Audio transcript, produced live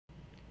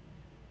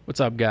What's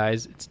up,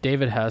 guys? It's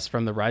David Hess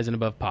from the Rise and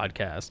Above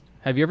podcast.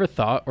 Have you ever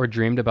thought or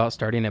dreamed about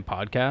starting a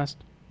podcast?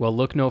 Well,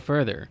 look no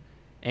further.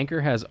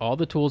 Anchor has all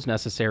the tools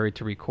necessary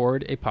to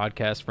record a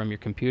podcast from your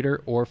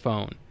computer or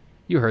phone.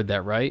 You heard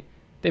that right.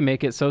 They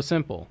make it so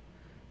simple.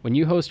 When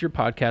you host your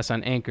podcast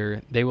on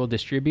Anchor, they will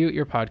distribute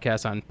your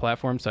podcast on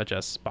platforms such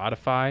as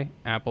Spotify,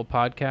 Apple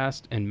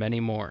Podcast, and many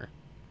more.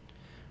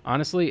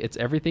 Honestly, it's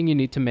everything you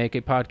need to make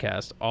a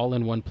podcast all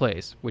in one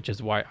place, which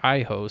is why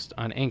I host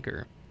on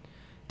Anchor.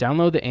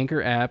 Download the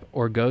Anchor app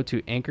or go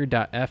to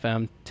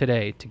anchor.fm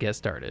today to get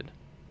started.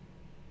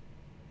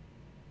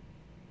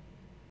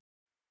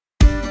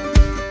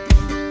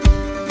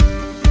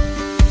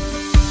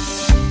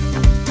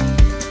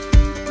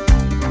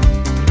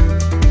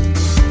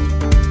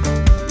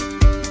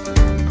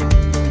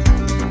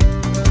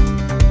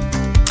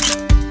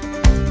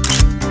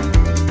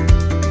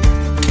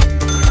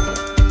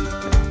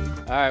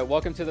 All right,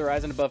 welcome to the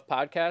Rise and Above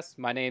podcast.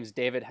 My name's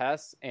David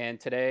Hess, and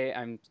today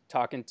I'm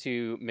talking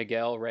to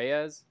Miguel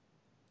Reyes.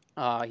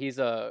 He's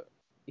a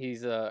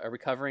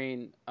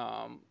recovering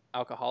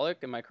alcoholic.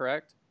 Am I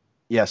correct?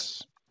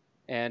 Yes.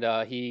 And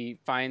he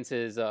finds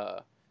his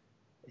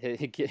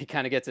he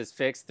kind of gets his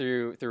fix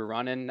through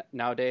running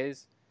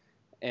nowadays.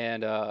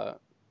 And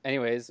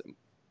anyways,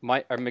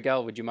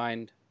 Miguel, would you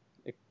mind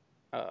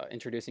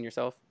introducing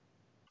yourself?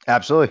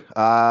 Absolutely.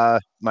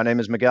 My name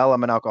is Miguel.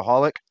 I'm an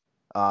alcoholic.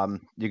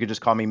 You could just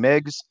call me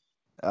Migs.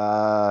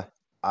 I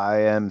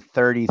am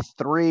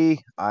 33.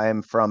 I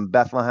am from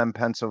Bethlehem,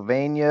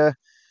 Pennsylvania.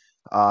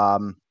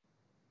 Let's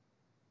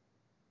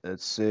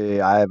see.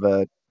 I have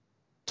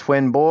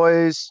twin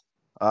boys.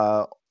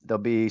 They'll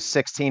be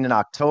 16 in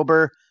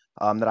October.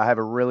 That I have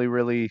a really,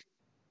 really,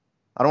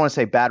 I don't want to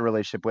say bad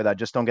relationship with. I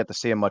just don't get to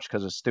see them much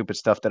because of stupid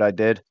stuff that I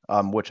did,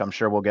 which I'm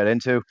sure we'll get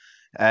into.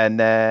 And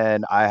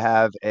then I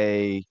have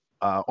a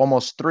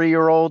almost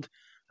 3-year-old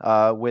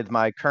with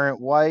my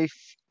current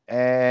wife,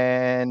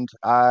 and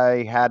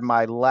I had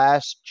my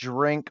last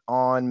drink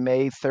on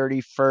May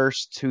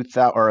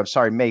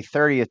 31st, May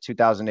 30th,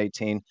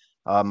 2018.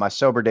 My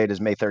sober date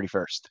is May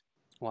 31st.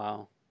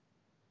 Wow.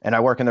 And I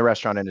work in the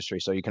restaurant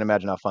industry, so you can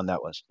imagine how fun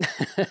that was.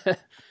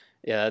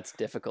 Yeah, that's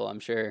difficult, I'm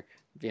sure,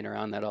 being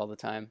around that all the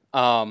time.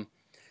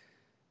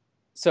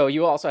 So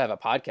you also have a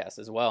podcast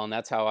as well, and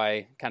that's how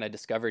I kind of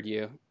discovered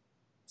you.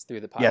 It's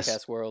through the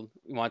podcast world.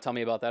 You want to tell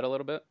me about that a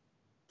little bit?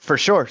 For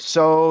sure.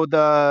 So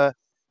I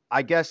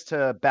guess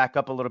to back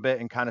up a little bit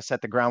and kind of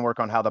set the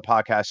groundwork on how the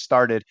podcast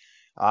started,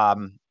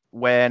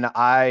 when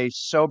I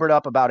sobered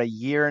up about a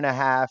year and a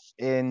half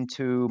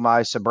into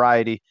my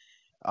sobriety,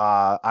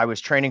 I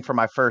was training for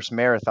my first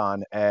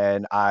marathon,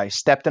 and I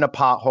stepped in a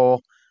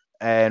pothole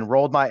and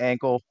rolled my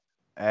ankle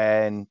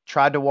and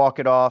tried to walk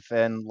it off.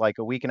 And like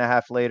a week and a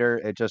half later,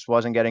 it just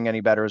wasn't getting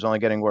any better. It was only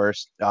getting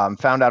worse.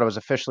 Found out it was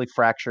officially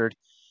fractured.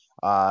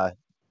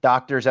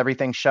 Doctors,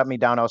 everything shut me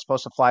down. I was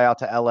supposed to fly out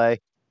to LA.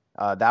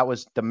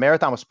 The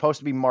marathon was supposed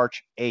to be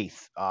March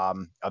 8th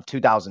of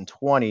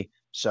 2020.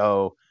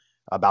 So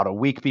about a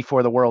week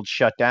before the world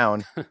shut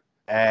down.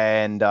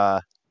 And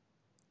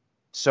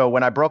so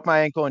when I broke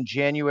my ankle in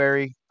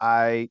January,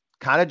 I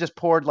kind of just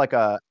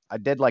I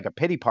did like a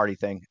pity party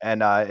thing.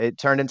 And it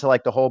turned into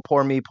like the whole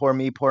poor me, poor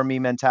me, poor me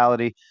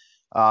mentality.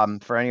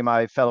 For any of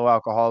my fellow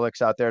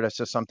alcoholics out there, that's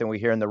just something we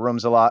hear in the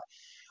rooms a lot.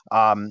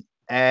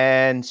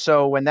 And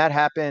so when that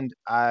happened,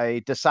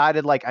 I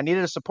decided like I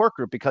needed a support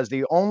group because I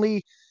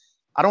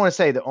don't want to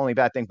say the only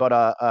bad thing, but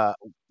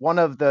one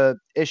of the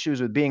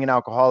issues with being an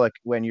alcoholic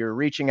when you're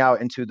reaching out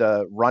into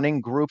the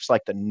running groups,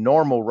 like the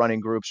normal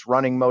running groups,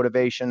 running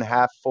motivation,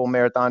 half full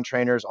marathon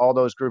trainers, all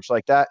those groups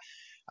like that.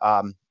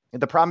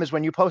 The problem is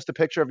when you post a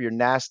picture of your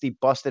nasty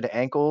busted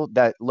ankle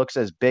that looks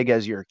as big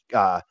as your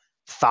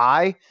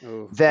thigh,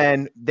 Ooh.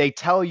 Then they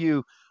tell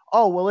you,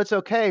 oh, well, it's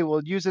okay.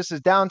 We'll use this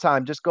as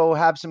downtime. Just go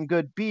have some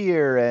good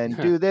beer and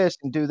do this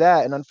and do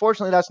that. And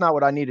unfortunately, that's not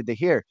what I needed to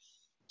hear.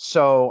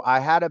 So I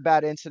had a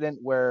bad incident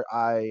where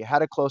I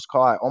had a close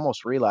call. I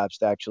almost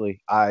relapsed, actually.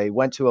 I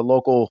went to a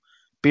local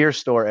beer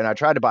store and I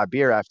tried to buy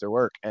beer after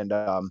work. And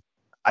I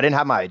didn't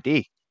have my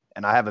ID.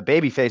 And I have a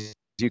baby face, as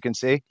you can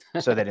see.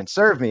 So they didn't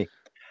serve me.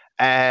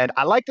 And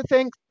I like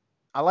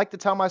to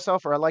tell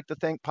myself, or I like to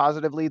think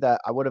positively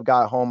that I would have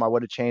got home. I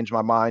would have changed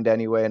my mind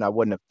anyway, and I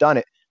wouldn't have done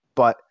it.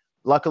 But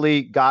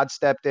luckily, God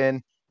stepped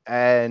in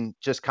and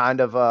just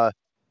kind of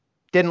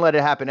didn't let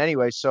it happen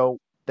anyway. So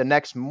the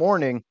next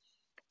morning,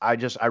 I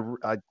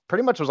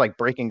pretty much was like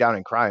breaking down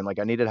and crying. Like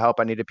I needed help.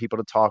 I needed people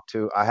to talk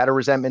to. I had a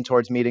resentment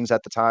towards meetings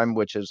at the time,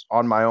 which is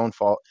on my own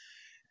fault.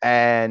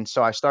 And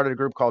so I started a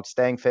group called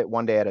Staying Fit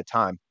One Day at a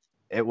Time.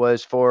 It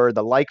was for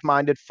the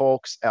like-minded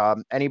folks,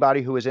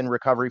 anybody who is in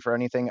recovery for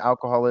anything,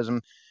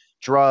 alcoholism,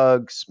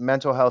 drugs,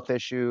 mental health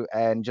issue,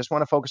 and just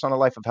want to focus on a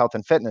life of health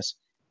and fitness.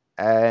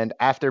 And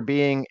after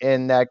being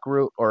in that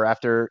group, or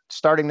after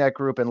starting that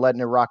group and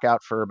letting it rock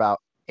out for about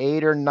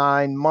 8 or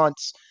 9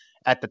 months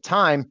at the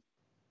time,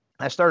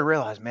 I started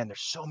realizing, man,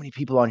 there's so many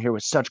people on here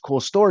with such cool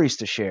stories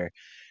to share.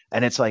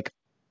 And it's like,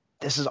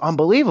 this is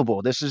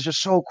unbelievable. This is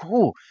just so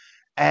cool.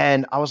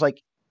 And I was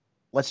like,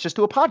 let's just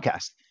do a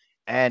podcast.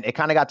 And it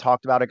kind of got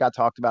talked about. It got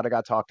talked about. It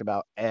got talked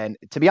about. And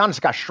to be honest,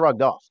 it got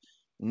shrugged off.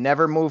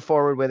 Never moved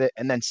forward with it.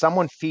 And then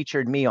someone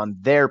featured me on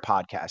their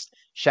podcast.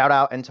 Shout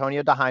out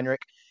Antonia de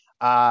Heinrich.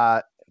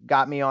 Uh,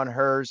 got me on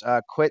hers.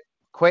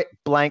 Quit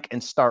blank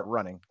and start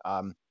running.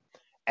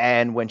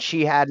 And when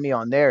she had me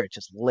on there, it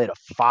just lit a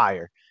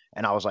fire.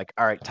 And I was like,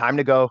 all right, time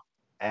to go.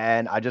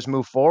 And I just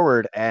moved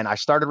forward. And I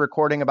started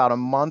recording about a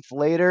month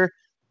later,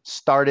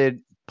 started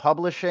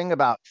publishing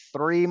about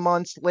 3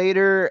 months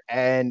later.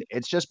 And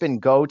it's just been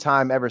go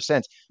time ever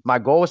since. My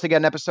goal was to get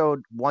an episode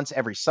once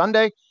every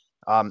Sunday.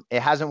 It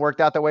hasn't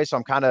worked out that way. So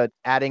I'm kind of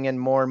adding in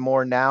more and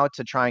more now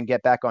to try and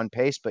get back on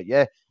pace. But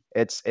yeah,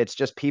 it's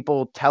just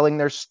people telling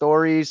their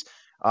stories,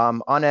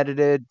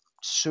 unedited,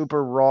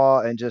 super raw,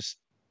 and just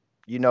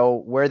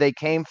where they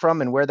came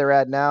from and where they're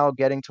at now,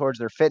 getting towards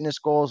their fitness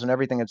goals and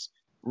everything. It's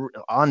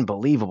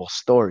unbelievable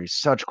stories.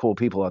 Such cool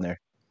people on there.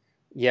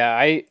 Yeah,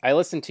 I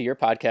listened to your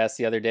podcast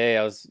the other day.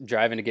 I was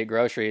driving to get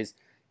groceries,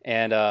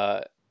 and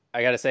I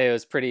got to say it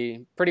was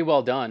pretty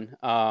well done.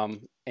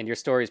 And your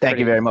story is Thank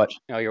you pretty. very much.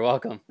 Oh, you're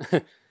welcome.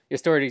 Your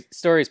story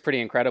is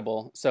pretty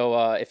incredible.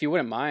 So if you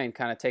wouldn't mind,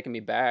 kind of taking me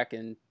back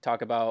and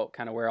talk about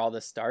kind of where all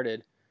this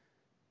started,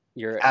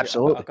 your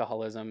Absolutely.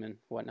 alcoholism and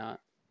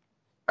whatnot.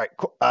 All right.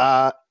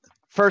 Cool.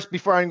 First,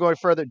 before I go any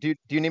further, do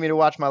you need me to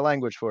watch my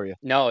language for you?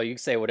 No, you can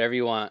say whatever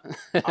you want.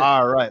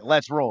 All right,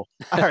 let's roll.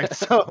 All right,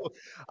 so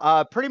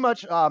pretty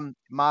much,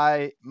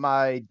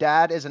 my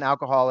dad is an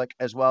alcoholic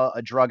as well,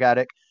 a drug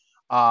addict,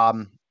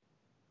 um,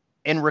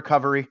 in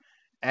recovery,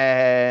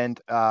 and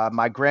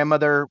my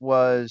grandmother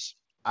was.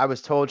 I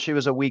was told she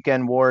was a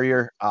weekend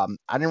warrior. I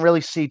didn't really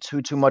see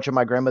too much of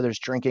my grandmother's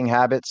drinking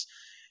habits.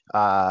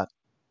 Uh,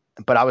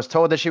 but I was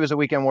told that she was a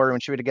weekend warrior.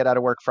 When she would get out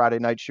of work Friday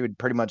night, she would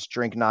pretty much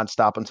drink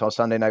nonstop until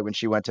Sunday night when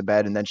she went to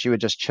bed, and then she would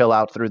just chill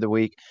out through the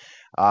week.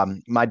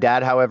 My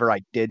dad, however,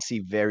 I did see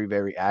very,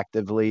 very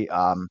actively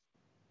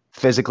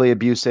physically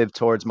abusive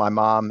towards my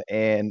mom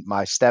and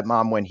my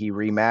stepmom when he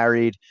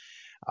remarried.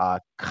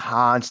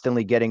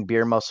 Constantly getting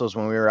beer muscles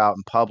when we were out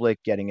in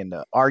public, getting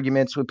into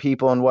arguments with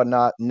people and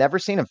whatnot. Never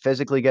seen him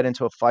physically get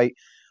into a fight.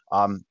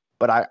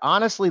 But I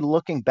honestly,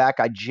 looking back,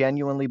 I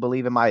genuinely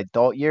believe in my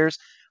adult years.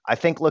 I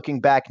think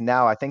looking back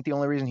now, I think the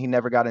only reason he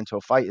never got into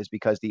a fight is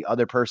because the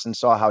other person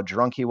saw how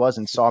drunk he was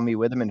and saw me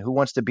with him. And who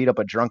wants to beat up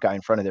a drunk guy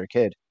in front of their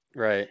kid?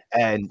 Right.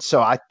 And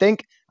so I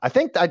think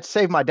I'd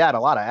save my dad a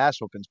lot of ass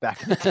whoopings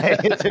back in the day,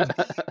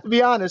 to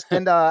be honest.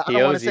 And I He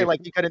don't want to owes say you. like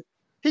he couldn't.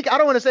 I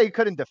don't want to say he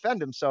couldn't defend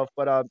himself,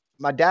 but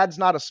my dad's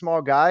not a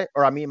small guy,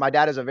 or I mean, my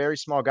dad is a very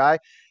small guy,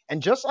 and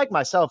just like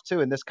myself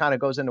too. And this kind of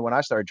goes into when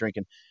I started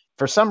drinking.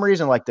 For some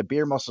reason, like the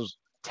beer muscles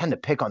tend to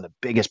pick on the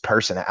biggest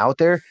person out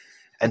there,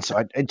 and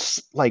so it's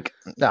like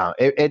no,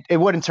 it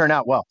wouldn't turn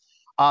out well.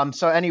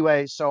 So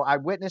anyway, so I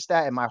witnessed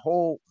that in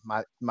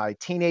my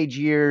teenage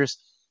years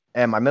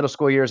and my middle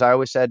school years. I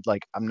always said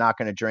like I'm not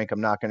going to drink,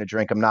 I'm not going to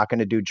drink, I'm not going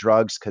to do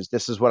drugs because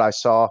this is what I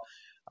saw.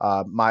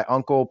 My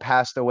uncle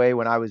passed away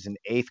when I was in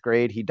eighth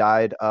grade. He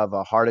died of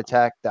a heart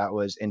attack that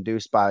was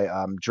induced by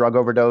drug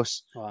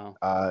overdose, Wow.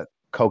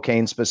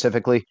 cocaine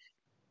specifically.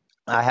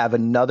 I have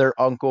another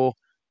uncle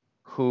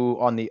who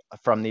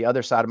from the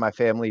other side of my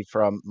family,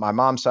 from my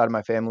mom's side of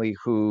my family,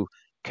 who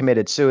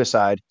committed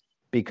suicide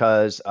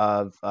because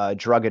of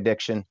drug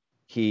addiction.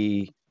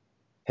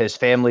 His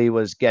family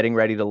was getting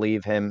ready to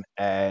leave him,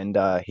 and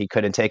he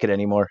couldn't take it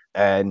anymore,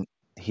 and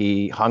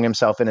he hung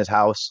himself in his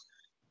house.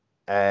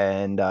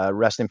 And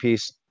rest in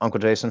peace, Uncle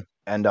Jason.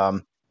 And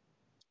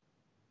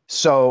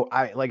so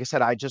like I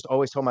said, I just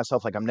always told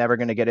myself like I'm never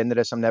going to get into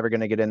this. I'm never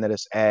going to get into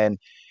this. And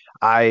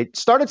I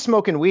started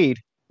smoking weed,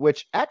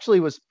 which actually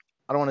was,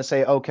 I don't want to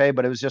say okay,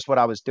 but it was just what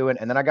I was doing.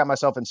 And then I got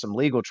myself in some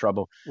legal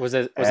trouble. Was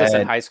this in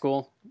And high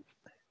school?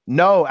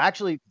 no,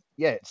 actually,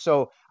 yeah.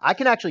 So I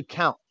can actually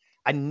count.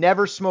 I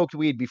never smoked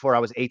weed before I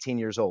was 18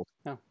 years old.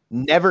 No.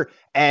 Never.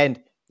 And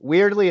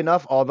weirdly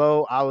enough,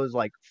 although I was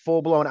like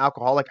full blown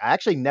alcoholic, I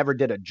actually never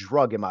did a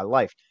drug in my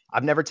life.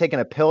 I've never taken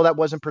a pill that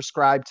wasn't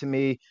prescribed to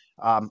me.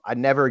 I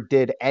never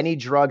did any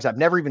drugs. I've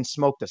never even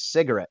smoked a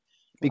cigarette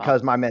Wow.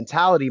 because my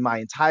mentality, my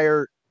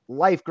entire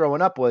life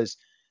growing up was,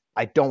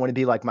 I don't want to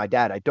be like my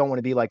dad. I don't want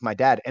to be like my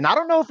dad. And I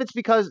don't know if it's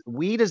because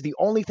weed is the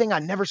only thing I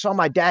never saw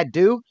my dad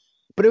do,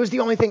 but it was the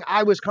only thing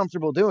I was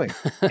comfortable doing.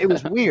 It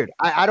was weird.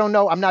 I don't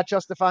know. I'm not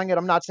justifying it.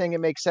 I'm not saying it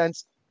makes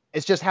sense.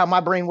 It's just how my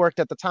brain worked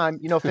at the time,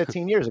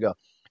 15 years ago.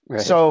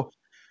 Right. So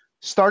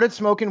started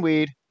smoking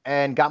weed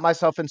and got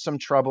myself in some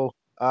trouble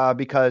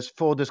because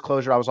full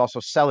disclosure, I was also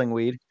selling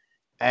weed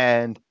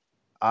and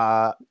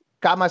uh,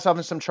 got myself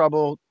in some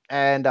trouble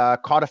and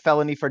caught a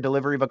felony for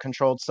delivery of a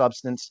controlled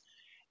substance.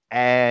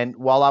 And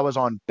while I was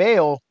on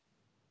bail,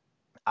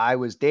 I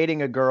was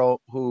dating a girl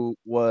who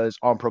was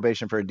on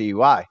probation for a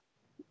DUI.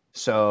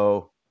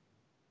 So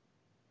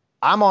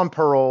I'm on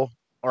parole,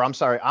 or I'm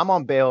sorry, I'm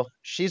on bail.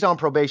 She's on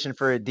probation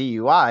for a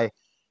DUI.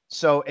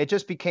 So it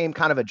just became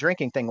kind of a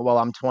drinking thing. Well,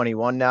 I'm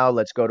 21 now.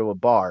 Let's go to a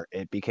bar.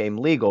 It became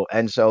legal.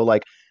 And so,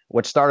 like,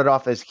 what started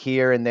off as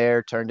here and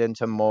there turned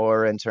into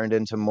more and turned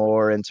into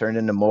more and turned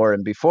into more.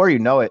 And before you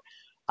know it,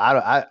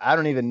 I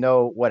don't even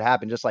know what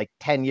happened. Just like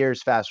 10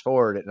 years fast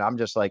forward, and I'm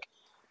just like,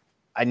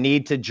 I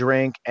need to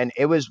drink. And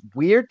it was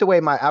weird the way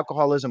my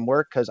alcoholism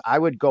worked because I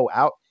would go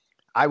out,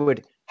 I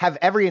would have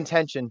every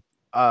intention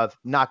of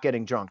not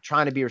getting drunk,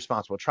 trying to be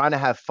responsible, trying to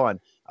have fun.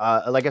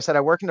 Like I said,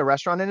 I work in the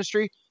restaurant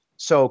industry.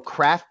 So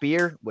craft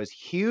beer was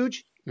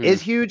huge,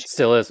 is huge.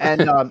 Still is.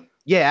 And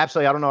yeah,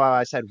 absolutely. I don't know how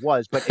I said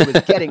was, but it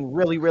was getting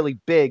really, really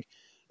big.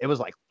 It was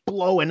like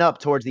blowing up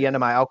towards the end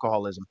of my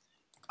alcoholism.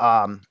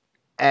 Um,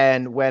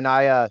 and when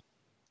I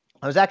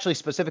was actually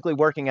specifically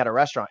working at a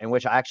restaurant in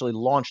which I actually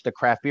launched the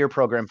craft beer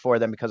program for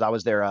them because I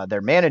was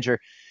their manager.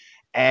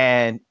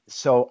 And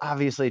so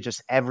obviously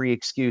just every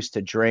excuse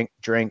to drink,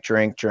 drink,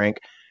 drink, drink.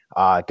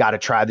 Got to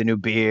try the new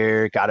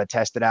beer, got to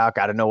test it out,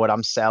 got to know what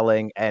I'm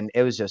selling. And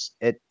it was just,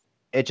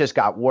 it just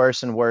got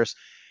worse and worse.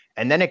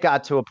 And then it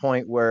got to a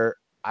point where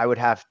I would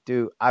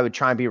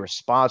try and be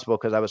responsible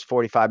because I was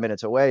 45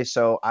 minutes away.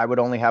 So I would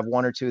only have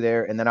one or two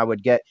there. And then I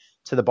would get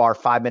to the bar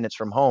 5 minutes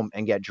from home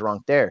and get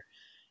drunk there.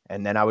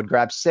 And then I would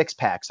grab six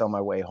packs on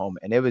my way home.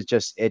 And it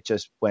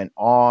just went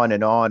on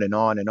and on and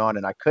on and on.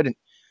 And I couldn't,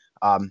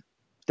 um,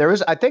 there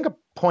was, I think, a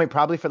point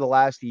probably for the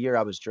last year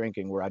I was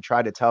drinking where I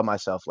tried to tell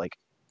myself, like,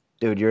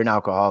 dude, you're an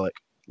alcoholic.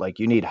 Like,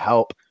 you need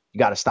help. You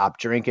got to stop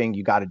drinking.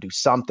 You got to do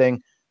something.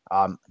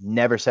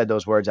 Never said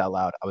those words out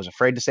loud. I was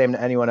afraid to say them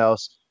to anyone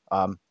else.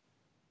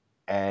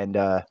 And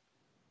I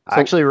So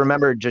actually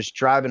remember just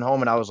driving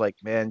home and I was like,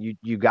 man,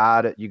 you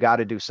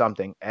gotta do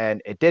something.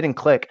 And it didn't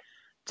click.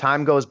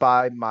 Time goes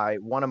by.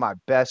 One of my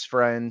best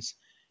friends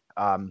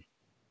um,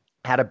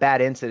 had a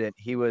bad incident.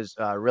 He was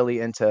really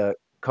into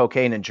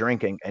cocaine and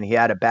drinking, and he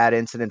had a bad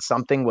incident.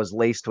 Something was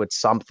laced with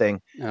something,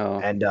 oh,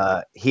 and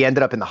he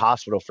ended up in the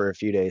hospital for a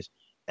few days.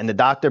 And the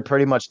doctor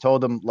pretty much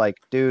told him, like,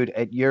 dude,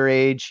 at your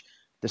age,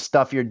 the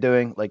stuff you're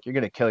doing, like, you're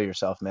gonna kill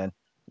yourself, man.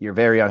 You're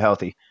very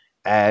unhealthy.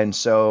 And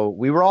so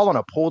we were all on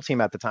a pool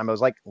team at the time. I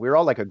was like, we were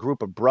all like a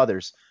group of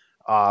brothers.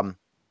 Um,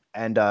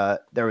 and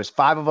there was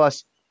five of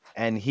us,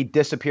 and he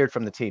disappeared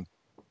from the team.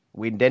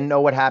 We didn't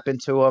know what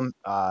happened to him.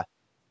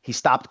 He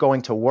stopped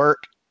going to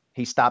work.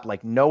 He stopped,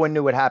 like, no one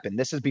knew what happened.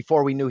 This is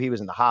before we knew he was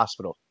in the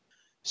hospital.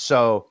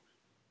 So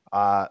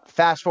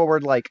fast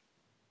forward like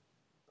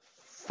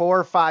 4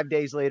 or 5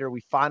 days later,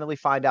 we finally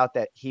find out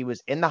that he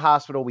was in the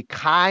hospital. We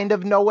kind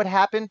of know what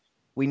happened.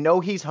 We know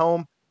he's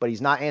home, but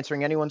he's not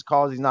answering anyone's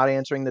calls. He's not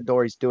answering the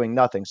door. He's doing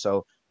nothing.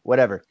 So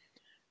whatever.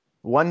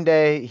 One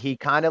day he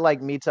kind of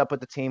like meets up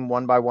with the team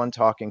one by one,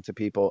 talking to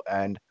people.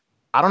 And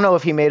I don't know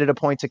if he made it a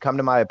point to come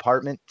to my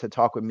apartment to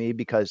talk with me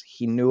because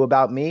he knew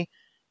about me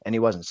and he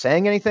wasn't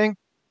saying anything.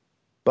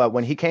 But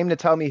when he came to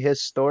tell me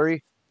his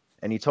story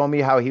and he told me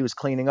how he was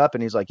cleaning up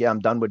and he's like, yeah, I'm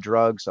done with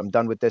drugs. I'm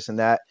done with this and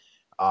that.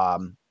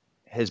 Um,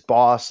 his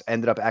boss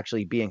ended up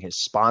actually being his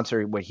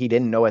sponsor. What he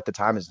didn't know at the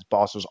time is his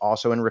boss was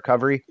also in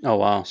recovery. oh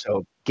wow.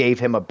 So gave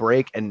him a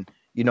break. And,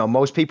 you know,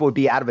 most people would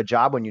be out of a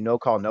job when you no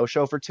call, no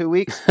show for 2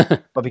 weeks.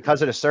 But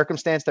because of the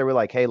circumstance, they were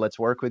like, hey, let's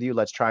work with you.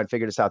 Let's try and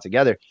figure this out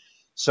together.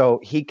 So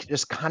he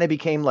just kind of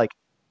became like,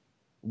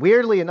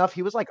 weirdly enough,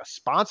 he was like a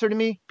sponsor to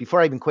me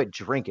before I even quit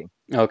drinking.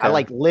 I Okay.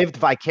 like lived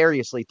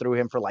vicariously through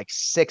him for like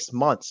 6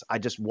 months. I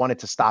just wanted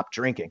to stop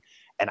drinking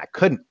and I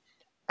couldn't.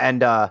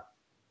 And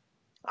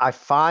I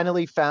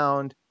finally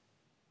found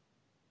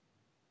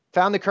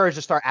the courage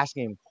to start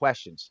asking him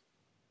questions.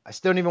 I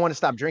still didn't even want to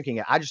stop drinking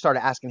it. I just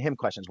started asking him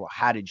questions. Well,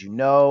 how did you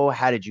know?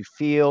 How did you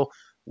feel?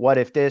 What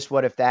if this?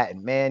 What if that?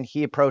 And man,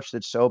 he approached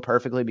it so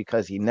perfectly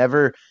because he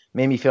never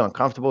made me feel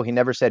uncomfortable. He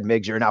never said,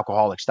 Migs, you're an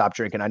alcoholic. Stop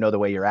drinking. I know the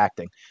way you're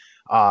acting.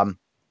 Um,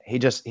 he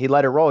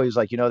let it roll. He was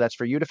like, you know, that's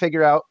for you to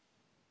figure out.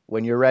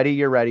 When you're ready,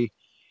 you're ready.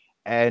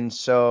 And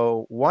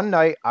so one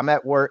night I'm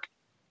at work,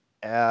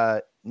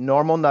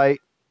 normal night,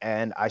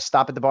 and I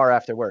stop at the bar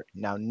after work.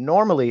 Now,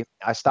 normally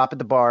I stop at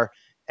the bar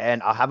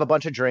and I'll have a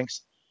bunch of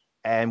drinks.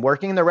 And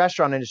working in the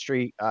restaurant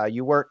industry,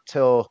 you work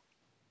till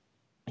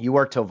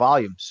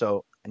volume.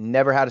 So I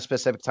never had a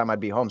specific time I'd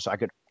be home. So I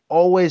could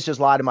always just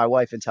lie to my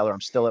wife and tell her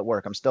I'm still at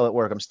work. I'm still at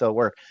work. I'm still at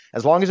work.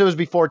 As long as it was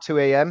before 2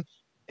 a.m.,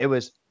 it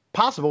was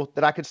possible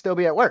that I could still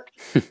be at work.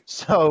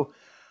 So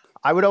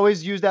I would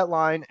always use that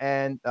line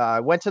and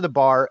went to the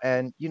bar.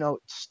 And, you know,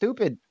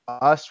 stupid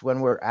us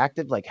when we're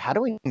active, like, how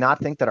do we not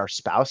think that our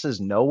spouses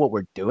know what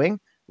we're doing?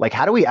 Like,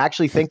 how do we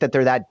actually think that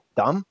they're that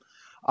dumb?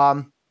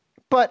 Um,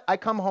 but I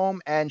come home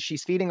and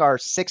she's feeding our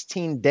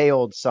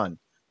 16-day-old son.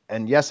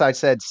 And yes, I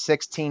said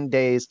 16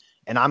 days,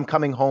 and I'm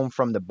coming home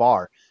from the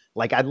bar.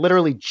 Like, I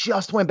literally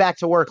just went back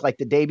to work like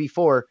the day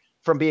before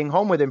from being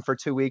home with him for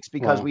 2 weeks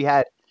because Wow. we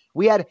had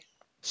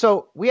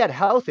we had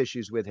health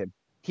issues with him.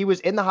 He was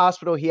in the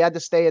hospital. He had to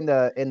stay in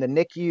the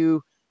NICU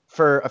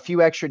for a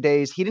few extra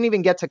days. He didn't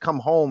even get to come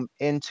home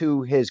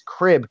into his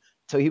crib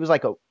till he was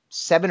like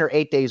 7 or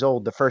 8 days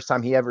old the first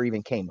time he ever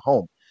even came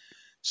home.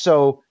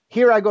 So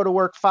here I go to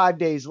work 5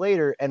 days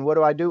later, and what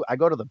do? I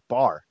go to the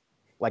bar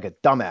like a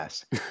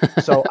dumbass.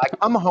 So I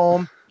come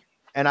home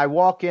and I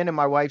walk in, and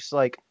my wife's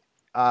like,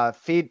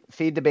 feed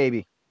the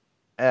baby.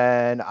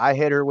 And I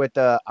hit her with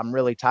the, I'm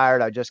really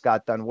tired. I just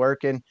got done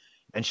working.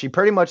 And she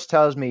pretty much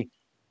tells me,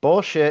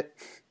 bullshit.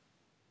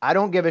 I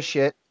don't give a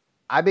shit.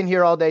 I've been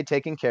here all day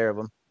taking care of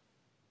him.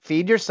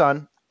 Feed your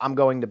son. I'm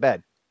going to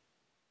bed.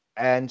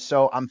 And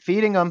so I'm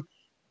feeding him.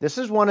 This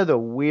is one of the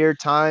weird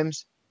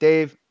times,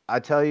 Dave. I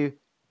tell you,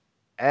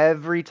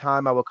 every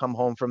time I would come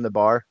home from the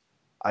bar,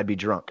 I'd be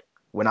drunk.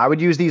 When I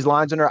would use these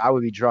lines on her, I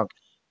would be drunk.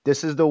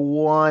 This is the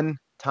one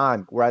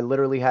time where I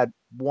literally had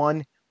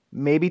one,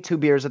 maybe two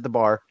beers at the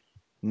bar,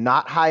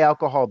 not high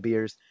alcohol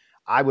beers.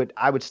 I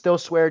would still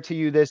swear to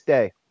you this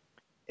day,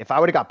 if I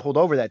would have got pulled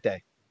over that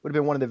day, would have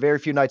been one of the very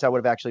few nights I would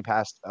have actually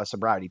passed a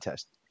sobriety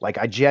test. Like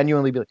I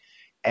genuinely believe.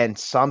 And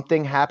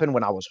something happened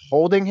when I was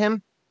holding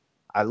him.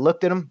 I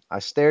looked at him, I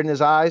stared in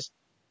his eyes,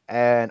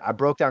 and I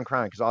broke down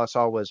crying because all I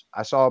saw was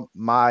I saw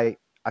my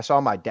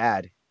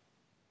dad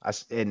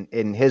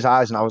in his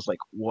eyes, and I was like,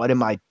 "What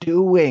am I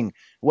doing?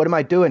 What am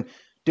I doing,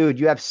 dude?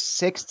 You have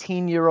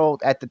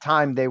 16-year-old at the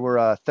time they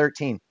were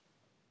 13.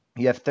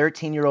 You have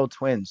 13-year-old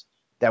twins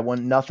that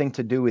want nothing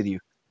to do with you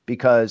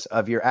because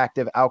of your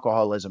active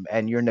alcoholism,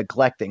 and you're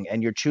neglecting,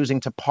 and you're choosing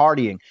to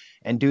partying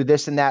and do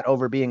this and that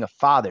over being a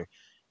father.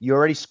 You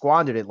already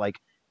squandered it. Like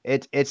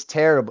it's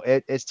terrible.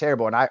 It's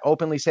terrible. And I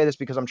openly say this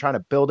because I'm trying to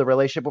build a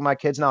relationship with my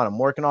kids now, and I'm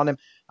working on them.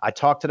 I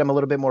talk to them a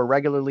little bit more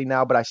regularly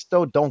now, but I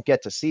still don't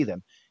get to see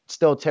them. It's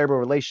still a terrible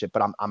relationship,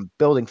 but I'm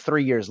building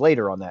 3 years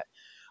later on that.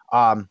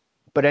 Um,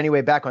 but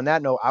anyway, back on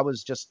that note, I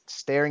was just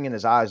staring in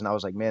his eyes, and I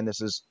was like, man,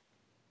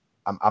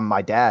 I'm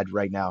my dad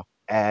right now,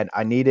 and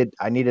I needed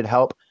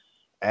help.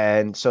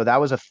 And so that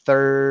was a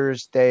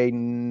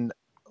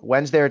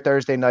Wednesday or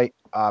Thursday night.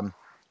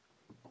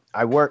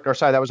 I worked, or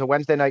sorry, that was a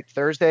Wednesday night,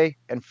 Thursday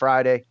and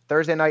Friday.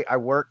 Thursday night, I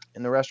worked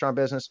in the restaurant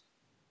business.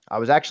 I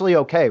was actually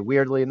okay,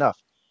 weirdly enough.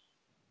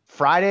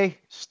 Friday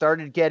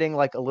started getting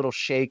like a little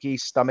shaky.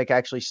 Stomach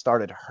actually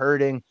started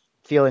hurting,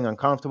 feeling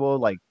uncomfortable.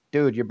 Like,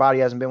 dude, your body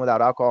hasn't been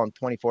without alcohol in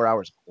 24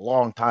 hours.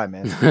 Long time,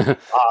 man.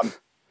 Um,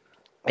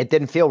 it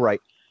didn't feel right.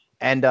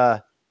 And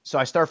so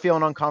I start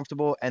feeling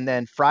uncomfortable. And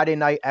then Friday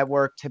night at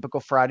work, typical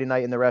Friday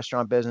night in the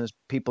restaurant business,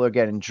 people are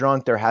getting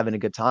drunk. They're having a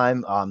good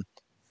time.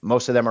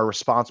 Most of them are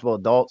responsible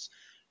adults.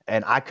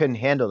 And I couldn't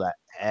handle that.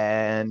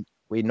 And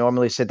we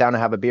normally sit down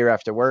and have a beer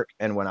after work.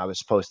 And when I was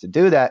supposed to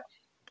do that,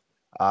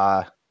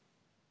 uh,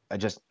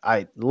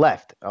 I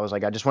left. I was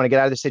like, I just want to get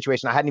out of this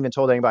situation. I hadn't even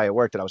told anybody at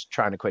work that I was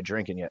trying to quit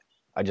drinking yet.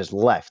 I just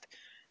left.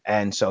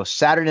 And so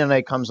Saturday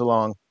night comes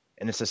along,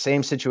 and it's the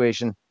same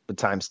situation, but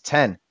times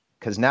 10.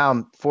 Because now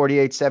I'm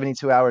 48,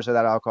 72 hours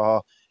without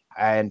alcohol.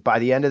 And by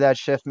the end of that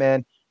shift,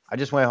 man, I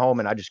just went home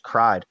and I just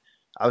cried.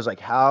 I was like,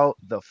 how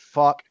the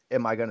fuck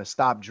am I going to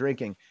stop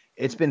drinking?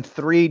 It's been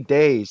 3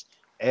 days,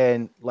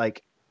 and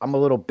like, I'm a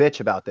little bitch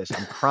about this.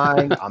 I'm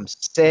crying. I'm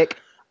sick.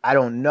 I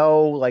don't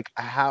know, like,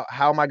 how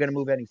am I going to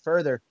move any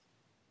further?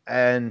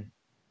 And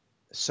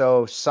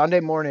so Sunday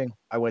morning,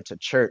 I went to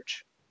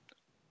church,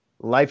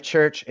 Life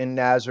Church in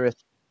Nazareth.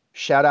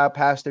 Shout out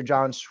Pastor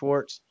John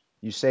Schwartz.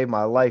 You saved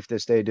my life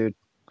this day, dude.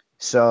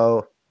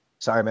 So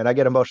sorry, man. I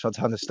get emotional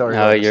telling the story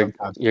No, like this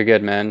sometimes. you're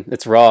good, man.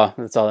 It's raw.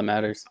 That's all that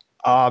matters.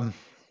 Um,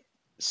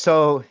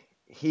 so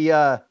he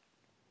I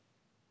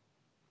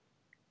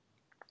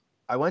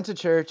went to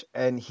church,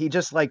 and he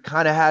just like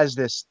kind of has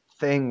this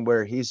thing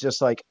where he's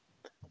just like,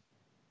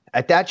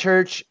 at that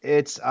church,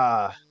 it's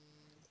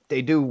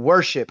they do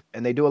worship,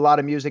 and they do a lot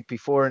of music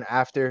before and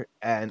after.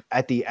 And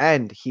at the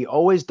end, he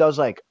always does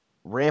like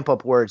ramp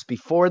up words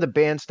before the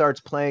band starts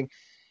playing.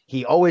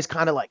 He always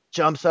kind of like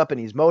jumps up and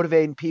he's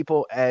motivating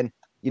people. And,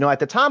 at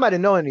the time I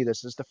didn't know any of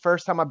this. This is the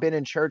first time I've been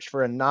in church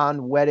for a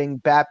non-wedding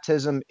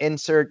baptism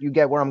insert. You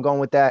get where I'm going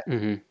with that.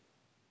 Hmm.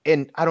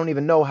 And I don't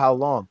even know how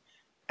long.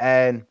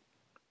 And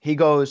he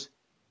goes,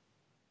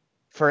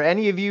 for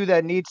any of you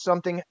that need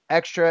something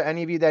extra,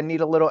 any of you that need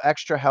a little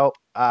extra help,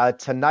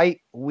 tonight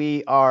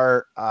we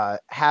are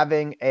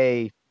having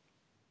a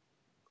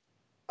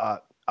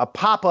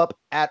pop up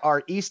at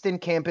our Easton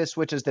campus,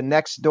 which is the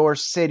next door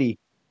city.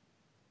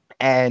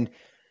 And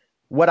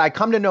what I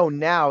come to know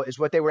now is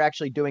what they were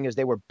actually doing is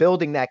they were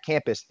building that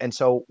campus. And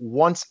so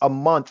once a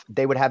month,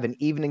 they would have an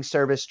evening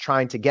service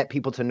trying to get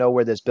people to know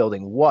where this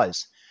building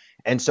was.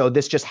 And so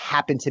this just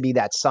happened to be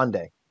that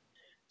Sunday.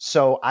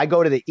 So I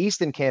go to the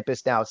Easton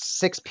campus now,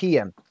 6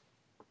 p.m.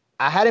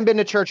 I hadn't been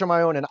to church on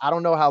my own, and I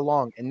don't know how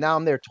long. And now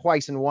I'm there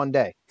twice in one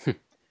day.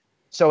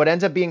 So it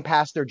ends up being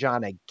Pastor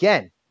John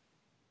again.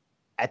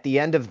 At the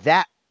end of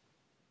that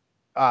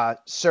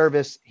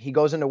service, he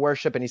goes into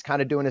worship, and he's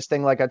kind of doing his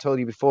thing like I told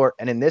you before.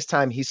 And in this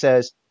time, he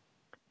says,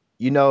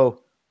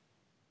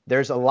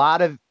 there's a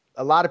lot of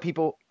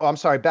people. Oh, I'm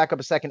sorry, back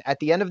up a second. At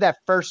the end of that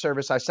first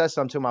service, I said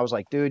something to him. I was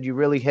like, dude, you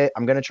really hit.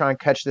 I'm going to try and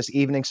catch this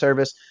evening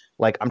service.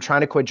 Like, I'm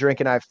trying to quit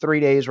drinking. I have 3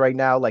 days right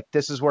now. Like,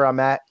 this is where I'm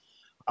at.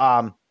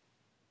 I'll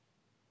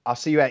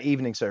see you at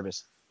evening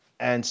service.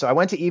 And so I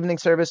went to evening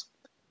service.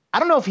 I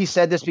don't know if he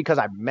said this because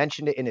I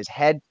mentioned it in his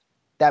head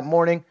that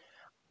morning.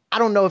 I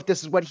don't know if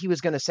this is what he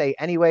was going to say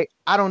anyway.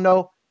 I don't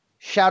know.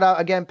 Shout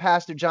out again,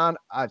 Pastor John.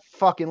 I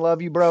fucking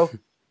love you, bro.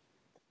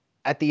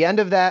 At the end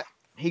of that,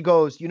 he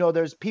goes,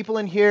 there's people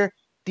in here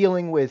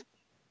dealing with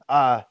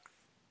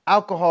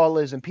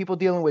alcoholism, people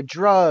dealing with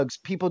drugs,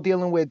 people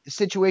dealing with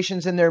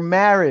situations in their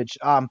marriage,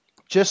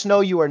 Just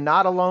know you are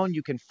not alone.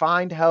 You can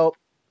find help.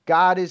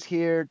 God is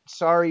here.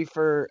 Sorry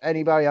for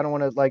anybody. I don't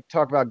want to like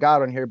talk about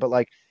God on here, but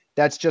like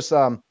that's just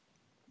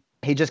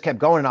he just kept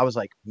going and I was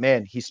like,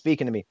 man, he's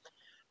speaking to me.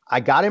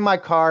 I got in my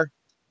car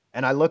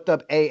and I looked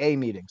up AA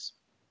meetings.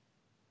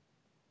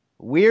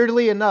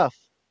 Weirdly enough,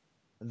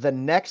 the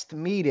next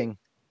meeting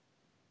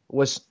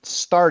was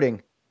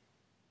starting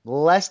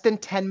less than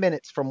 10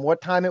 minutes from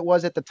what time it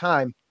was at the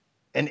time,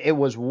 and it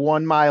was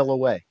 1 mile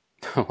away.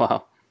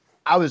 Wow.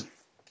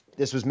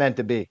 This was meant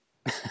to be.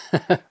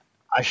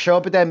 I show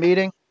up at that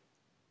meeting.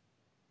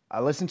 I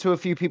listen to a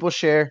few people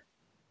share.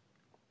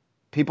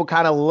 People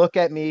kind of look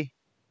at me.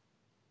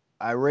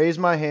 I raise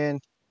my hand.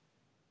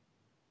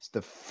 It's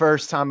the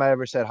first time I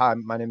ever said, hi,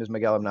 my name is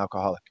Miguel. I'm an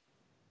alcoholic.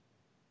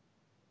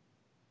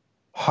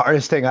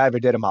 Hardest thing I ever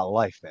did in my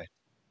life,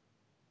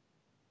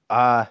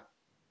 man.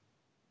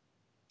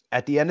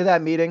 At the end of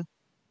that meeting,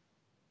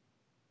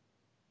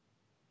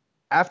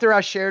 after I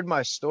shared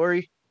my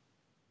story,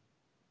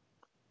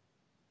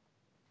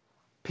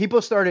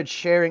 people started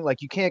sharing,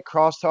 like you can't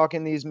crosstalk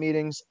in these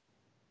meetings.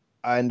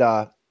 And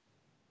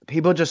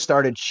people just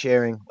started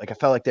sharing, like I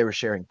felt like they were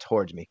sharing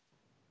towards me.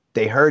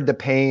 They heard the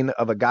pain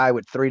of a guy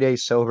with 3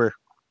 days sober,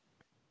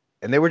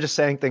 and they were just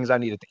saying things I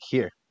needed to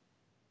hear.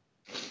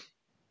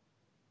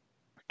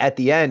 At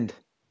the end,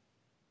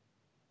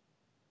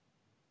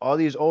 all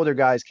these older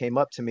guys came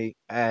up to me,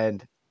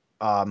 and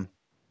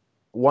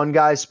one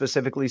guy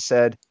specifically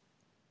said,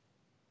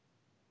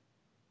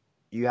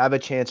 you have a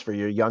chance for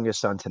your youngest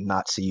son to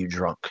not see you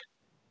drunk.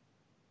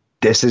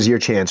 This is your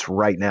chance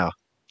right now.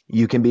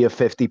 You can be a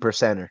 50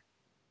 percenter.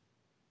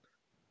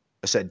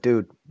 I said,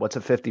 dude, what's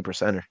a 50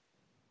 percenter?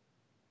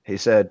 He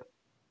said,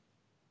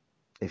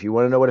 if you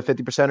want to know what a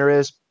 50 percenter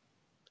is,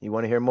 you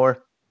want to hear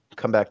more,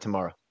 come back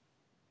tomorrow.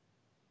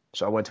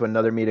 So I went to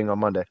another meeting on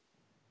Monday.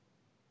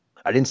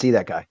 I didn't see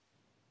that guy.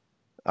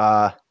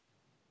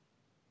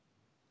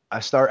 I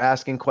start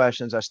asking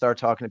questions. I start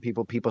talking to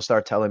people. People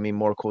start telling me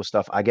more cool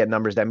stuff. I get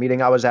numbers. That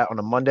meeting I was at on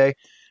a Monday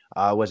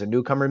was a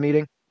newcomer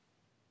meeting.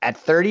 At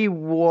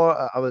 31,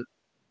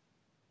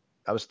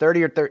 I was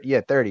 30 or 30.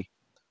 Yeah, 30.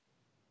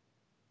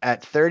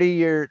 At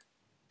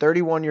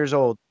 31 years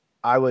old,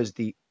 I was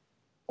the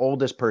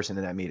oldest person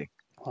in that meeting.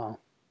 Wow.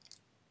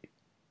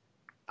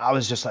 I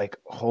was just like,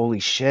 holy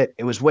shit.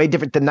 It was way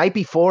different. The night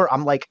before,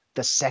 I'm like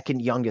the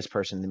second youngest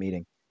person in the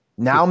meeting.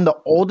 Now I'm the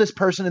oldest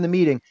person in the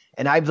meeting,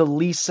 and I have the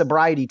least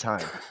sobriety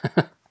time.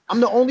 I'm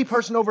the only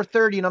person over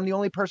 30, and I'm the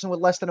only person with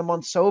less than a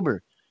month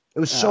sober. It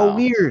was so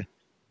weird.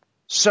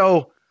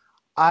 So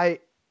I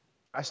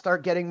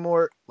start getting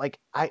more like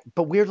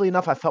but weirdly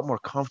enough, I felt more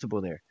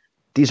comfortable there.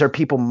 These are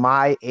people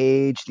my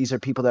age. These are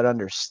people that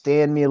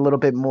understand me a little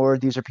bit more.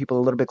 These are people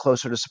a little bit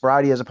closer to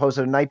sobriety as opposed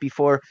to the night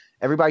before.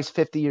 Everybody's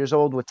 50 years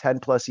old with 10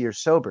 plus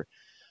years sober.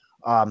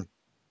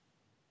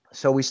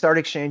 So we start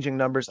exchanging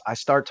numbers. I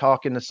start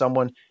talking to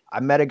someone. I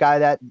met a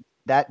guy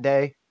that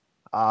day.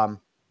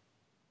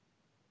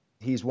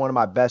 He's one of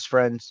my best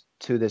friends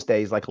to this day.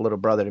 He's like a little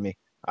brother to me.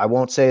 I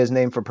won't say his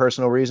name for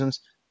personal reasons.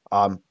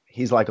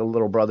 He's like a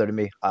little brother to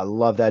me. I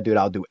love that dude.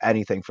 I'll do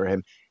anything for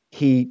him.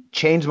 He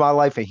changed my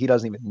life and he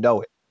doesn't even know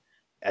it.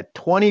 At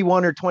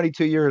 21 or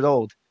 22 years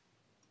old,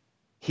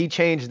 he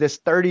changed this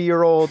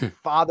 30-year-old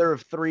father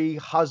of 3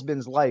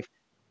 husband's life.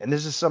 And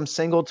this is some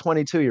single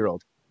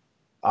 22-year-old.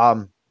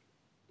 And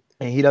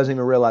he doesn't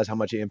even realize how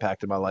much he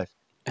impacted my life.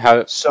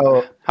 How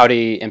did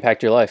he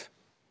impact your life?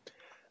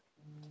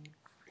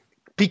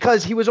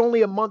 Because he was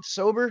only a month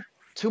sober,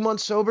 2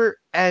 months sober,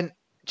 and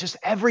just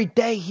every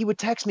day he would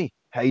text me,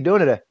 how you doing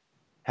today?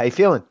 How you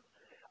feeling?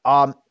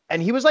 And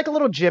he was like a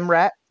little gym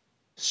rat.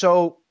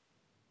 So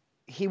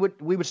we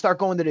would start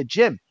going to the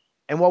gym.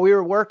 And while we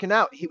were working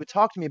out, he would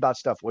talk to me about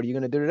stuff. What are you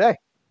going to do today?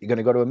 You going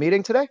to go to a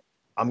meeting today?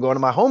 I'm going to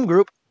my home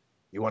group.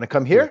 You want to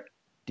come here?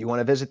 Do you want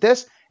to visit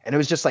this? And it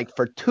was just like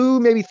for 2,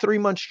 maybe 3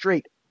 months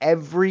straight,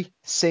 every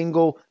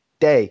single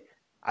day.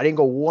 I didn't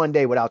go one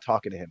day without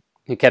talking to him.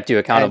 He kept you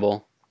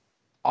accountable.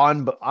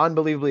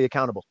 Unbelievably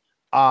accountable.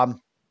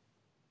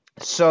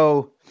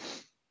 So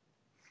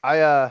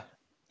I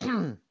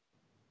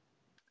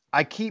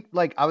I keep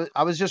like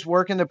I was just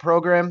working the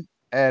program,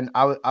 and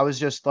I was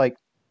just like,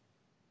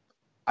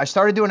 I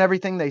started doing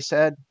everything they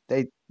said.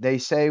 They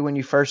say when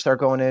you first start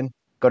going in,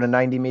 go to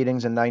 90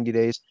 meetings in 90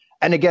 days.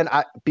 And again,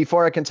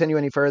 before I continue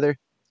any further,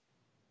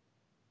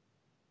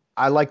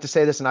 I like to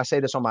say this, and I say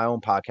this on my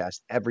own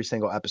podcast every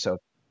single episode.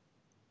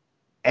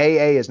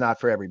 AA is not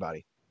for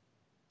everybody.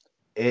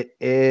 It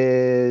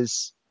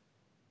is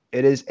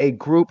a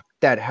group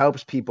that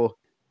helps people.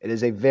 It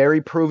is a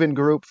very proven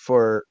group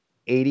for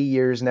 80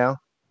 years now.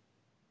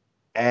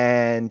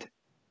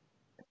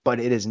 But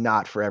it is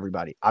not for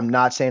everybody. I'm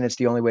not saying it's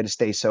the only way to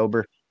stay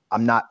sober. I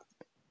don't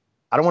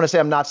want to say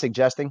I'm not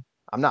suggesting.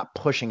 I'm not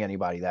pushing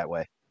anybody that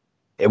way.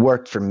 It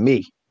worked for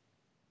me.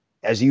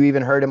 As you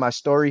even heard in my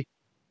story,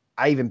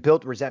 I even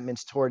built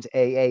resentments towards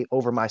AA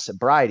over my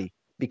sobriety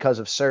because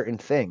of certain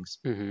things,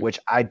 which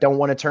I don't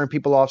want to turn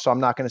people off. So I'm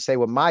not going to say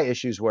what my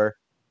issues were,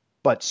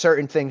 but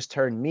certain things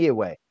turned me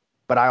away.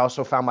 But I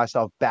also found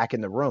myself back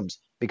in the rooms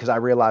because I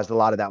realized a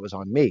lot of that was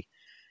on me.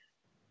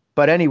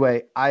 But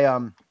anyway,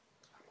 I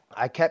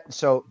kept,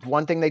 so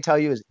one thing they tell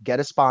you is get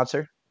a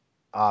sponsor,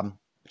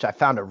 which I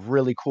found a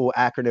really cool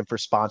acronym for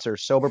sponsor,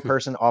 sober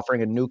person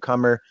offering a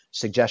newcomer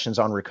suggestions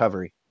on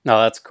recovery. No,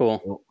 that's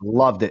cool.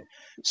 Loved it.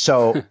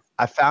 So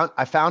I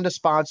found a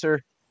sponsor.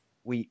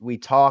 We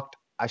talked.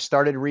 I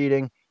started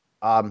reading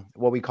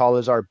what we call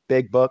is our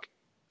big book,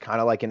 kind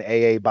of like an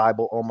AA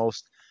Bible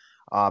almost.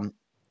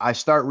 I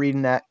start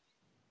reading that.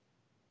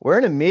 We're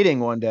in a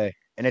meeting one day,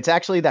 and it's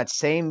actually that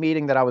same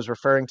meeting that I was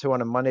referring to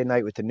on a Monday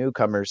night with the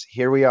newcomers.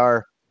 Here we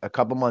are a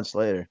couple months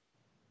later,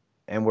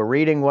 and we're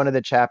reading one of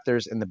the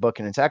chapters in the book,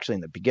 and it's actually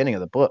in the beginning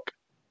of the book.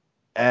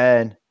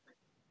 And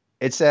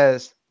it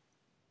says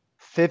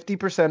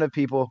 50% of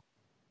people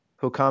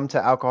who come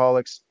to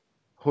alcoholics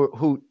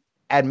who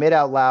admit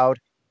out loud,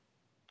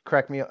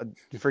 correct me,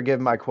 forgive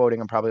my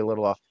quoting, I'm probably a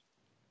little off.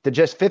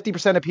 Just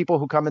 50% of people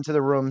who come into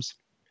the rooms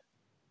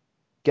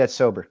get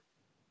sober.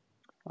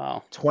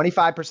 Wow.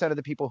 25% of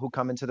the people who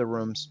come into the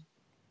rooms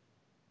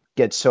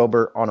get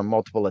sober on a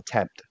multiple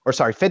attempt. Or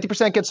sorry,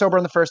 50% get sober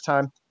on the first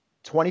time.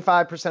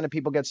 25% of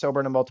people get sober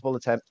in a multiple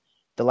attempt.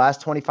 The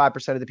last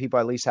 25% of the people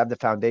at least have the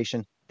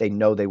foundation. They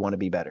know they want to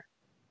be better.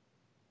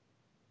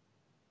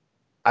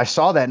 I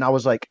saw that and I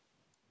was like,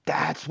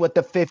 that's what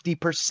the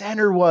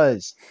 50%er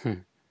was.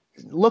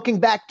 Looking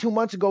back 2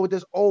 months ago, what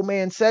this old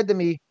man said to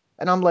me,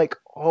 and I'm like,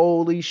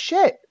 holy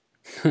shit.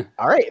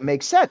 All right, it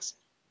makes sense.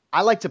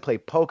 I like to play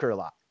poker a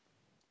lot.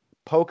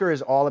 Poker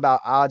is all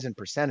about odds and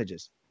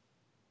percentages.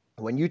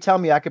 When you tell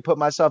me I could put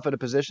myself in a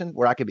position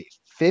where I could be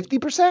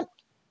 50%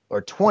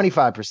 or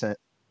 25%,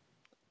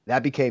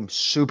 that became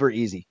super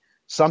easy.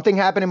 Something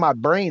happened in my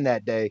brain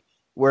that day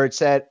where it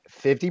said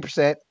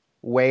 50%,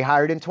 way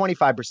higher than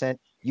 25%.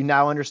 You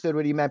now understood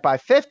what he meant by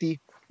 50.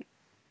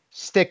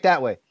 Stick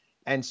that way.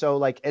 And so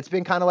like, it's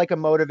been kind of like a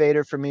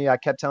motivator for me. I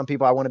kept telling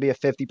people I want to be a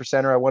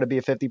 50%er. I want to be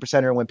a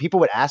 50%er. And when people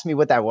would ask me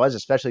what that was,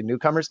 especially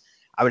newcomers,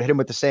 I would hit them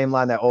with the same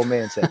line that old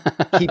man said,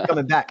 keep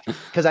coming back.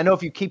 Because I know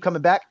if you keep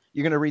coming back,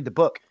 you're going to read the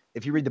book.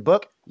 If you read the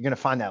book, you're going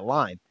to find that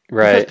line.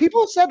 Right. Because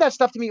people said that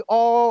stuff to me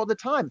all the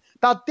time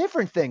about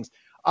different things.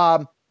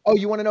 Oh,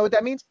 you want to know what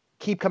that means?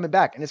 Keep coming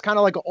back. And it's kind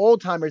of like an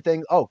old timer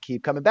thing. Oh,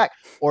 keep coming back.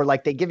 Or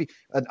like they give you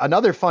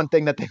another fun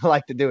thing that they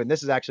like to do. And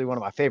this is actually one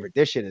of my favorite.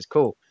 This shit is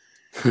cool.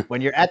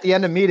 When you're at the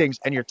end of meetings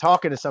and you're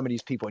talking to some of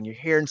these people and you're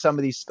hearing some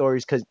of these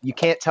stories, because you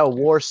can't tell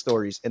war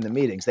stories in the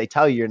meetings. They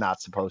tell you you're not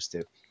supposed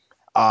to.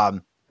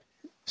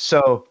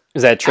 So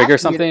does that trigger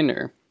something,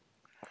 or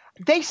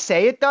they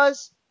say it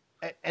does?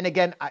 And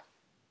again, I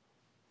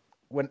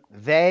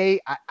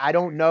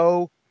don't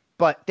know,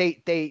 but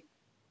they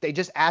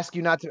just ask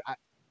you not to.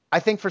 I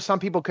think for some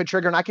people could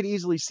trigger, and I could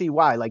easily see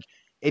why. Like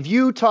if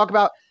you talk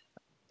about,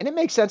 and it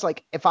makes sense.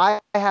 Like if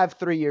I have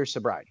 3 years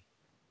sobriety,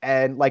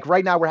 and like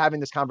right now we're having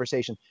this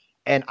conversation,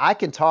 and I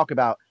can talk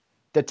about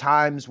the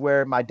times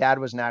where my dad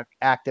was an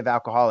active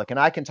alcoholic, and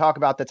I can talk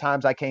about the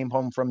times I came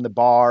home from the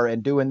bar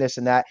and doing this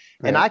and that.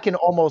 Right. And I can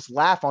almost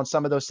laugh on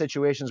some of those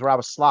situations where I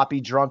was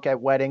sloppy drunk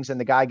at weddings and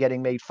the guy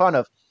getting made fun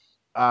of.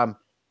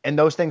 And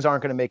those things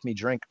aren't going to make me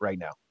drink right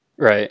now.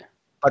 Right.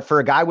 But for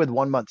a guy with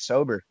 1 month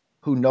sober,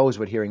 who knows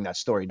what hearing that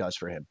story does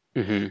for him.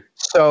 Mm-hmm.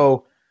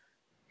 So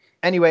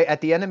anyway,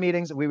 at the end of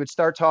meetings, we would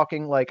start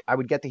talking. Like I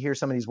would get to hear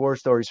some of these war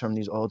stories from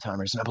these old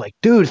timers. And I'm like,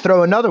 dude,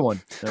 throw another one.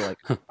 And they're like,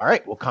 all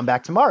right, we'll come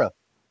back tomorrow.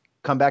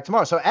 Come back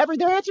tomorrow. So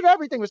their answer to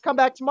everything was come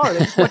back tomorrow.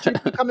 They just want you to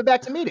keep coming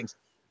back to meetings.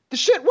 The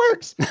shit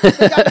works.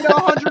 They got me to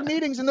 100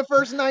 meetings in the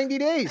first 90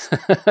 days.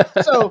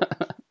 So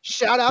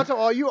shout out to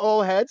all you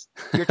old heads.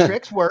 Your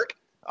tricks work.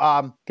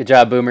 Good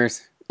job,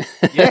 boomers.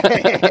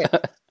 Yeah.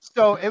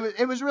 So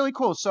it was really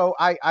cool. So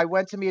I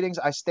went to meetings.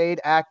 I stayed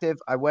active.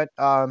 I went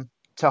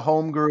to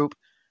home group.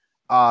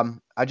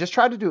 I just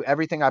tried to do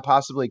everything I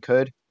possibly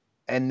could.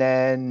 And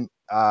then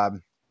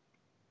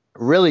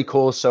really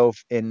cool. So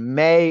in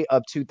May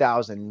of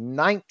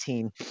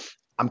 2019,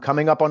 I'm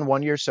coming up on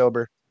 1 year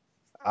sober.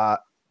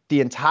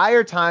 The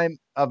entire time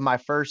of my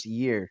first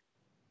year,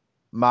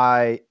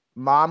 my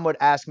mom would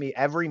ask me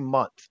every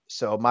month.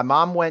 So my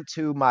mom went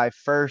to my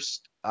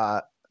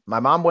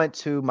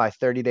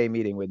 30-day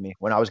meeting with me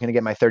when I was going to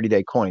get my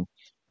 30-day coin.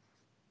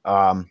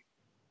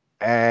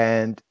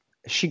 And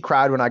she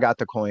cried when I got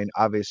the coin,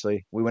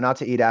 obviously. We went out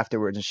to eat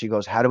afterwards, and she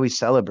goes, how do we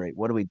celebrate?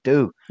 What do we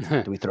do?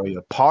 Do we throw you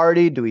a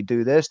party? Do we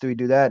do this? Do we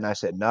do that? And I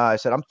said, no. I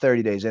said, I'm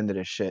 30 days into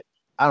this shit.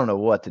 I don't know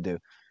what to do.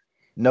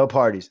 No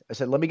parties. I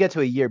said, let me get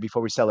to a year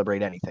before we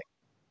celebrate anything.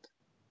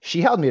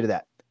 She held me to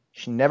that.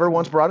 She never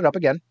once brought it up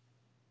again.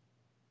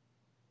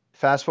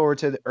 Fast forward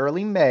to the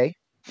early May.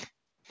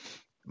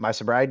 My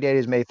sobriety date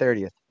is May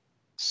 30th.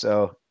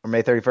 Or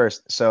May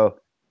 31st. So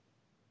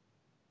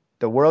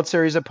the World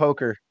Series of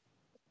Poker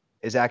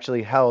is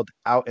actually held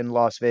out in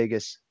Las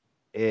Vegas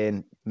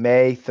in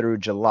May through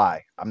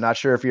July. I'm not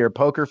sure if you're a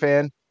poker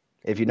fan,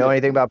 if you know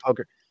anything about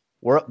poker.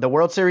 The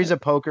World Series of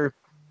Poker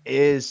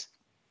is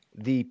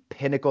the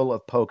pinnacle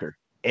of poker.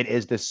 It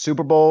is the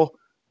Super Bowl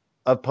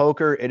of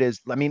poker. It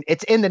is, I mean,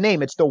 it's in the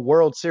name. It's the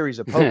World Series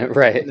of Poker.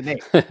 Right. It's in the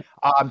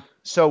name.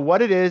 So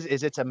what it is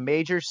it's a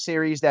major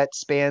series that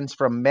spans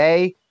from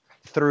May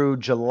through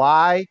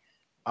July.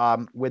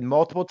 with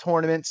multiple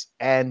tournaments,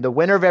 and the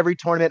winner of every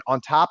tournament,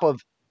 on top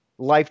of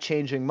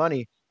life-changing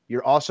money,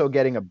 you're also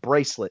getting a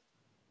bracelet.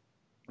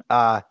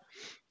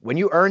 When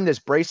you earn this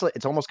bracelet,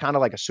 it's almost kind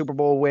of like a Super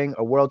Bowl ring,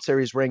 a World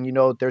Series ring. You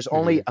know, there's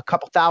only a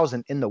couple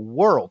thousand in the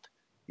world.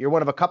 You're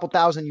one of a couple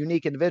thousand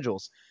unique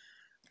individuals.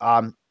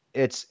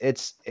 It's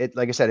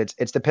like I said,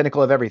 it's the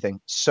pinnacle of everything.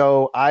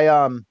 So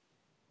my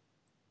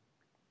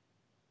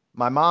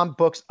mom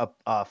books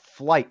a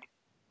flight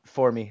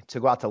for me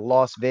to go out to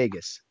Las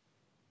Vegas.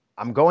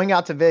 I'm going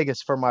out to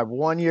Vegas for my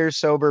 1 year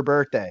sober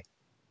birthday.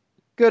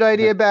 Good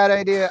idea, bad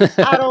idea?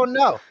 I don't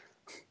know.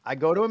 I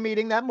go to a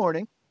meeting that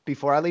morning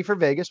before I leave for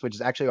Vegas, which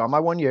is actually on my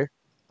 1 year.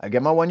 I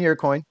get my 1 year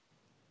coin,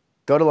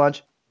 go to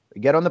lunch,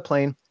 get on the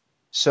plane.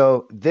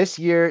 So this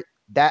year,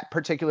 that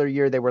particular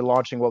year, they were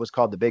launching what was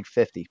called the Big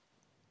 50.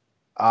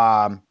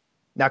 Now,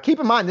 keep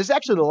in mind, this is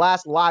actually the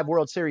last live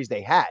World Series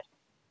they had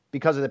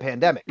because of the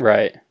pandemic.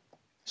 Right.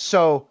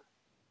 So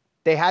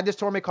they had this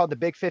tournament called the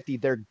Big 50.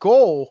 Their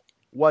goal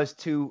was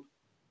to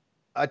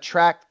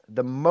attract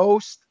the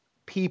most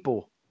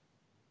people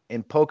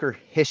in poker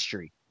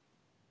history.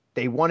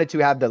 They wanted to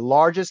have the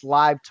largest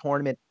live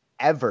tournament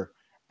ever.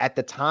 At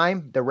the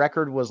time, the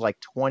record was like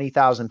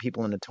 20,000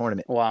 people in the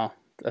tournament. Wow,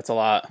 that's a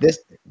lot.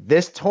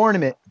 This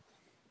tournament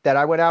that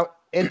I went out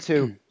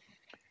into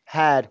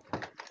had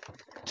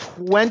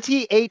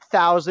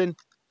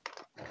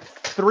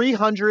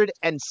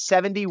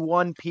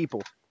 28,371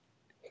 people.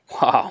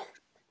 Wow.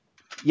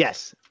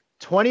 Yes,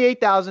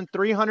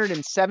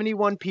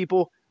 28,371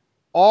 people,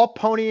 all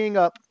ponying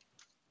up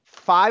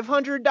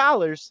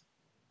 $500.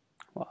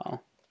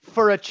 Wow.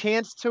 For a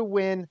chance to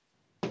win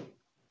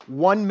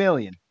 $1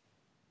 million.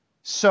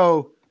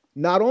 So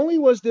not only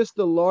was this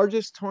the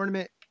largest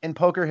tournament in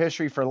poker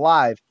history for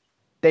live,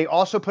 they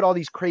also put all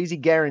these crazy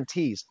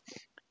guarantees.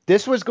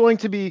 This was going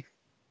to be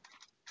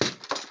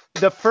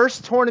the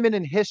first tournament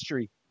in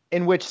history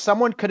in which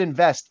someone could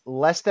invest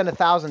less than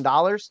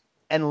 $1,000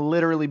 and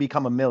literally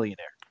become a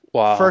millionaire.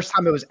 Wow. First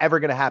time it was ever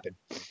going to happen.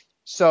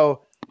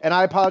 So, and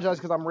I apologize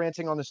because I'm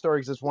ranting on the story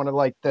because it's one of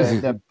like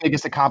the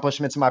biggest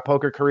accomplishments in my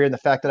poker career, and the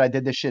fact that I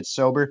did this shit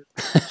sober.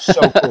 So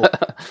cool.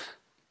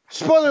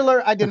 Spoiler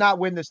alert, I did not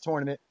win this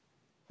tournament.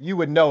 You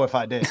would know if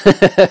I did.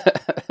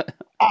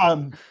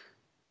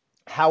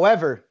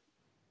 However,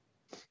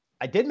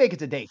 I did make it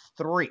to day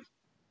 3.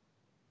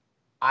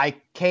 I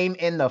came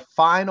in the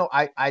final.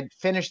 I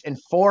finished in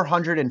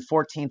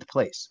 414th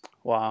place.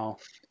 Wow.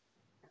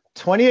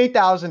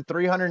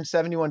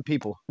 28,371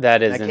 people.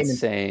 That is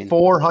insane.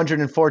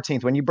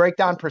 414th. When you break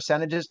down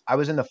percentages, I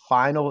was in the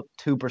final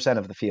 2%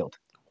 of the field.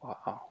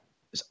 Wow.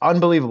 It's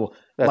unbelievable.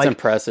 That's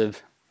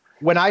impressive.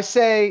 When I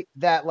say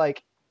that,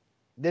 like,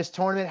 this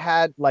tournament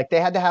had, like,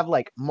 they had to have,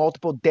 like,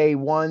 multiple day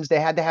ones.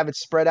 They had to have it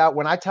spread out.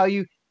 When I tell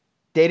you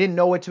they didn't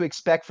know what to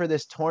expect for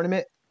this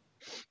tournament,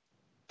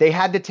 they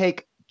had to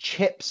take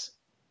chips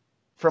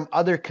from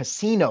other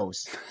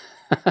casinos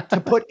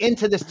to put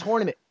into this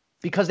tournament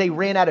because they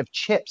ran out of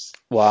chips.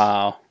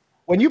 Wow.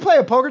 When you play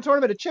a poker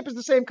tournament, a chip is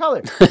the same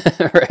color.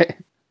 Right.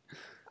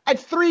 I had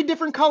 3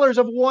 different colors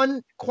of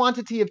one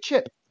quantity of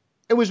chip.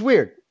 It was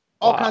weird.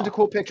 All kinds of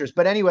cool pictures.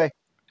 But anyway,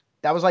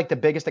 that was like the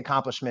biggest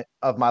accomplishment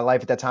of my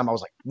life at that time. I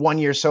was like 1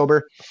 year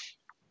sober.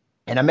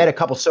 And I met a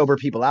couple sober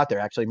people out there.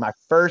 Actually, my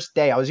first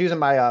day, I was using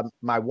my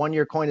my 1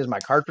 year coin as my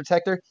card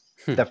protector.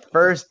 The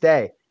first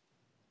day.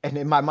 And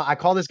in my mind, I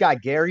call this guy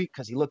Gary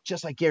because he looked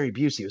just like Gary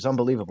Busey. It was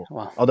unbelievable.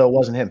 Wow. Although it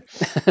wasn't him.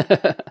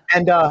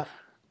 And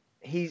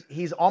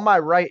he's on my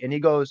right, and he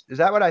goes, "Is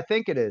that what I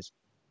think it is?"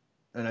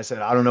 And I said,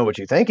 "I don't know what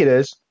you think it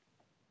is."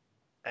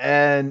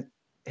 And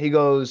he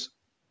goes,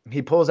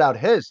 he pulls out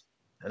his,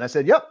 and I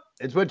said, "Yep,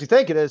 it's what you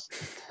think it is."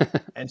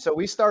 And so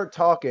we start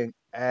talking,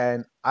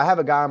 and I have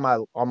a guy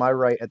on my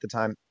right at the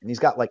time, and he's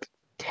got like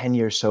 10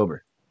 years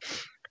sober.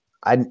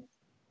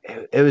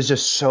 It was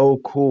just so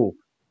cool.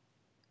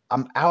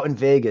 I'm out in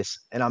Vegas,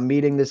 and I'm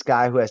meeting this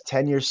guy who has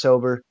 10 years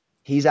sober.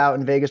 He's out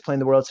in Vegas playing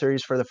the World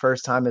Series for the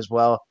first time as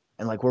well.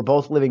 And like, we're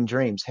both living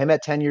dreams. Him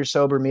at 10 years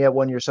sober, me at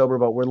 1 year sober,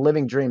 but we're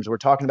living dreams. We're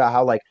talking about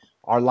how like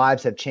our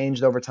lives have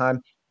changed over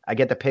time. I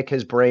get to pick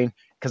his brain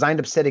because I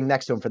end up sitting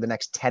next to him for the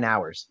next 10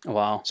 hours.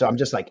 Wow. So I'm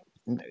just like,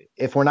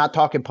 if we're not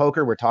talking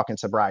poker, we're talking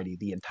sobriety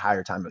the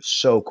entire time. It was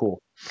so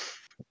cool.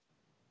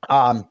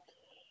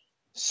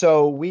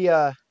 So we,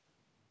 sorry,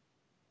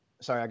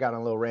 I got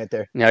on a little rant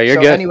there. No, you're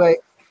good. Anyway,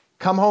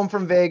 come home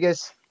from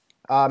Vegas,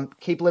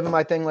 keep living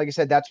my thing. Like I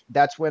said,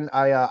 that's when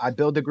I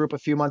build the group a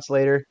few months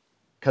later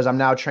because I'm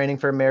now training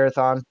for a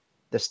marathon.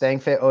 The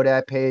Staying Fit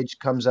ODAT page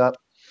comes up,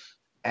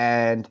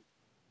 and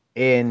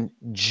in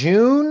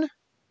June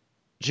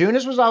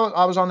is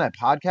I was on that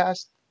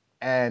podcast,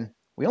 and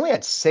we only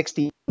had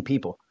 60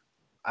 people.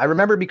 I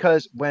remember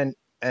because when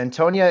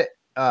Antonia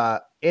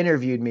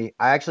interviewed me,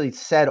 I actually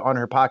said on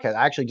her podcast,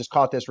 I actually just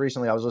caught this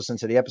recently. I was listening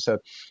to the episode.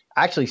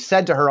 I actually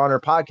said to her on her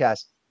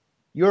podcast,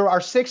 "You're our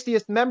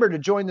 60th member to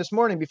join this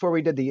morning," before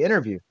we did the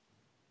interview.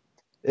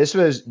 This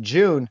was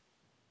June.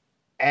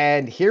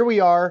 And here we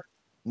are,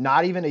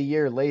 not even a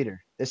year later.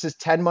 This is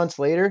 10 months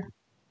later.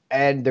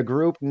 And the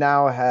group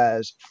now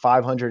has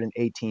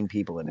 518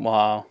 people in it.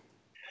 Wow.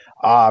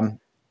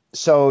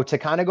 So to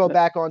kind of go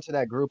back onto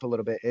that group a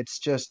little bit, it's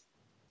just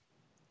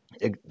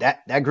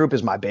that group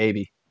is my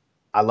baby.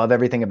 I love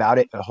everything about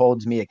it. It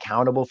holds me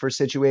accountable for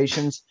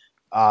situations.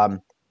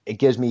 Um, it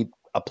gives me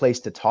a place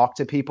to talk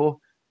to people.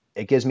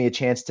 It gives me a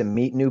chance to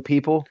meet new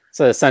people.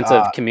 So a sense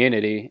Uh, of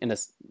community in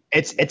this.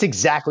 it's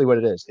exactly what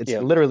it is. It's Yeah.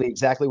 literally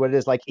exactly what it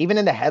is. Like even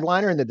in the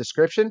headliner in the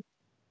description,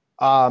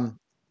 um,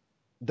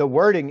 the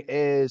wording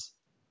is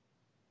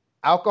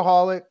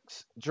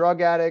alcoholics,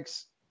 drug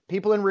addicts,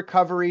 people in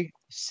recovery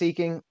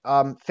seeking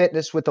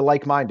fitness with the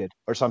like-minded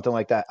or something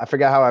like that. I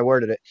forget how I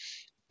worded it,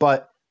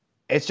 but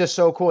it's just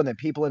so cool. And then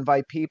people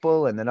invite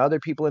people, and then other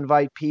people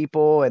invite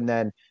people, and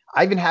then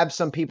I even have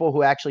some people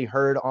who actually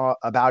heard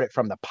about it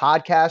from the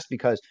podcast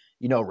because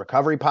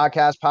recovery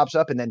podcast pops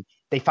up, and then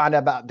they find out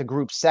about the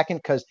group second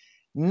because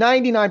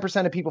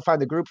 99% of people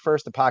find the group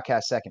first, the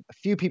podcast second. A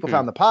few people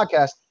found the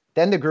podcast,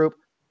 then the group.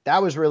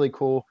 That was really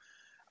cool.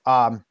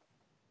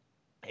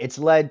 It's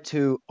led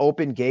to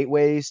open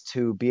gateways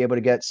to be able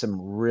to get some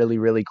really,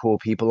 really cool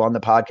people on the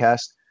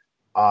podcast.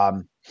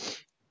 Um,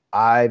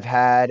 I've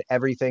had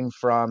everything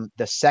from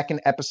the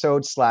second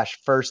episode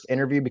 / first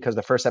interview, because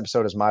the first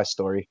episode is my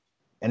story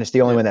and it's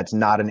the only one that's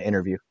not an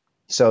interview.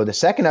 So the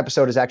second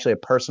episode is actually a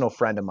personal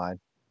friend of mine,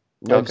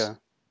 lives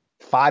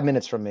 5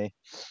 minutes from me,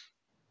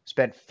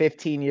 spent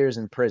 15 years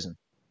in prison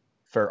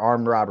for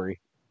armed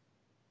robbery.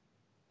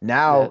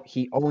 Now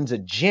he owns a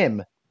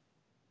gym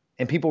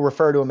and people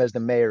refer to him as the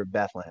mayor of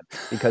Bethlehem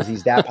because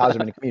he's that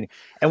positive in the community.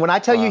 And when I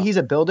tell you he's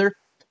a builder,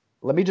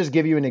 let me just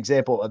give you an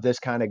example of this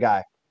kind of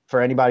guy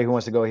for anybody who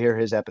wants to go hear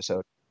his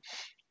episode.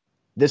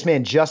 This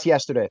man just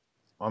yesterday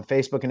on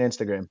Facebook and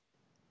Instagram,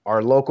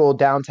 our local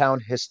downtown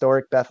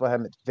historic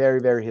Bethlehem, it's very,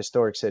 very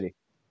historic city.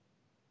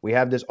 We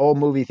have this old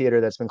movie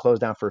theater that's been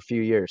closed down for a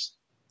few years.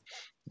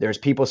 There's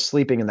people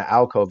sleeping in the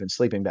alcove in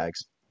sleeping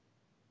bags.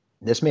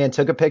 This man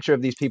took a picture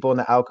of these people in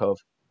the alcove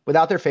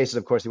without their faces.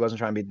 Of course, he wasn't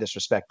trying to be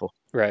disrespectful.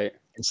 Right.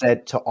 And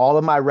said to all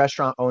of my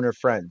restaurant owner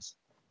friends,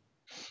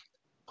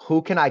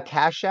 who can I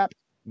Cash App,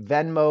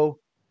 Venmo,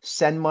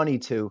 send money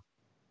to,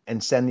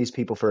 and send these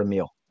people for a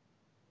meal?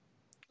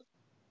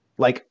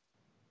 Like,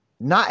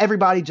 not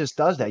everybody just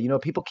does that.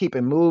 People keep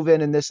it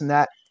moving and this and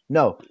that.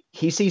 No,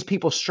 he sees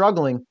people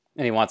struggling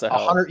And he wants to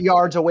help 100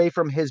 yards away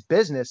from his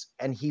business,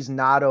 and he's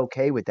not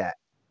okay with that.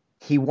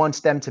 He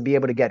wants them to be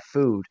able to get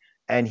food,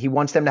 and he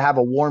wants them to have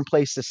a warm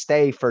place to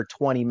stay for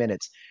 20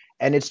 minutes.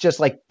 And it's just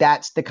like,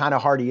 that's the kind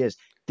of heart he is.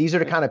 These are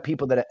the kind of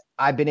people that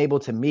I've been able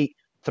to meet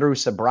through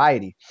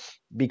sobriety,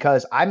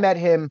 because I met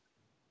him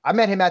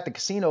at the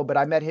casino, but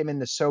I met him in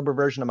the sober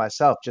version of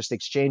myself, just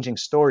exchanging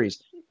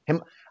stories.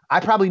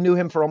 I probably knew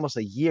him for almost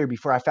a year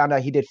before I found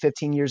out he did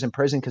 15 years in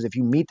prison. Because if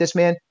you meet this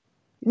man,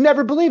 you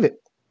never believe it.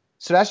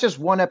 So that's just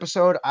one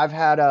episode. I've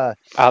had I'll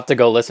have to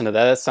go listen to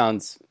that. That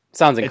sounds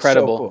incredible. It's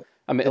so cool.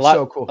 I mean,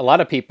 so cool. A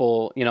lot of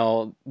people,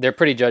 they're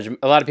pretty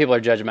a lot of people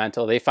are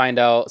judgmental. They find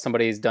out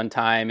somebody's done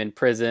time in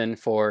prison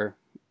for,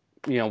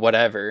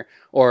 whatever,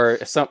 or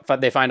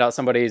they find out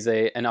somebody's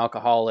an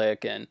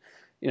alcoholic, and,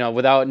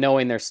 without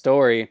knowing their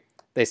story,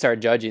 they start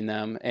judging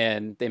them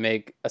and they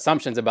make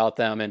assumptions about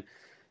them. And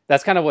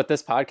that's kind of what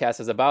this podcast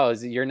is about,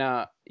 is you're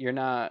not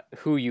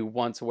who you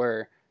once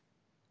were.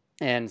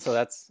 And so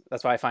that's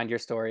why I find your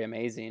story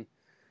amazing.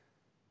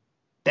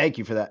 Thank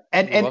you for that.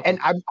 And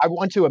I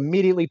want to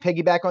immediately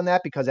piggyback on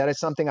that, because that is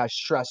something I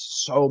stress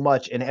so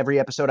much in every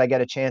episode I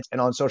get a chance,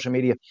 and on social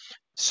media.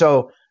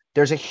 So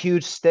there's a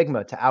huge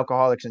stigma to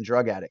alcoholics and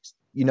drug addicts.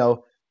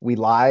 We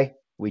lie,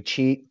 we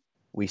cheat,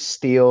 we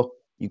steal.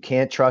 You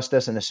can't trust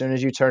us. And as soon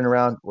as you turn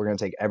around, we're going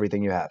to take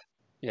everything you have.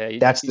 Yeah.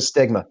 That's the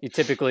stigma. You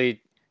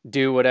typically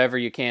do whatever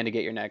you can to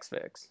get your next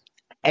fix.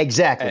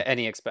 Exactly. At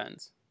any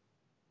expense.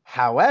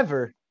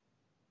 However,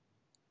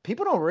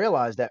 people don't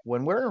realize that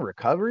when we're in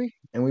recovery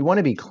and we want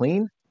to be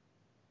clean,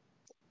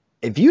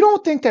 if you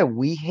don't think that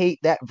we hate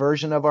that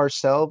version of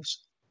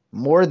ourselves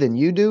more than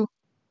you do,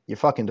 you're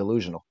fucking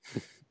delusional.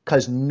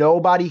 Because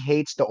nobody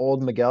hates the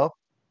old Miguel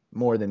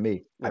more than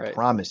me. Right. I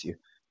promise you.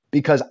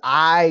 Because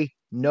I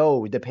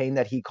know the pain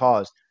that he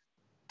caused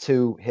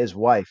to his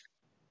wife,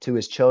 to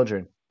his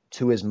children,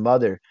 to his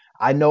mother.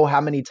 I know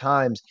how many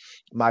times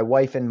my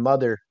wife and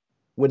mother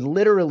would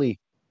literally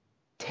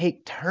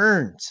take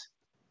turns.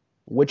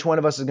 Which one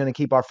of us is going to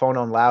keep our phone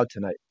on loud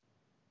tonight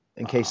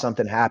in case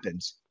something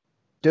happens?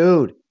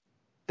 Dude,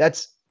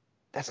 that's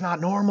not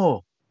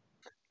normal.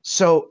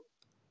 So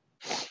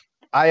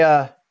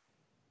again,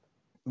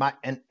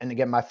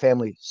 my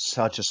family,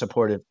 such a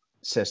supportive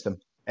system.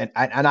 And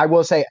I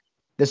will say,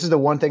 this is the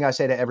one thing I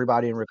say to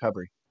everybody in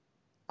recovery.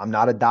 I'm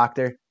not a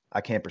doctor.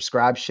 I can't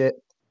prescribe shit.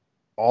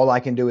 All I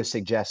can do is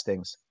suggest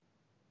things.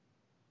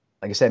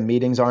 Like I said,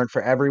 meetings aren't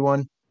for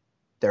everyone.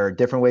 There are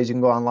different ways you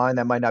can go online.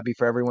 That might not be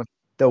for everyone.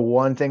 The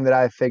one thing that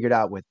I've figured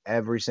out with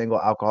every single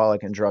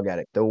alcoholic and drug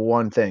addict, the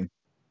one thing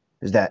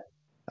is that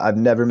I've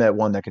never met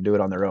one that could do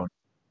it on their own.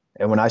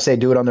 And when I say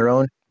do it on their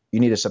own,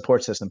 you need a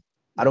support system.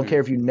 I don't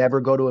care if you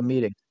never go to a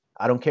meeting.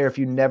 I don't care if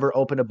you never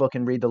open a book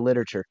and read the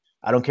literature.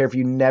 I don't care if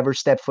you never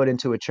step foot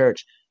into a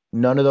church.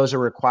 None of those are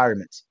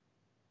requirements.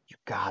 You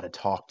got to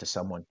talk to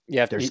someone. You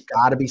have There's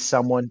got to be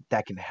someone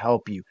that can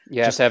help you.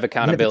 you have to Just have even if it's,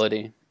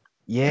 accountability.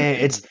 yeah,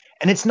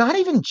 it's not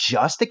even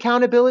just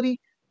accountability.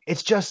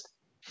 It's just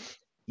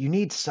you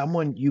need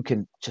someone you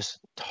can just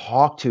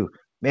talk to.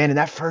 Man, in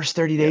that first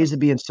 30 Yeah. days of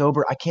being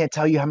sober, I can't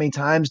tell you how many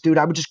times, dude,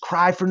 I would just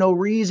cry for no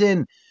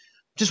reason.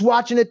 Just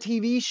watching a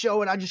TV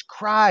show and I just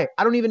cry.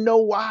 I don't even know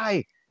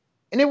why.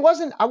 And I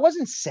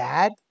wasn't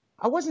sad.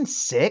 I wasn't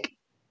sick.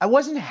 I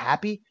wasn't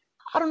happy.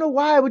 I don't know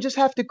why I would just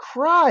have to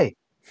cry.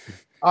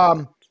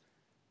 Um,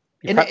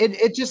 You and pro-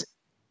 it just,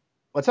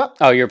 what's up?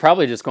 oh, you're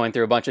probably just going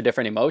through a bunch of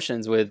different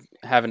emotions with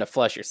having to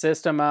flush your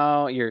system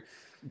out. You're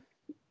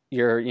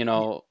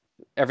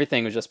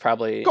everything was just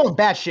probably Going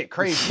batshit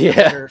crazy.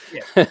 yeah.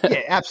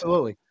 Yeah,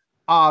 absolutely.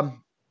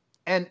 Um,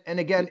 and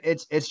again,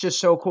 it's just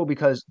so cool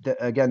because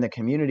again, the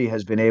community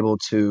has been able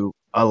to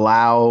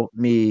allow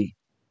me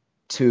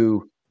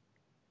to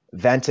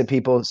vent to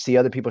people, see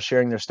other people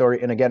sharing their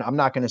story. And again, I'm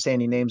not going to say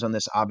any names on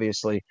this,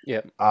 obviously.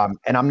 Yeah.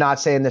 And I'm not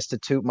saying this to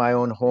toot my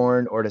own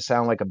horn or to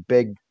sound like a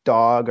big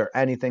dog or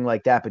anything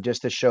like that, but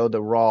just to show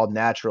the raw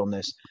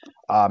naturalness.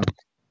 Um,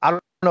 I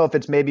don't know if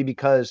it's maybe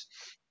because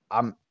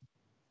I'm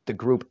the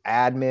group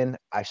admin.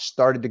 I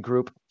started the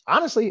group.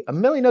 Honestly, a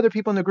million other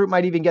people in the group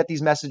might even get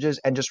these messages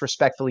and just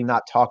respectfully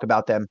not talk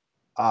about them,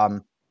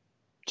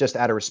 just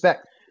out of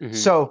respect. Mm-hmm.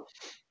 So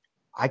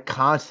I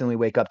constantly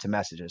wake up to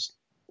messages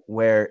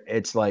where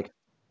it's like,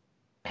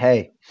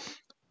 hey,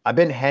 I've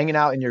been hanging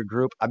out in your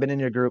group. I've been in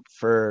your group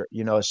for,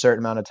 a certain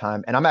amount of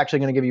time. And I'm actually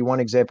going to give you one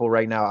example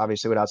right now,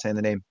 obviously without saying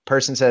the name.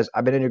 Person says,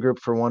 I've been in your group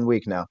for 1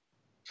 week now.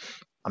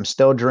 I'm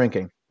still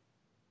drinking.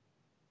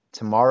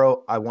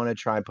 Tomorrow, I want to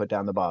try and put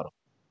down the bottle.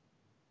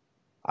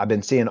 I've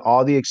been seeing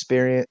all the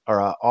experience or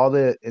all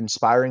the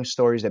inspiring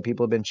stories that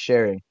people have been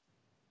sharing.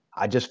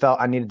 I just felt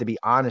I needed to be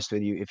honest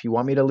with you. If you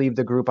want me to leave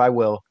the group, I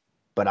will.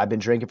 But I've been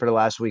drinking for the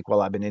last week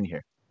while I've been in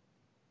here.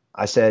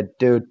 I said,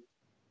 dude,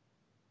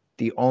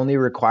 the only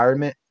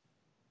requirement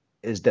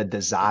is the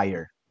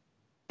desire.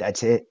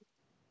 That's it.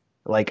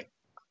 Like,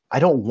 I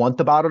don't want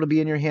the bottle to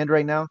be in your hand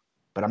right now,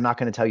 but I'm not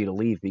going to tell you to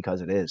leave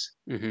because it is.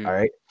 Mm-hmm. All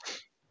right.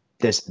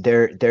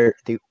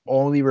 The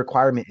only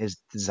requirement is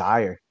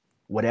desire,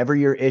 whatever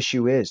your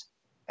issue is.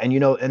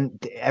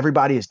 And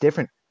everybody is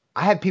different.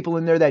 I have people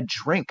in there that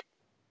drink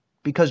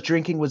because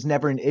drinking was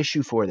never an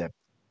issue for them.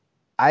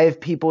 I have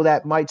people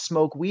that might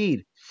smoke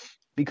weed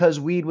because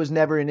weed was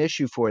never an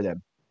issue for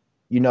them,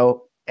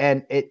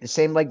 and it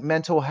same like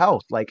mental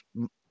health. Like,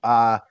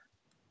 uh,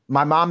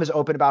 my mom is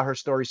open about her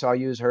story, so I'll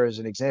use her as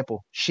an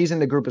example. She's in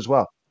the group as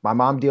well. My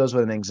mom deals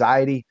with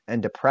anxiety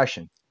and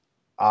depression.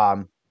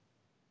 Um,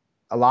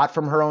 a lot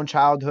from her own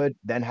childhood,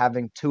 then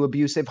having two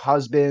abusive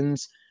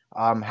husbands,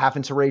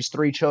 having to raise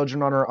three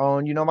children on her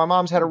own. My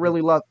mom's had a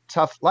really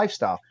tough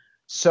lifestyle.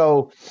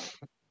 So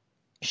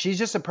she's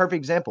just a perfect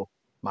example.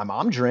 My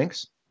mom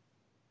drinks,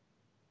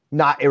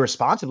 not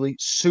irresponsibly,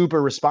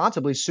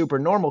 super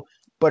normal.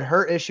 But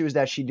her issue is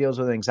that she deals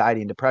with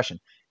anxiety and depression.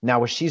 Now,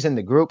 when she's in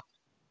the group,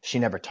 she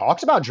never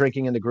talks about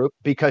drinking in the group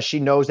because she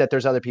knows that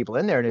there's other people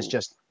in there and it's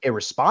just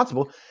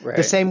irresponsible. Right.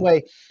 The same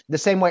way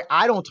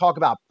I don't talk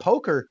about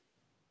poker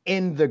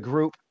in the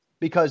group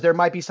because there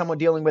might be someone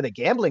dealing with a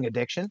gambling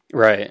addiction.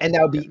 Right. And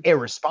that would be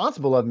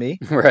irresponsible of me.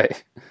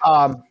 Right.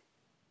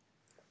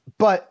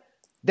 But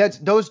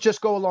those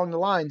just go along the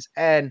lines.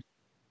 And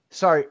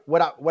sorry,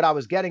 what I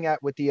was getting at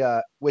with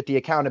the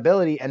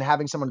accountability and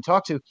having someone to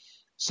talk to.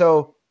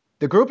 So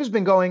the group has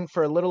been going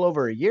for a little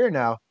over a year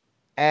now.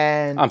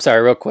 And I'm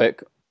sorry, real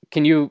quick.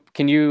 Can you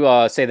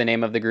say the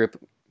name of the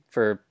group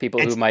for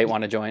people who might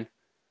want to join?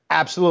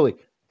 Absolutely.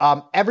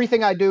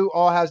 Everything I do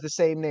all has the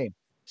same name.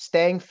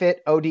 Staying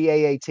Fit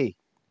ODAAT.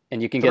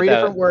 And you can Three get that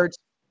different words.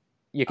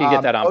 You can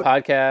get that on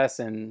podcasts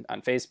and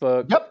on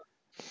Facebook.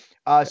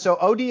 Yep. So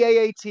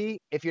ODAAT,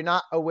 if you're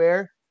not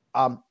aware,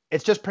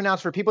 it's just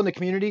pronounced for people in the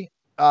community.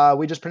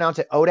 We just pronounce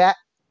it ODAT.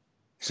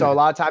 So a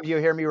lot of times you'll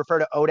hear me refer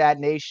to ODAT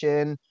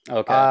Nation,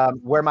 Okay.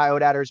 where my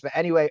ODATers. But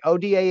anyway,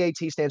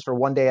 ODAAT stands for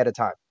one day at a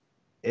time.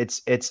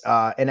 It's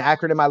an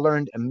acronym I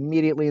learned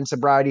immediately in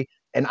sobriety,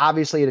 and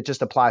obviously it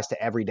just applies to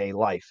everyday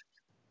life.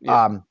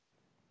 Yeah.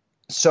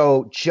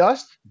 So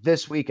just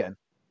this weekend,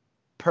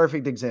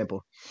 perfect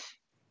example.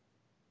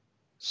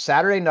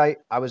 Saturday night,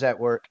 I was at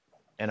work,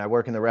 and I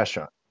work in the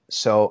restaurant.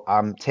 So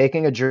I'm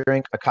taking a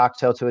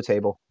cocktail to a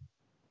table,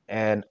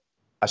 and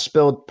I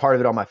spilled part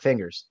of it on my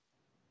fingers.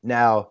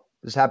 Now,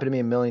 this happened to me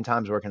a million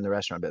times working in the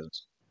restaurant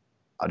business.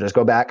 I'll just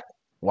go back,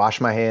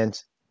 wash my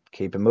hands,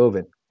 keep it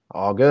moving.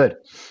 All good.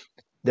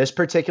 This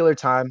particular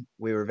time,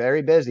 we were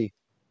very busy.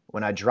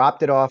 When I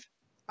dropped it off,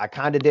 I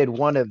kind of did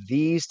one of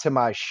these to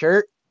my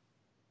shirt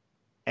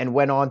and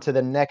went on to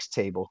the next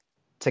table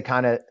to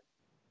kind of,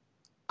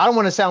 I don't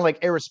want to sound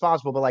like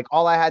irresponsible, but like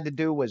all I had to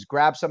do was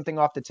grab something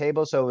off the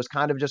table. So it was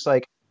kind of just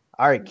like,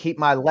 all right, keep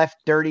my left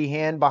dirty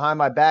hand behind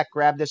my back,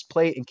 grab this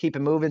plate and keep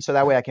it moving so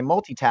that way I can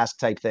multitask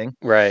type thing.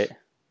 Right.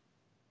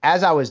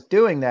 As I was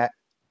doing that,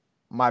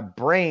 my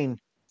brain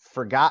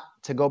forgot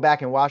to go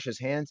back and wash his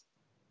hands.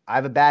 I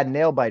have a bad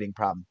nail biting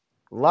problem.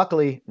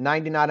 Luckily,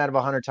 99 out of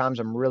 100 times,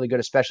 I'm really good,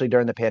 especially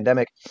during the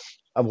pandemic,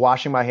 of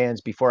washing my hands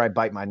before I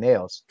bite my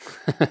nails.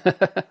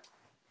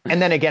 And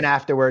then again,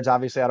 afterwards,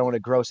 obviously, I don't want to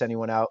gross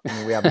anyone out. I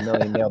mean, we have a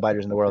million nail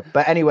biters in the world.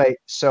 But anyway,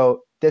 so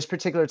this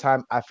particular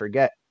time, I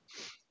forget.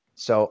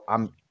 So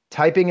I'm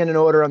typing in an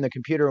order on the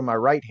computer in my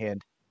right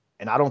hand,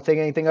 and I don't think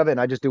anything of it, and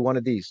I just do one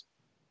of these.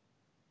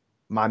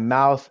 My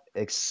mouth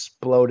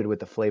exploded with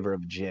the flavor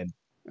of gin.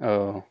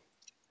 Oh,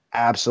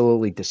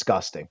 Absolutely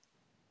disgusting.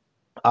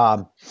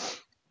 Um,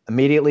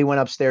 Immediately went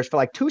upstairs for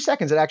like 2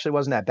 seconds. It actually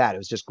wasn't that bad. It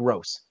was just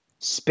gross.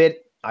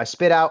 I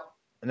spit out,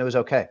 and it was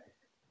okay.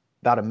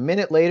 About a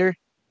minute later,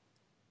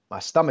 my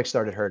stomach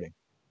started hurting.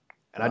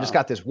 And I just wow.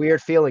 got this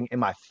weird feeling in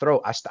my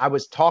throat. I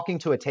was talking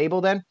to a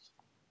table then,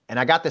 and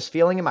I got this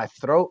feeling in my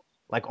throat,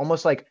 like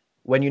almost like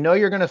when you know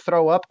you're going to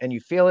throw up and you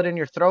feel it in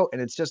your throat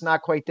and it's just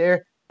not quite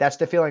there. That's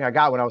the feeling I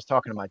got when I was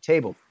talking to my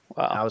table.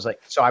 And Wow. I was like,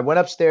 so I went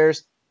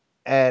upstairs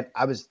and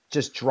I was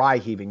just dry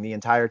heaving the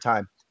entire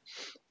time.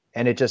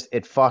 And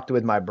it fucked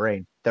with my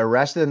brain. The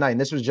rest of the night, and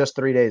this was just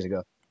 3 days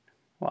ago,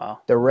 Wow.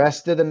 the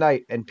rest of the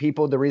night, and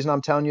people, the reason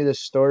I'm telling you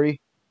this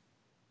story,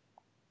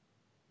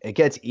 it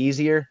gets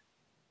easier,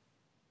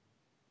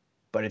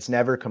 but it's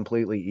never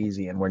completely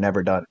easy and we're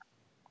never done.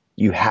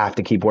 You have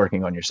to keep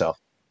working on yourself.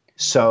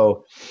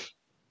 So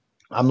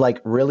I'm like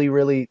really,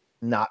 really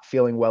not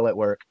feeling well at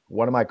work.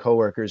 One of my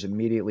coworkers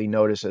immediately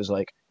notices,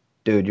 like,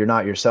 dude, you're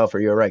not yourself. Are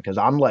you all right? Because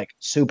I'm like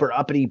super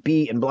uppity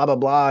beat and blah, blah,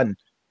 blah. And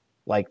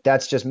like,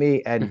 that's just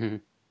me. And Hmm.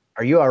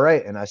 are you all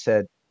right? And I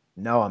said,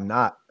 no, I'm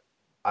not.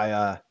 I,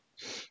 uh,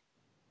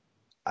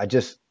 I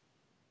just,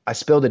 I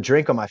spilled a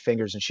drink on my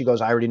fingers. And she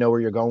goes, I already know where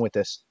you're going with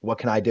this. What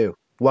can I do?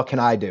 What can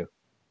I do?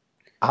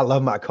 I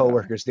love my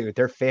coworkers, dude.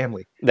 They're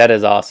family. That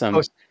is awesome.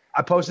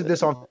 I posted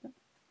this on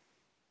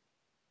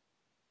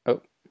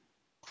Oh,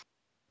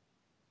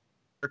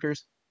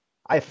 workers.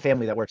 I have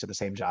family that works at the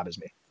same job as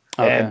me.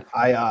 okay.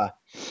 And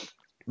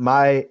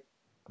my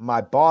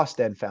my boss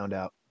then found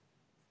out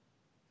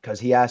because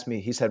he asked me,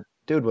 he said,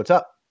 dude, what's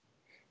up?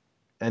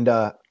 And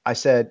I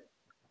said,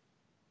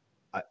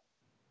 I,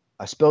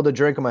 I spilled a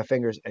drink on my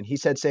fingers. And he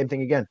said, same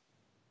thing again.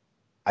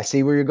 I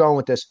see where you're going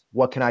with this.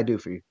 What can I do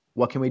for you?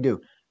 What can we do?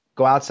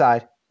 Go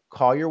outside,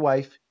 call your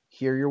wife,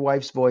 hear your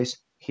wife's voice,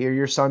 hear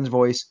your son's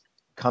voice,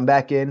 come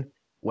back in,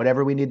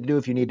 whatever we need to do.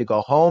 If you need to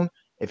go home,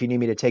 if you need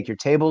me to take your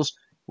tables,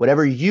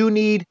 whatever you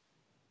need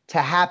to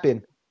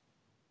happen.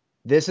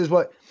 This is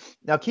what.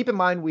 Now, keep in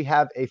mind, we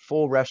have a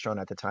full restaurant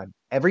at the time.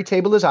 Every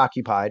table is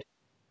occupied.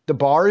 The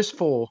bar is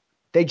full.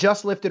 They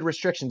just lifted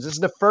restrictions. This is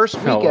the first Oh,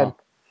 weekend wow.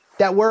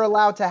 that we're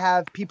allowed to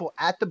have people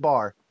at the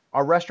bar.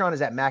 Our restaurant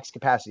is at max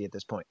capacity at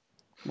this point.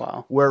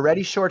 Wow. We're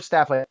already short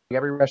staffed, like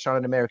every restaurant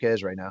in America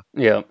is right now.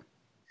 Yep.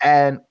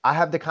 And I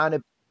have the kind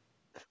of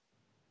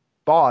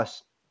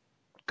boss,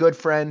 good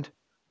friend,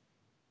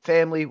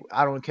 family,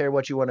 I don't care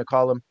what you want to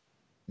call him.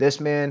 This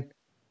man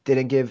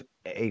didn't give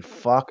a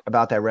fuck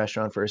about that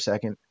restaurant for a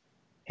second.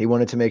 He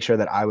wanted to make sure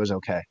that I was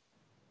okay.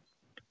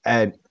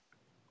 And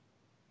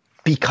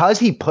because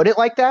he put it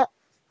like that,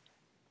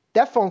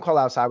 that phone call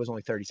outside was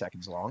only 30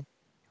 seconds long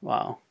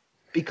Wow.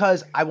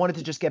 because I wanted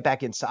to just get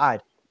back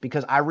inside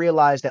because I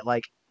realized that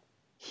like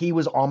he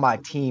was on my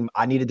team.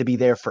 I needed to be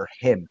there for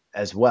him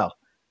as well.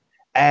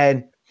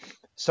 And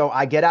so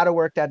I get out of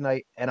work that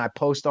night and I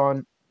post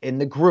on in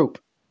the group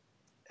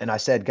and I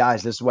said,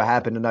 guys, this is what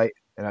happened tonight.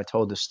 And I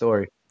told the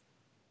story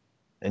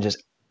and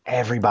just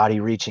everybody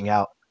reaching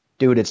out.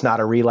 Dude, it's not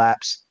a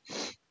relapse.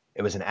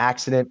 It was an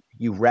accident.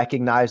 You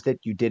recognized it.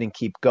 You didn't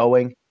keep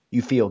going.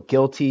 You feel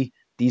guilty.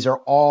 These are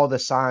all the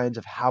signs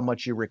of how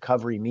much your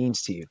recovery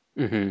means to you.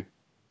 Hmm.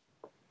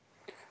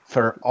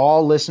 For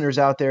all listeners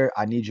out there,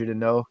 I need you to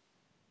know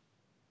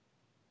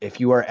if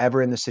you are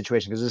ever in this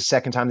situation, because this is the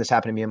second time this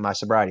happened to me in my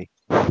sobriety.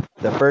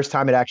 The first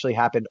time it actually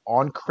happened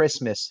on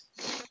Christmas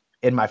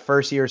in my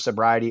first year of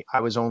sobriety,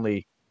 I was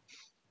only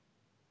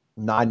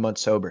 9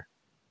 months sober.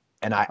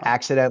 And I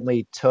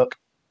accidentally took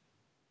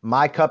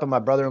my cup and my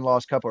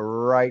brother-in-law's cup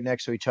were right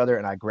next to each other,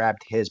 and I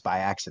grabbed his by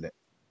accident.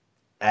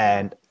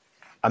 And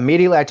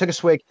immediately I took a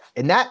swig.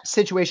 In that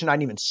situation, I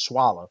didn't even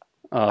swallow.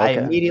 Oh, I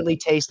okay. immediately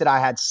tasted I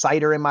had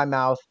cider in my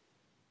mouth,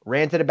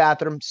 ran to the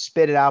bathroom,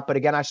 spit it out. But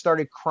again, I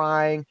started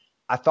crying.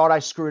 I thought I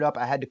screwed up.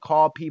 I had to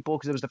call people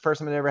because it was the first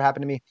time it ever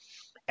happened to me.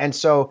 And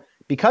so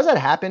because that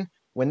happened,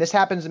 when this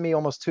happens to me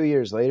almost 2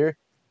 years later,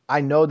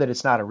 I know that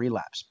it's not a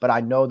relapse, but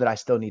I know that I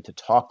still need to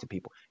talk to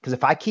people. Because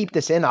if I keep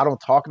this in, I don't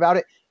talk about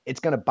it, it's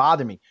going to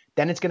bother me.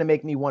 Then it's going to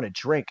make me want to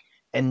drink.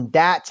 And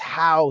that's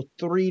how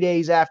 3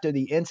 days after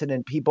the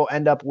incident, people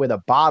end up with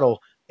a bottle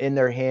in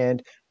their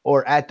hand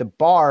or at the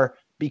bar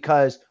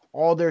because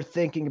all they're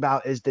thinking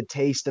about is the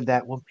taste of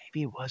that. Well,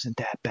 maybe it wasn't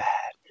that bad.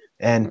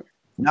 And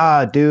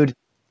nah, dude,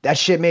 that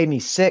shit made me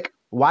sick.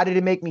 Why did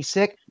it make me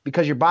sick?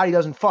 Because your body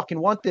doesn't fucking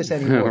want this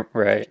anymore.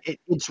 Right.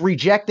 It's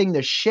rejecting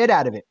the shit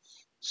out of it.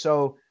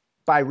 So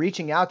by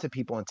reaching out to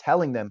people and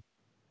telling them,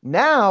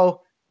 now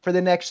for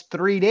the next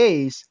 3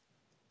 days,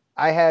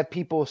 I have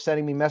people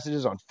sending me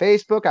messages on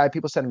Facebook. I have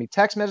people sending me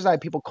text messages. I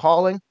have people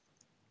calling.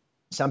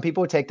 Some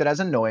people would take that as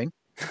annoying.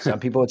 Some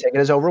people would take it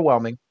as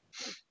overwhelming.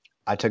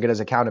 I took it as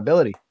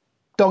accountability.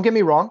 Don't get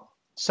me wrong.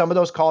 Some of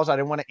those calls I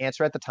didn't want to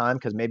answer at the time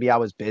because maybe I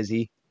was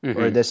busy or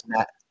Mm-hmm. this and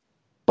that.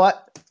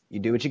 But you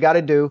do what you got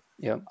to do.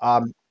 Yep.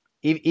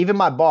 Even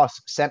my boss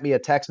sent me a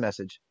text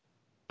message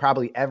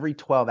probably every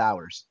 12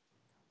 hours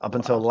up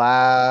until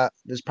Wow.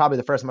 this is probably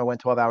the first time I went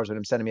 12 hours with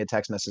him sending me a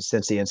text message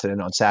since the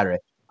incident on Saturday.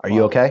 Are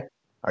you Wow. okay?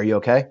 Are you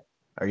okay?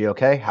 Are you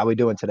okay? How we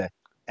doing today?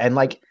 And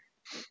like,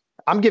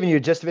 I'm giving you a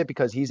gist of it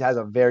because he has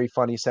a very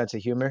funny sense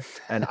of humor,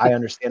 and I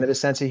understand his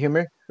sense of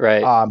humor.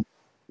 Right. Um,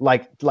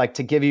 like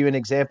to give you an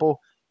example,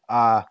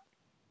 uh,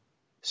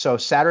 so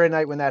Saturday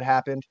night when that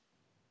happened,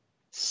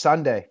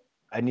 Sunday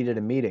I needed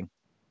a meeting.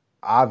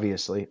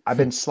 Obviously, I've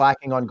been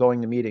slacking on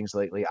going to meetings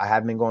lately. I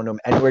haven't been going to them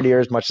anywhere near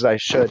as much as I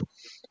should.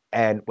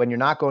 And when you're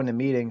not going to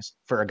meetings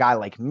for a guy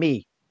like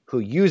me who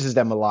uses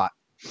them a lot,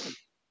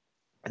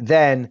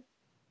 then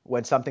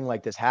when something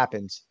like this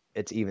happens,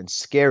 it's even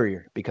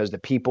scarier because the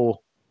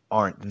people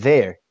aren't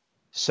there.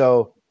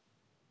 So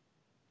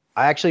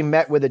I actually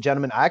met with a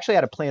gentleman. I actually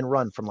had a planned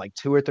run from like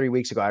 2 or 3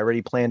 weeks ago. I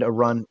already planned a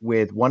run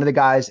with one of the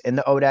guys in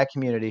the ODAC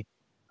community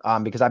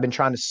because I've been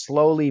trying to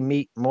slowly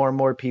meet more and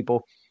more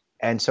people.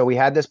 And so we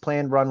had this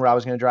planned run where I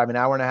was going to drive an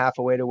hour and a half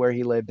away to where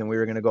he lived, and we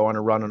were going to go on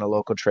a run on a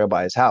local trail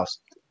by his house.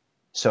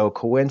 So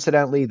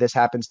coincidentally, this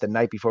happens the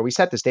night before. We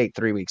set this date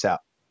 3 weeks out.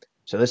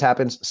 So this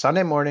happens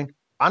Sunday morning.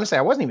 Honestly,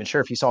 I wasn't even sure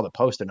if he saw the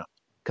post or not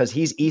because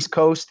he's East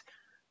Coast.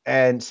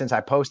 And since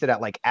I posted at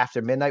like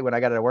after midnight when I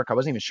got out of work, I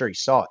wasn't even sure he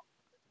saw it.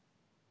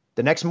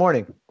 The next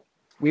morning,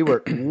 we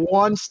were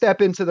one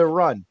step into the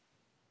run.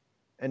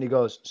 And he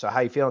goes, so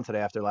how you feeling today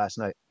after last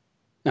night?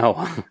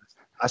 Oh.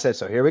 I said,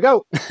 so here we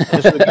go. And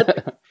this was a good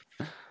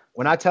thing.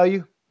 When I tell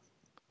you,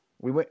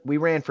 we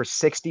ran for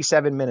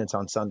 67 minutes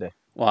on Sunday.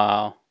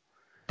 Wow.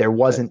 There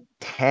wasn't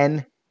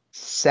 10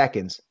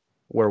 seconds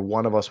where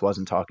one of us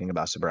wasn't talking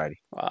about sobriety.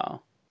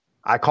 Wow.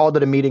 I called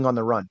it a meeting on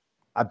the run.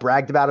 I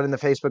bragged about it in the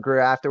Facebook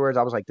group afterwards.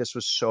 I was like, this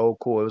was so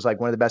cool. It was like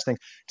one of the best things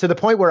to the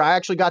point where I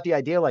actually got the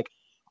idea. Like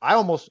I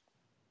almost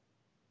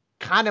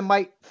kind of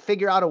might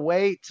figure out a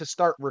way to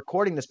start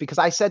recording this because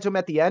I said to him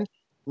at the end,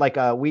 like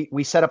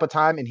we set up a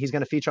time and he's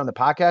going to feature on the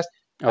podcast.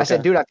 I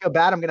said, Okay. dude, I feel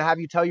bad. I'm going to have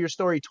you tell your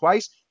story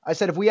twice. I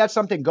said, if we had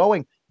something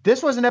going,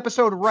 this was an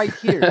episode right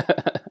here.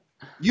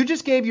 You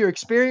just gave your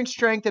experience,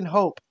 strength, and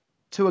hope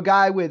to a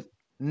guy with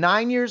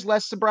 9 years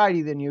less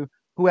sobriety than you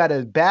who had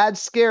a bad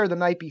scare the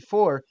night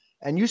before,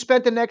 and you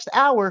spent the next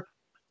hour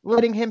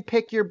letting him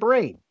pick your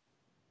brain.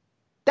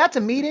 That's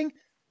a meeting,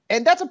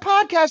 and that's a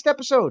podcast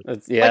episode.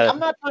 Like, Yeah. I'm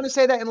not trying to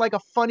say that in like a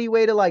funny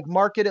way to like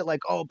market it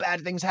like, oh,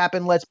 bad things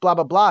happen, let's blah,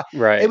 blah, blah.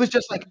 Right. It was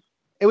just like,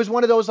 it was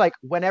one of those like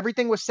when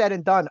everything was said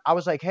and done, I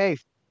was like, hey,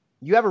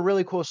 you have a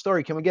really cool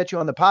story. Can we get you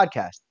on the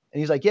podcast? And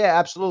he's like, yeah,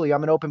 absolutely.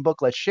 I'm an open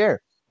book. Let's share.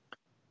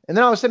 And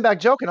then I was sitting back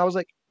joking. I was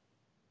like,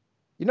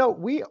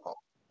 we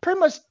pretty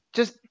much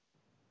just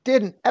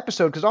did an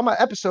episode because all my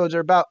episodes are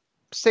about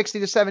 60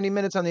 to 70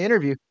 minutes on the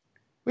interview.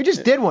 We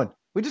just did one.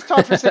 We just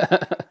talked for six.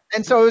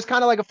 And so it was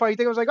kind of like a funny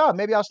thing. I was like, oh,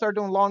 maybe I'll start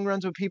doing long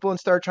runs with people and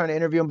start trying to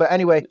interview them. But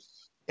anyway,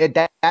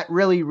 that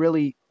really,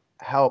 really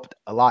helped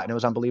a lot. And it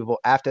was unbelievable.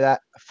 After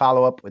that,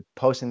 follow up with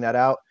posting that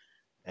out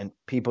and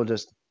people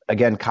just,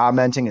 again,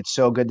 commenting. It's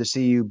so good to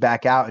see you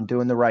back out and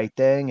doing the right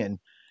thing. And,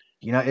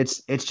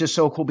 it's just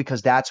so cool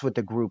because that's what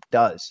the group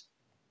does.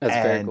 That's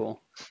very And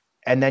cool.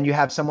 and then you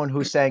have someone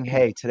who's saying,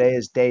 hey, today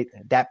is date.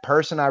 That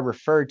person I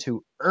referred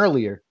to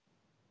earlier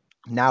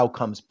now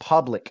comes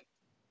public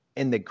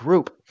in the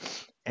group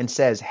and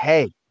says,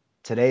 hey,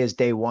 today is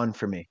day one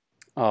for me.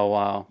 Oh,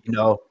 wow.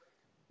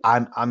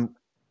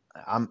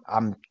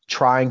 I'm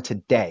trying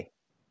today.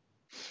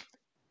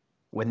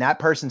 When that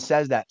person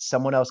says that,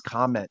 someone else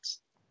comments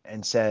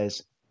and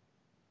says,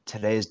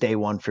 today is day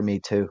one for me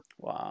too.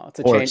 Wow. It's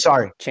a Or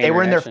sorry, chain they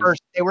were reaction.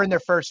 in their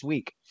first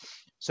week.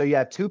 So you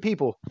have two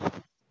people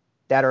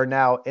that are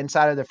now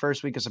inside of their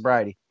first week of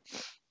sobriety.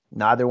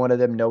 Neither one of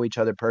them know each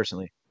other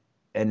personally.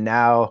 And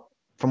now,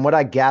 from what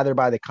I gather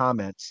by the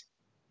comments,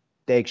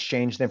 they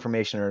exchanged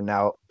information and are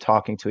now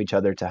talking to each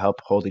other to help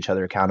hold each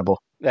other accountable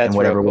in That's real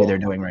whatever way they're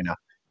cool. doing right now.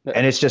 Th-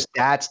 And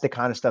that's the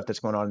kind of stuff that's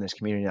going on in this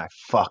community. And I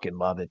fucking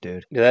love it,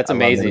 dude. Yeah, that's I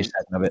love every amazing.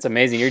 second of it. That's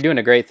amazing. You're doing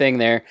a great thing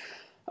there.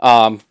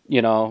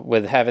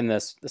 With having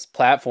this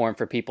platform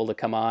for people to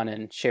come on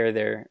and share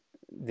their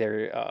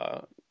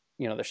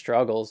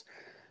struggles.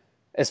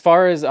 As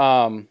far as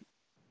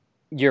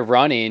your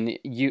running,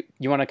 you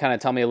want to kind of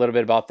tell me a little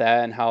bit about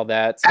that and how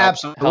that's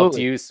helped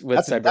Absolutely. you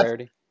with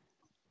sobriety?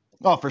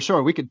 Oh, for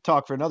sure. We could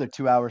talk for another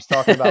 2 hours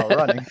talking about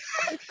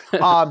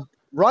running.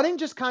 Running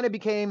just kind of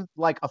became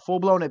like a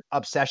full-blown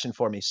obsession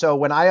for me. So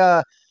when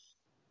I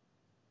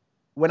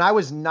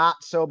was not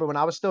sober, when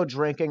I was still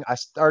drinking, I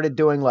started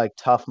doing like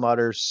Tough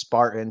Mudders,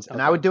 Spartans,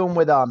 and I Okay. would do them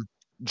with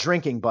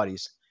drinking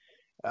buddies.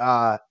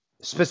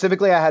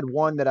 Specifically, I had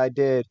one that I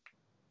did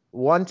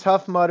one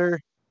Tough Mudder.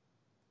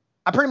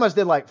 I pretty much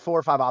did like 4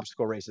 or 5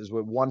 obstacle races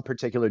with one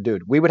particular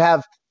dude. We would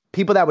have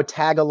people that would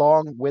tag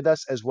along with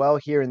us as well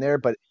here and there,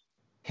 but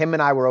him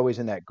and I were always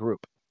in that group.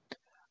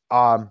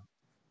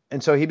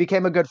 And so he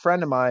became a good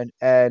friend of mine.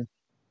 And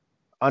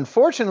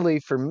unfortunately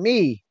for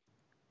me,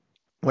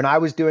 when I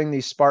was doing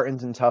these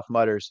Spartans and Tough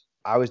Mudders,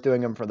 I was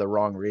doing them for the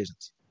wrong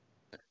reasons.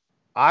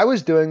 I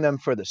was doing them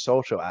for the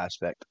social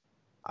aspect.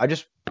 I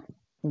just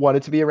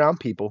wanted to be around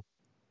people,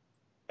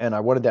 and I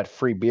wanted that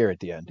free beer at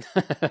the end.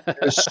 It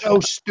was so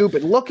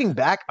stupid. Looking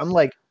back, I'm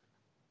like,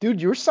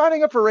 dude, you were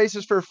signing up for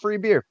races for a free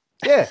beer.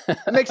 Yeah,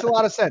 that makes a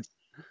lot of sense.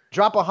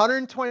 Drop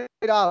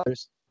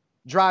 $120,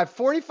 drive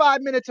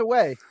 45 minutes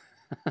away,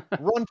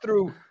 run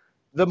through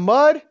the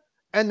mud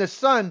and the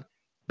sun,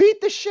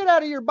 beat the shit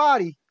out of your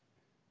body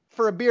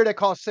for a beer that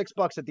costs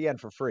 $6 at the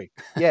end for free.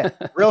 Yeah,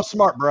 real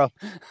smart, bro.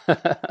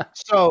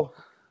 So,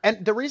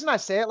 and the reason I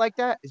say it like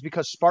that is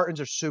because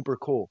Spartans are super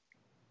cool.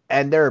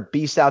 And there are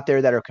beasts out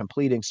there that are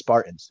completing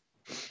Spartans.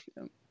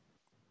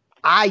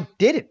 I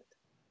didn't.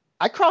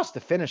 I crossed the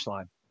finish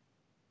line,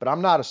 but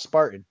I'm not a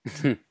Spartan.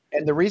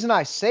 And the reason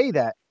I say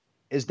that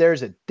is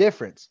there's a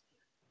difference.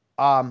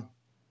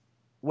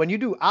 When you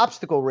do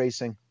obstacle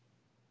racing,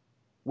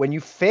 when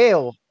you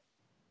fail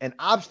an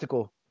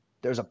obstacle,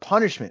 there's a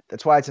punishment.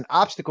 That's why it's an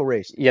obstacle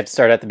race. You have to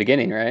start at the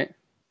beginning, right?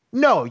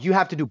 No, you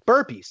have to do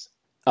burpees.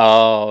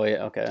 Oh,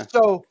 yeah, okay.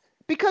 So,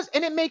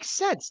 and it makes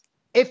sense.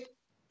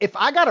 If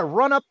I got to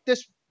run up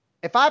this,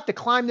 if I have to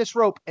climb this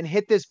rope and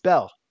hit this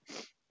bell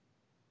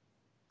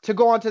to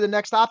go on to the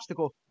next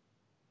obstacle,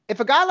 if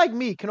a guy like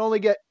me can only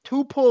get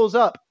 2 pulls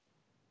up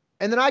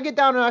and then I get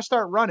down and I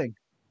start running,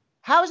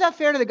 how is that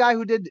fair to the guy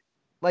who did,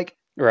 like,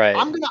 right?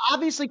 I'm going to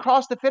obviously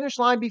cross the finish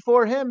line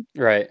before him.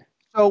 Right.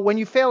 So when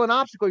you fail an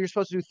obstacle, you're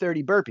supposed to do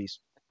 30 burpees.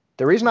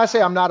 The reason I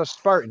say I'm not a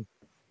Spartan,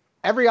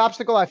 every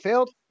obstacle I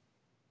failed,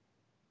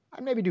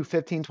 I'd maybe do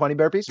 15, 20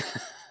 burpees.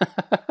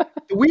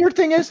 The weird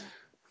thing is,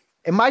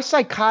 in my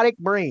psychotic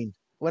brain,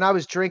 when I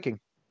was drinking,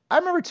 I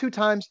remember 2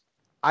 times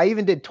I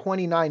even did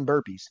 29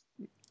 burpees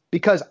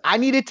because I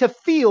needed to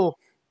feel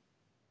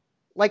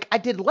like I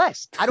did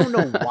less. I don't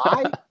know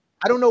why.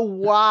 I don't know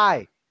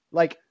why.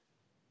 Like,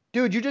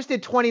 dude, you just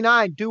did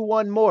 29. Do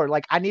one more.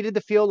 Like, I needed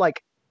to feel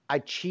like I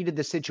cheated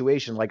the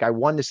situation. Like, I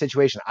won the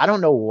situation. I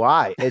don't know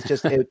why. It's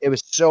just, it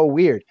was so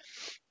weird.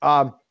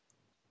 But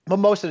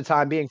most of the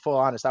time, being full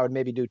honest, I would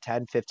maybe do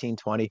 10, 15,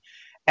 20.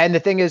 And the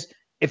thing is,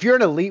 if you're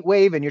an elite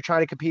wave and you're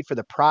trying to compete for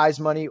the prize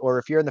money, or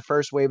if you're in the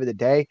first wave of the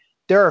day,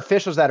 there are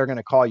officials that are going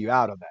to call you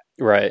out on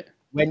that. Right.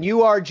 When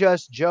you are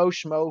just Joe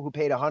Schmo who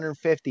paid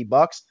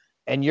 $150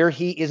 and your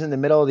heat is in the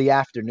middle of the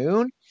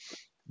afternoon,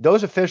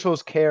 those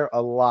officials care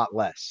a lot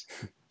less.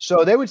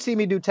 So they would see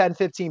me do 10,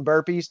 15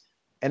 burpees,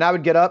 and I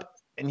would get up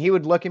and he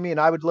would look at me and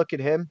I would look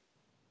at him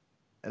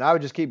and I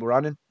would just keep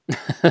running.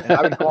 And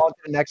I would go on to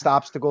the next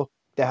obstacle.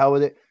 The hell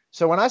with it.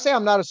 So when I say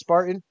I'm not a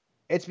Spartan,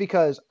 it's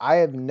because I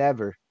have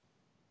never.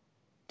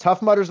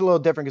 Tough Mudder's a little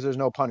different because there's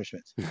no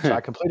punishments. So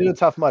I completed a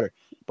Tough Mudder.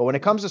 But when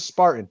it comes to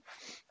Spartan,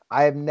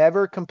 I have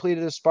never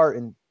completed a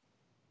Spartan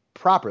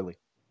properly.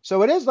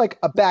 So it is like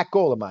a back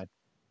goal of mine.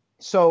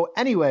 So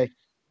anyway,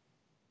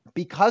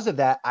 because of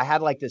that, I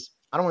had like this,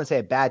 I don't want to say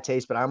a bad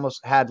taste, but I almost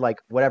had like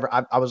whatever.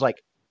 I was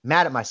like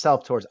mad at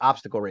myself towards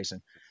obstacle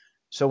racing.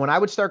 So when I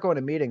would start going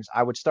to meetings,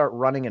 I would start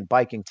running and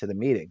biking to the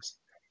meetings.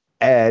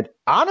 And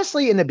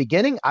honestly, in the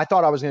beginning, I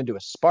thought I was going to do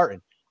a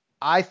Spartan.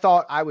 I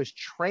thought I was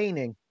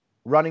training,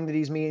 running to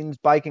these meetings,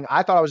 biking.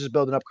 I thought I was just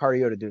building up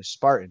cardio to do a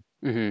Spartan.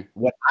 Mm-hmm.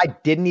 What I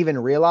didn't even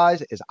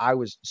realize is I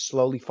was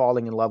slowly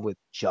falling in love with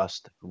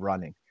just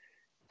running.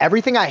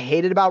 Everything I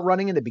hated about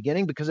running in the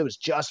beginning, because it was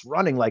just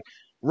running. Like,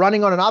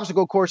 running on an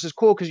obstacle course is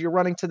cool because you're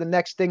running to the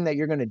next thing that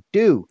you're going to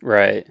do.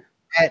 Right.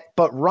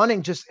 But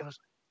running just, it was,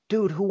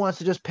 dude, who wants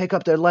to just pick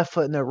up their left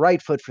foot and their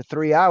right foot for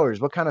 3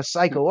 hours? What kind of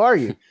psycho are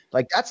you?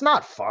 Like, that's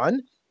not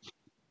fun.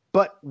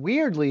 But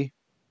weirdly,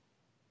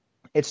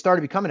 it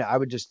started becoming it. I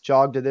would just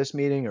jog to this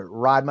meeting or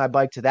ride my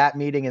bike to that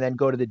meeting and then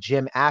go to the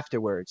gym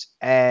afterwards.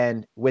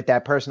 And with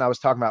that person I was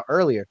talking about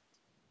earlier.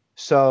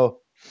 So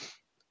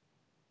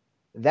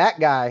that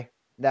guy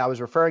that I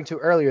was referring to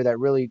earlier that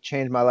really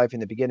changed my life in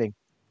the beginning,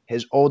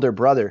 his older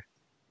brother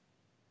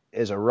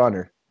is a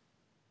runner.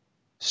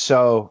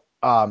 So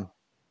I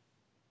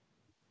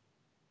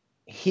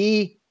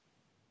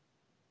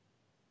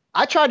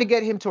tried to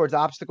get him towards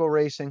obstacle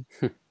racing.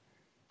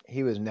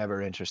 He was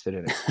never interested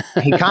in it.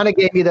 He kind of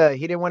gave me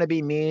he didn't want to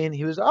be mean.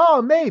 He was,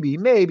 oh, maybe.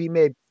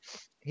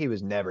 He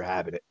was never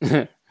having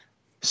it.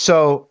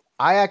 So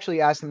I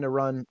actually asked him to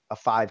run a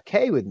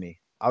 5K with me.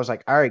 I was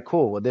like, all right,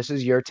 cool. Well, this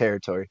is your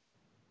territory.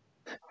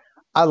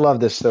 I love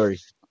this story.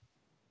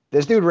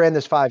 This dude ran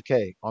this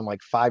 5K on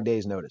like 5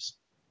 days notice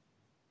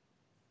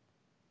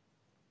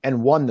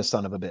and won, the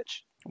son of a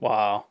bitch.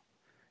 Wow.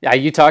 Yeah,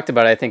 you talked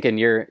about it, I think, in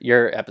your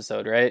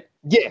episode, right?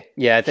 Yeah.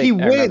 Yeah, I think he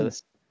remember wins.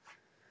 this.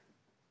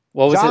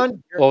 What was John,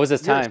 it? What was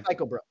his time?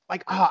 Psycho, bro.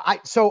 Like,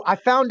 so I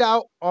found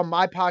out on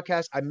my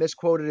podcast, I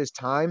misquoted his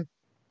time.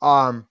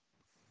 I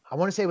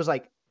want to say it was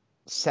like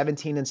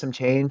 17 and some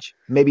change,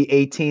 maybe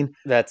 18.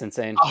 That's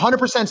insane.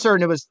 100%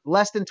 certain it was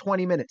less than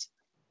 20 minutes.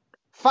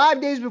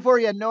 5 days before,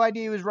 he had no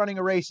idea he was running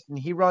a race, and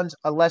he runs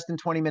a less than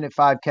 20-minute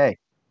 5K.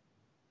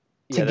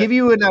 To give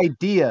you an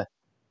idea,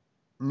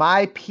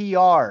 my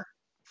PR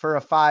for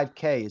a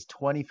 5K is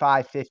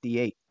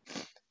 25:58.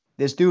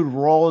 This dude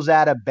rolls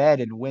out of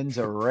bed and wins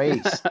a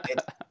race.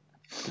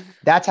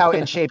 That's how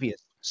in shape he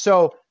is.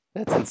 So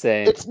That's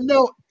insane.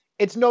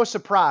 it's no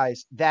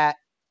surprise that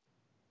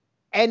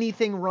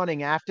anything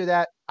running after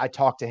that, I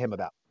talked to him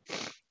about.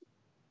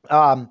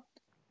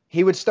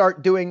 He would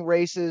start doing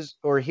races,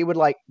 or he would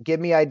like give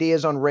me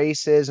ideas on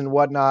races and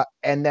whatnot.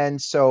 And then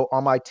so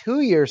on my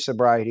 2-year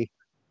sobriety,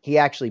 he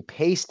actually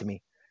paced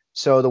me.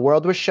 So the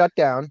world was shut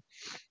down.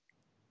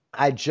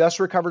 I just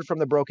recovered from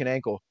the broken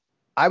ankle.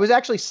 I was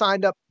actually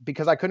signed up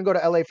because I couldn't go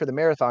to LA for the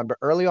marathon, but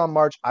early on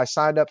March, I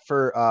signed up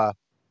for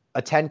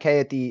a 10K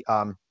at the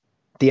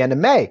end of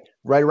May,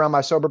 right around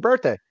my sober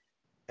birthday.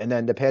 And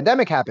then the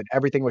pandemic happened.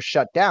 Everything was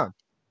shut down.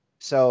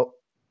 So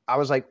I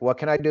was like, what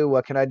can I do?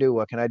 What can I do?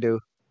 What can I do?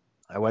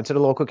 I went to the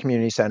local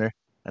community center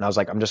and I was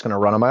like, I'm just going to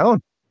run on my own.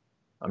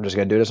 I'm just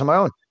going to do this on my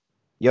own.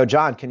 Yo,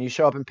 John, can you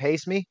show up and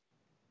pace me?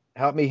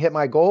 Help me hit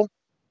my goal?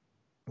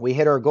 We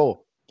hit our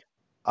goal.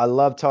 I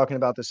love talking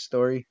about this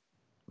story.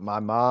 My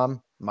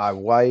mom, my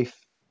wife,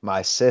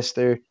 my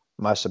sister,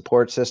 my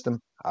support system.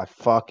 I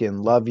fucking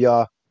love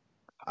y'all.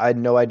 I had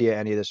no idea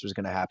any of this was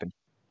going to happen.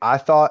 I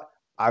thought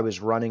I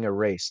was running a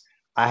race.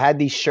 I had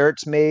these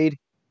shirts made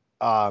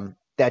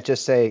that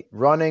just say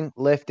running,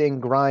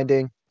 lifting,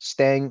 grinding,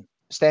 staying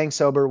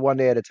sober one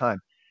day at a time.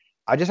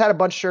 I just had a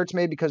bunch of shirts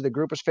made because the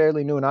group was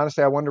fairly new. And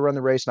honestly, I wanted to run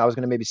the race and I was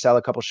going to maybe sell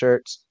a couple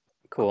shirts.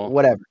 Cool.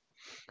 Whatever.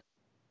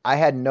 I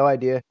had no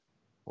idea.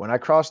 When I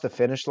crossed the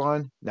finish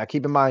line, now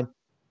keep in mind,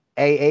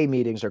 AA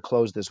meetings are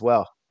closed as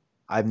well.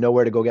 I have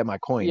nowhere to go get my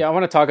coin. Yeah, I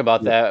want to talk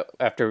about that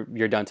after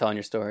you're done telling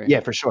your story. Yeah,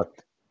 for sure.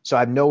 So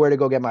I have nowhere to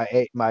go get my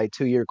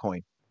 2-year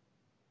coin.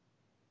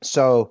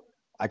 So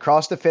I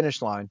crossed the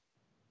finish line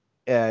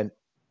and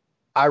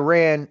I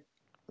ran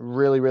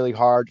really, really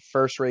hard.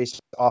 First race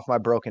off my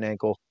broken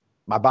ankle.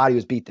 My body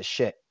was beat to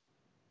shit.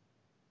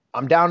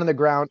 I'm down on the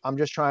ground. I'm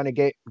just trying to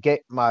get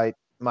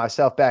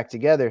myself back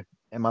together.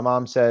 And my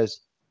mom says,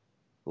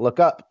 look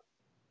up.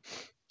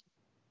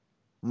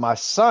 My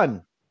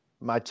son,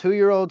 my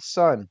 2-year-old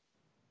son,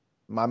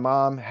 my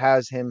mom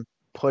has him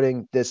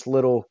putting this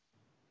little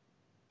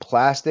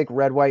plastic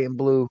red, white, and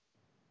blue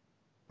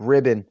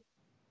ribbon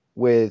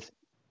with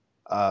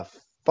a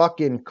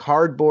fucking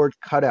cardboard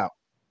cutout.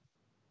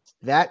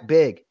 That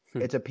big.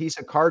 It's a piece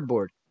of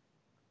cardboard.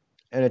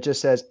 And it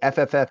just says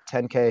FFF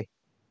 10K,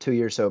 2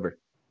 years sober.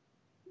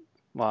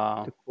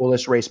 Wow. The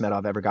coolest race medal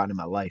I've ever gotten in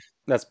my life.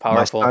 That's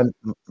powerful.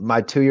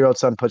 My 2-year-old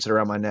son puts it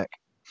around my neck.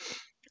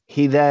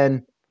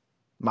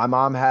 My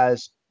mom,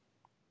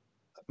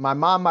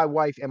 my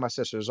wife, and my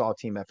sister, it was all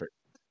team effort.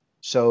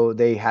 So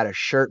they had a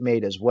shirt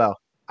made as well.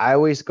 I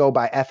always go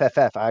by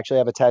FFF. I actually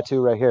have a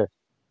tattoo right here.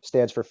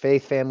 Stands for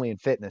faith, family, and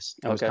fitness.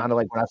 It was kind of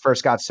like when I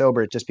first got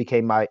sober, it just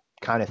became my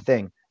kind of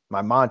thing,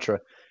 my mantra.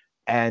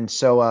 And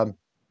so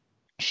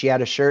she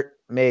had a shirt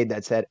made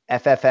that said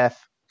FFF,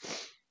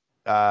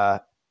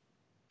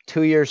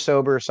 2 years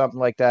sober or something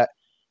like that.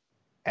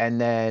 And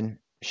then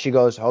she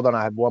goes, hold on,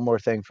 I have one more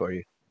thing for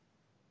you.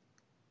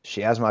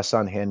 She has my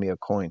son hand me a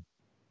coin,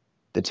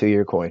 the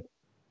 2-year coin.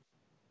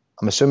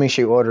 I'm assuming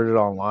she ordered it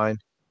online,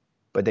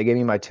 but they gave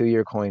me my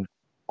 2-year coin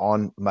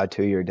on my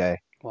 2-year day.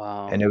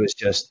 Wow. And it was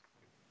just,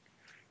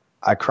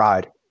 I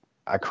cried.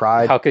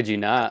 How could you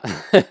not?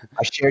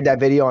 I shared that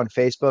video on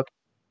Facebook.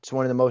 It's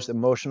one of the most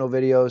emotional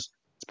videos.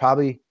 It's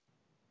probably,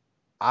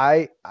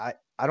 I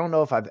don't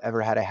know if I've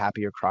ever had a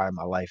happier cry in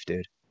my life,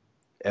 dude.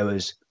 It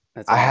was,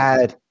 I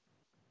had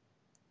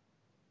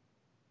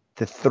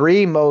the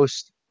three of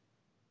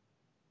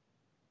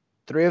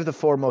the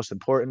four most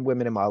important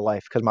women in my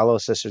life, because my little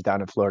sister's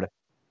down in Florida.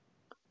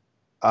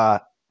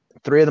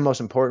 3 of the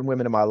most important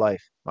women in my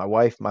life, my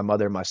wife, my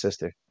mother, and my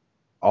sister,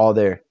 all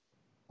there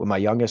with my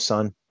youngest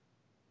son.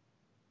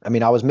 I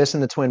mean, I was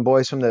missing the twin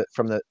boys from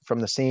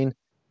the scene,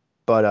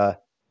 but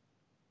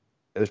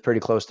it was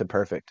pretty close to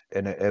perfect.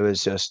 And it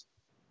was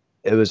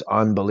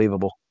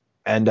unbelievable.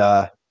 And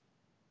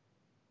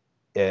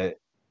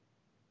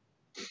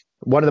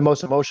one of the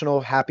most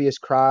emotional,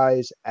 happiest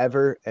cries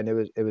ever. And it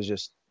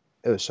was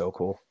so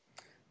cool.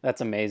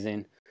 That's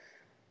amazing.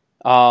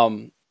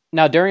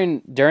 Now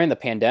during the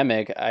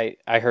pandemic,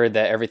 I heard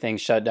that everything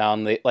shut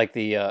down, like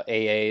the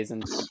AAs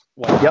and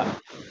whatnot. Yep.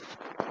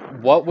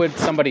 What would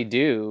somebody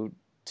do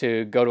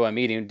to go to a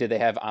meeting? Did they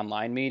have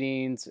online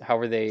meetings? How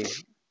were they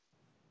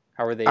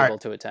able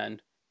to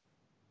attend?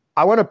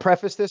 I want to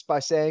preface this by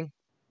saying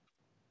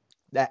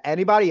that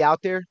anybody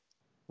out there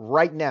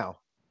right now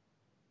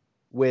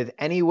with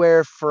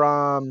anywhere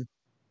from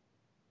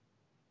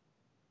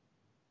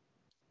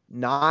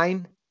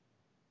 9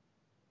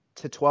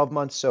 to 12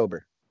 months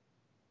sober,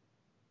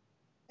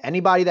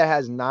 anybody that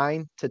has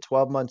 9 to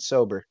 12 months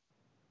sober,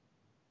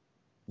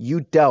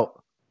 you dealt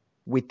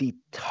with the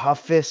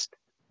toughest,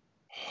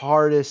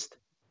 hardest,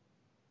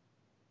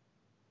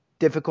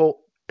 difficult,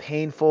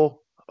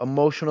 painful,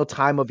 emotional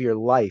time of your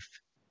life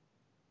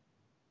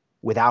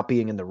without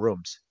being in the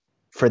rooms.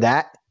 For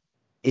that,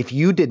 if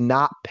you did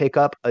not pick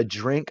up a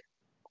drink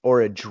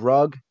or a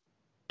drug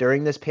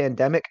during this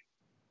pandemic,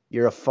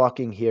 you're a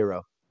fucking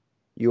hero.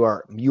 You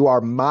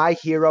are my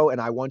hero,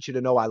 and I want you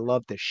to know I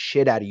love the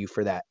shit out of you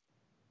for that.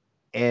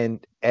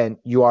 And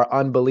you are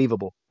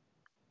unbelievable.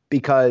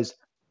 because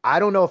I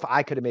don't know if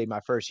I could have made my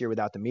first year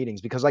without the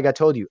meetings, because like I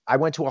told you, I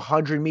went to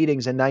 100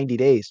 meetings in 90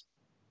 days.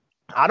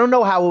 I don't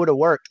know how it would have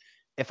worked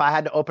if I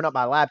had to open up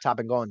my laptop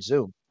and go on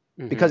Zoom,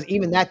 because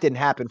even that didn't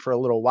happen for a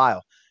little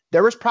while.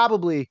 There was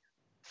probably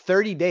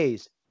 30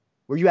 days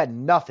where you had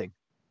nothing.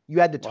 You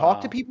had to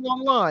talk to people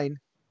online.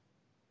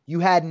 You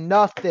had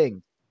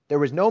nothing. There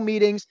was no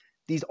meetings.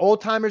 These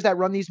old timers that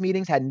run these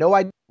meetings had no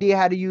idea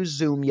how to use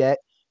Zoom yet.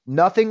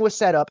 Nothing was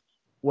set up.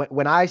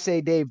 When I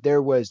say, Dave,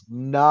 there was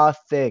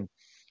nothing.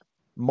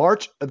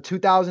 March of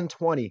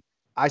 2020,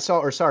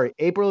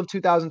 April of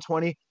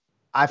 2020,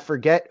 I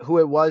forget who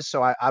it was,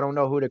 so I don't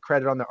know who to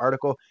credit on the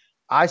article.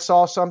 I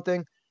saw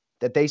something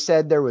that they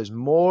said there was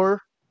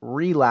more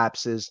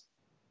relapses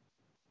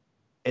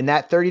in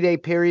that 30-day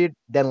period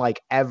than like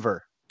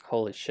ever.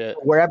 Holy shit.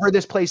 Wherever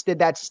this place did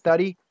that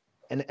study,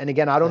 and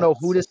again, I don't know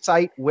who to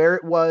cite, where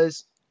it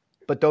was,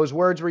 but those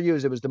words were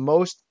used. It was the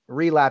most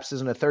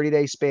relapses in a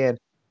 30-day span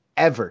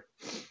ever.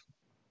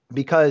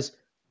 Because,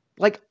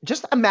 like,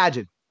 just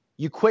imagine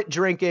you quit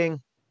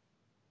drinking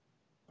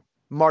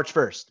March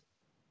 1st.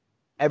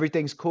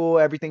 Everything's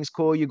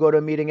cool. You go to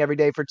a meeting every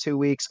day for 2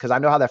 weeks, because I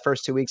know how that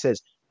first 2 weeks is.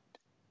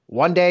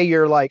 One day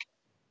you're like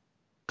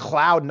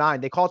cloud 9.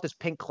 They call it this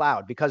pink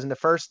cloud, because in the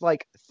first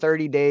like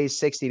 30 days,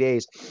 60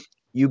 days,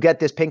 you get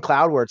this pink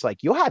cloud where it's like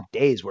you'll have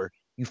days where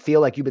you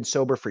feel like you've been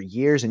sober for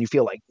years and you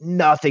feel like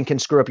nothing can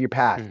screw up your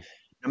path.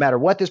 No matter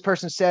what this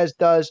person says,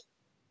 does,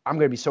 I'm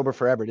going to be sober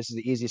forever. This is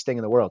the easiest thing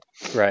in the world.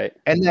 Right.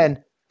 And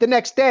then the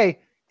next day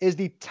is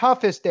the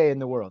toughest day in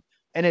the world.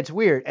 And it's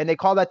weird. And they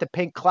call that the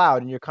pink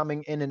cloud, and you're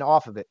coming in and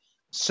off of it.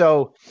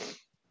 So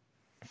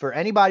for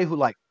anybody who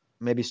like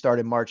maybe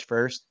started March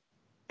 1st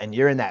and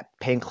you're in that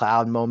pink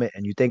cloud moment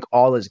and you think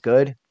all is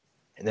good,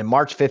 and then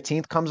March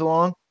 15th comes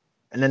along,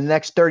 and then the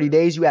next 30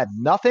 days you have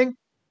nothing.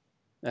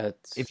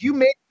 If you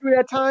made it through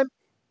that time,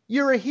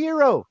 you're a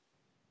hero.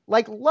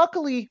 Like,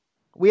 luckily,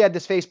 we had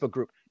this Facebook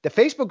group. The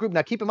Facebook group,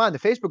 now keep in mind, the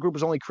Facebook group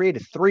was only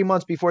created 3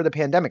 months before the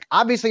pandemic.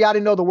 Obviously, I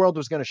didn't know the world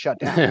was going to shut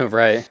down.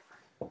 Right.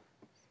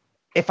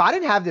 If I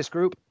didn't have this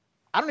group,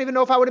 I don't even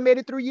know if I would have made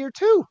it through year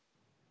 2.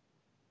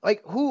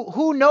 Like,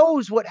 who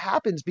knows what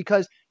happens?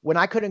 Because when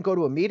I couldn't go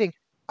to a meeting,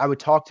 I would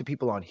talk to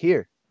people on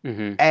here.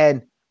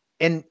 And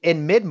in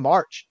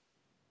mid-March,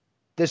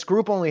 this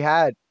group only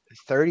had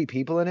 30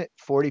 people in it,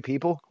 40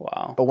 people.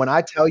 Wow. But when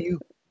I tell you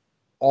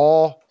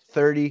all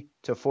 30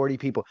 to 40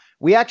 people,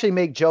 we actually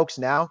make jokes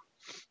now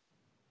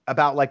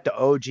about like the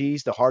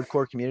OGs, the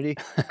hardcore community,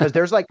 because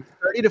there's like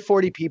 30 to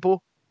 40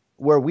 people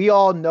where we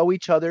all know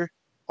each other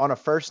on a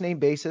first name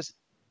basis.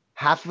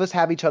 Half of us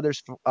have each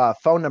other's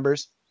phone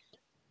numbers.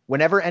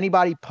 Whenever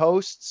anybody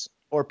posts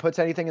or puts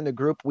anything in the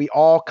group, we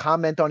all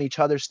comment on each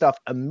other's stuff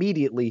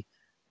immediately.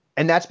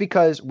 And that's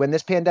because when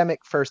this pandemic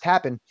first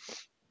happened,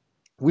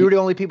 we were the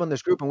only people in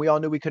this group, and we all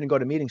knew we couldn't go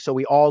to meetings, so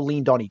we all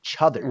leaned on each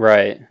other.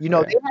 Right. You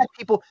know, they had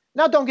people.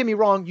 Now, don't get me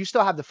wrong. You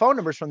still have the phone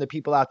numbers from the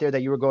people out there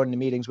that you were going to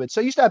meetings with.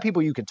 So you still have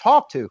people you can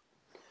talk to.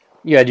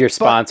 You had your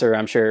sponsor,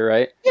 I'm sure,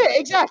 right? Yeah,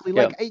 exactly.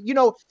 Like, you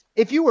know,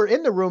 if you were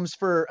in the rooms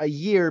for a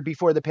year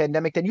before the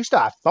pandemic, then you still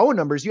have phone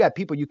numbers. You have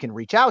people you can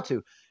reach out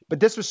to. But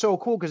this was so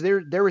cool because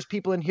there was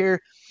people in here,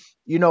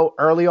 you know,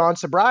 early on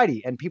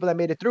sobriety and people that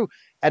made it through.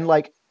 And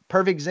like,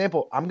 perfect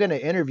example, I'm going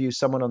to interview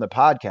someone on the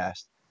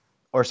podcast.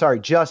 Or sorry,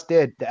 just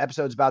did. The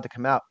episode's about to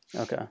come out.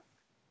 Okay.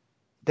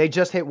 They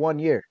just hit 1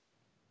 year.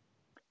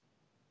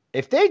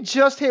 If they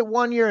just hit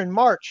 1 year in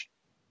March,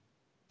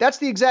 that's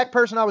the exact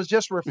person I was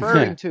just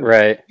referring to.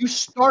 Right. You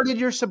started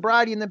your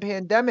sobriety in the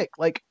pandemic.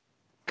 Like,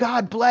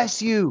 God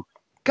bless you.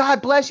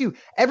 God bless you.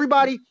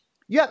 Everybody,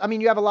 you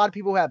have a lot of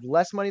people who have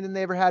less money than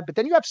they ever had, but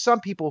then you have some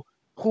people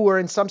who are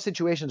in some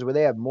situations where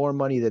they have more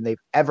money than they've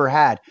ever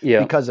had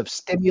because of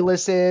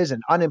stimuluses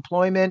and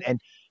unemployment, and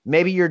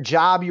maybe your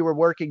job, you were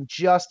working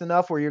just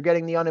enough where you're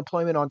getting the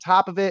unemployment on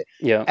top of it.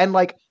 Yeah. And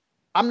like,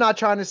 I'm not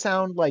trying to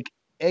sound like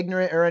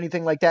ignorant or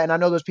anything like that. And I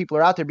know those people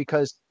are out there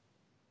because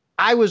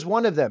I was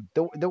one of them.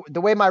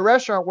 The way my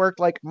restaurant worked,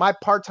 like my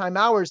part-time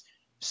hours,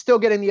 still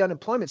getting the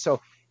unemployment. So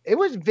it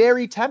was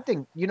very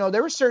tempting. You know,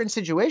 there were certain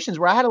situations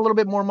where I had a little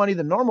bit more money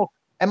than normal,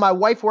 and my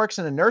wife works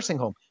in a nursing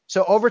home.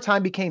 So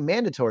overtime became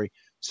mandatory.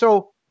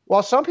 So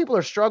while some people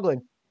are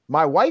struggling,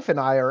 my wife and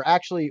I are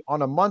actually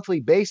on a monthly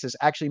basis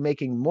actually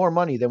making more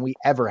money than we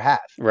ever have.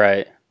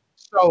 Right.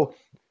 So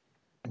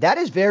that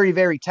is very,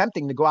 very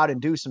tempting to go out and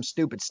do some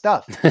stupid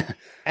stuff.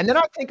 And then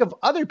I think of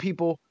other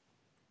people,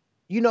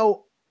 you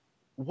know,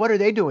 what are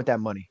they doing with that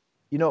money?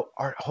 You know,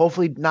 are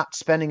hopefully not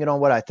spending it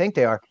on what I think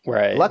they are.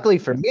 Right. Luckily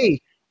for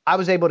me, I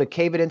was able to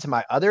cave it into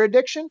my other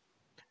addiction.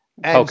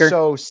 And Poker?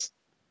 so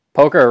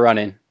Poker or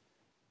running?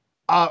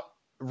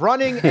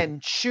 Running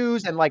and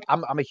shoes, and like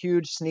I'm a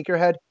huge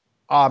sneakerhead.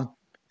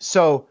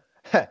 So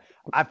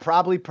I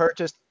probably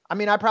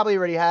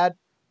already had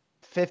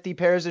 50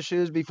 pairs of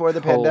shoes before the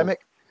pandemic,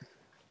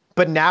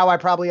 but now I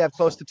probably have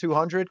close to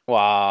 200.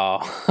 Wow.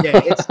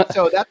 Yeah,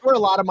 so that's where a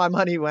lot of my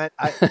money went.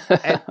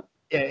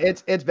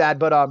 It's bad,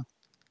 but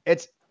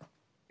it's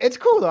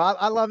cool though.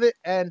 I love it.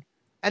 And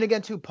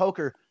again too,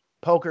 poker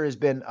has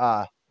been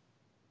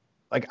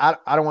like,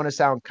 I don't want to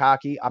sound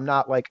cocky. I'm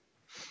not like,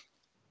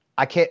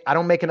 I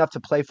don't make enough to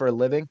play for a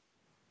living,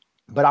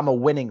 but I'm a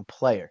winning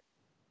player.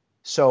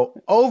 So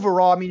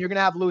overall, I mean, you're going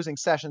to have losing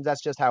sessions.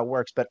 That's just how it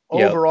works. But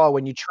Yep. overall,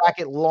 when you track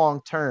it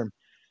long term,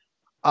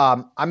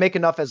 I make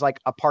enough as like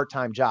a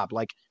part-time job.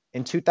 Like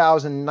in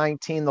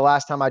 2019, the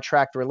last time I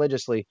tracked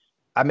religiously,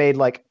 I made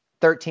like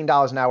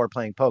 $13 an hour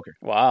playing poker.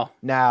 Wow.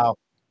 Now,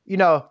 you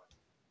know,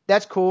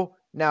 that's cool.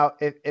 Now,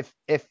 if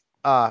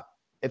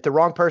the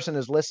wrong person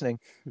is listening,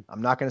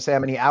 I'm not going to say how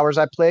many hours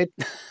I played,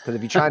 because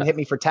if you try and hit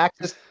me for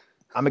taxes,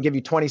 I'm gonna give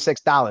you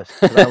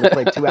 $26 because I only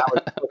played 2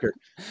 hours of poker.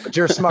 But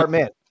you're a smart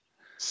man,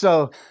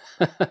 so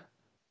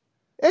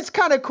it's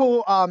kind of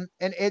cool. And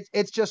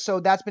it's just, so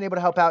that's been able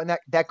to help out, and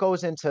that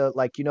goes into,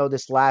 like,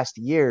 this last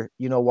year,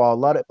 while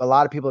a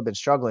lot of people have been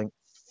struggling.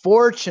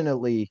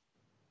 Fortunately,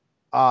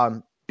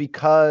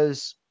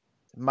 because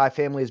my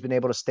family has been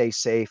able to stay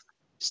safe,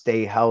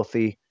 stay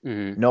healthy.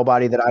 Mm-hmm.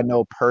 Nobody that I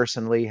know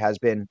personally has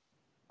been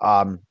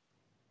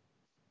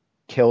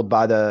killed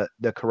by the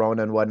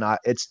corona and whatnot.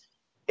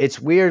 It's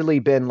weirdly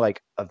been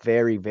like a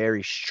very,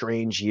 very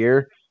strange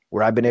year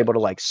where I've been able to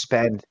like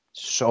spend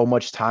so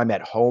much time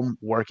at home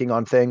working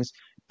on things,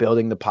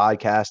 building the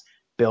podcast,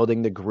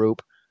 building the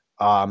group.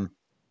 In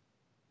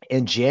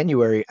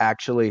January,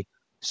 actually.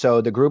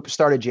 So the group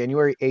started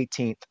January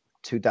 18th,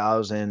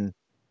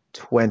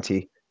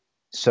 2020.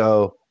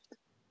 So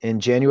in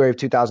January of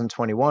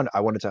 2021, I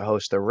wanted to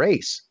host a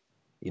race.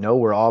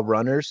 We're all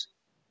runners.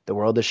 The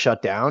world is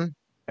shut down.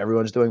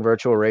 Everyone's doing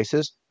virtual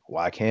races.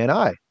 Why can't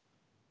I?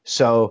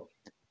 So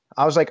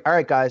I was like, all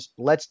right, guys,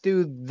 let's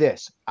do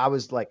this. I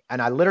was like, and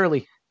I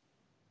literally,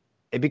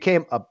 it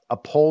became a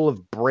poll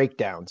of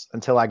breakdowns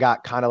until I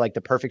got kind of like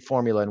the perfect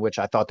formula in which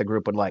I thought the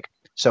group would like.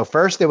 So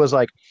first it was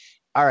like,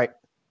 all right,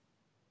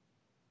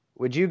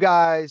 would you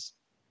guys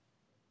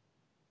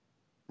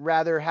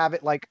rather have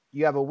it like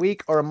you have a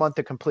week or a month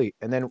to complete?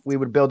 And then we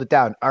would build it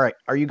down. All right,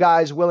 are you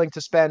guys willing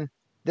to spend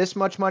this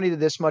much money to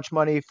this much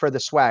money for the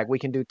swag? We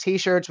can do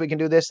t-shirts, we can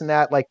do this and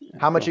that. Like,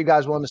 how much are you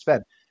guys willing to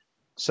spend?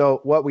 So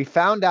what we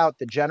found out,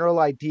 the general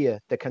idea,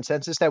 the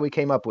consensus that we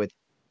came up with,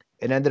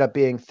 it ended up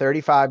being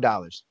 $35.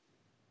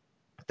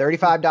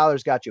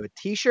 $35 got you a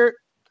t-shirt,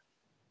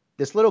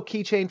 this little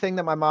keychain thing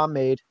that my mom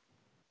made,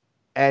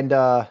 and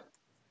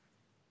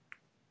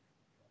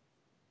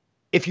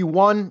if you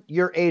won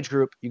your age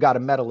group, you got a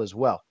medal as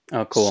well.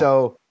 Oh, cool.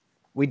 So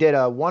we did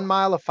a 1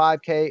 mile, a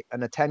 5K,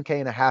 and a 10K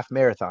and a half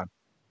marathon.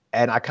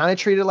 And I kind of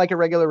treated it like a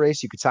regular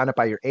race. You could sign up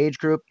by your age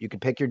group. You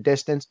could pick your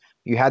distance.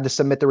 You had to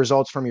submit the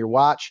results from your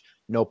watch.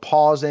 No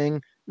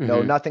pausing,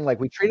 no nothing. Like,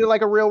 we treated it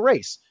like a real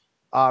race,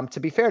 to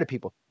be fair to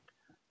people.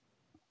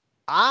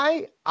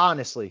 I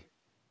didn't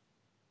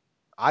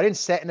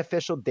set an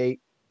official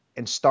date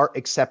and start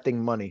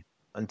accepting money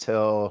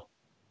until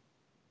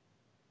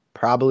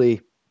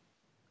probably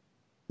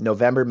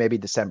November, maybe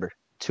December,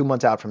 2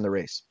 months out from the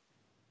race.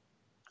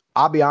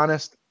 I'll be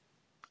honest,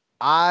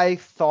 I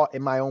thought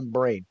in my own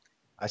brain,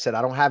 I said,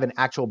 I don't have an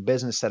actual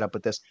business set up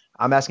with this.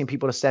 I'm asking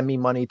people to send me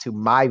money to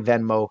my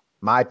Venmo,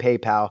 my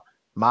PayPal,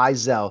 my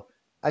Zelle.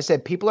 I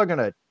said, people are going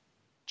to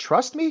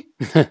trust me,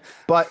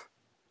 but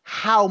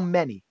how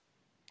many?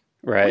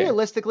 Right.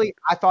 Realistically,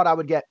 I thought I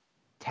would get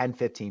 10,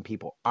 15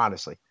 people,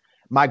 honestly.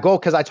 My goal,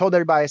 because I told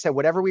everybody, I said,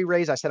 whatever we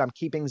raise, I said, I'm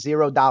keeping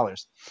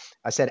 $0.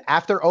 I said,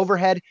 after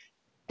overhead,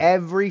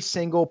 every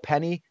single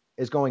penny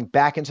is going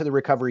back into the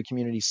recovery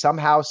community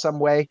somehow, some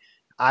way.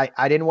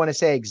 I didn't want to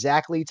say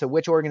exactly to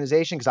which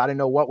organization because I didn't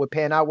know what would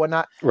pan out,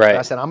 whatnot. Right. But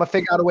I said, I'm going to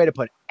figure out a way to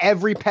put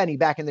every penny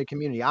back in the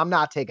community. I'm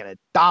not taking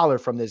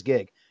 $1 from this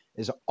gig.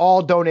 It's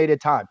all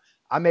donated time.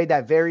 I made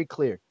that very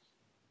clear.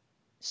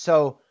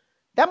 So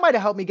that might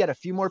have helped me get a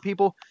few more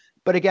people.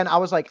 But again, I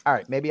was like, all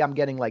right, maybe I'm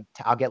getting like,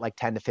 I'll get like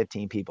 10 to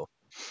 15 people.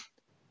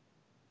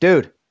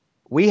 Dude,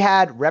 we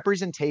had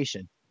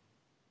representation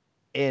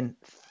in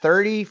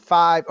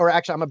 35, or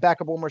actually, I'm going to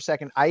back up one more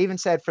second. I even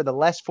said for the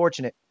less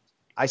fortunate,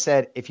 I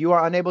said, if you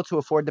are unable to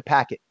afford the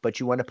packet, but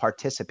you want to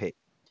participate,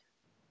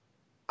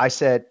 I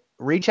said,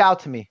 reach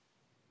out to me.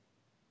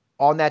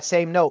 On that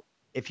same note,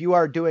 if you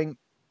are doing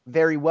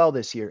very well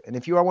this year, and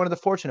if you are one of the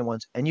fortunate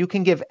ones, and you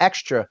can give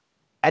extra,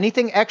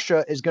 anything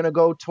extra is going to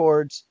go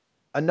towards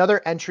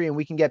another entry, and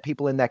we can get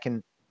people in that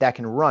can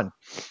run.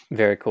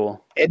 Very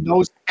cool. And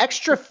those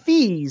extra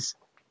fees,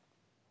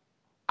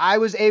 I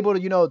was able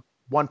to,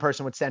 one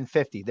person would send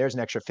 50. There's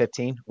an extra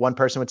 15. One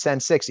person would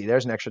send 60.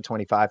 There's an extra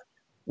 25.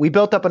 We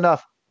built up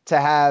enough to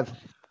have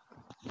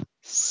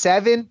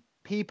 7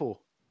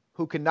 people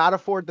who could not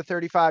afford the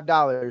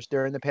 $35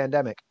 during the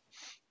pandemic,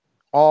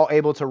 all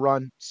able to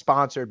run,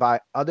 sponsored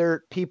by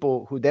other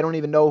people who they don't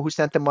even know who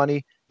sent the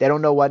money. They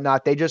don't know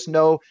whatnot. They just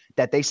know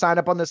that they signed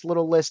up on this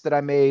little list that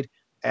I made.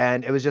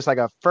 And it was just like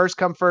a first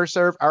come, first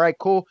serve. All right,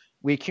 cool.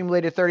 We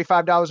accumulated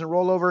 $35 in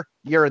rollover.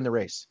 You're in the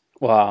race.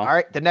 Wow. All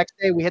right. The next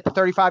day we hit the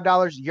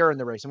 $35. You're in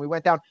the race. And we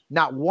went down.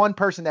 Not one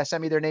person that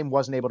sent me their name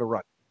wasn't able to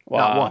run. Wow.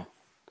 Not one.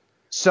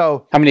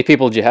 So how many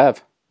people did you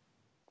have?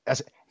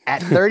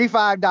 At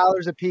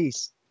 $35 a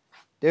piece,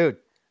 dude,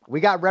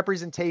 we got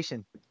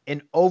representation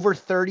in over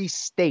 30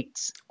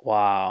 states.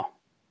 Wow.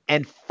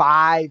 and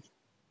 5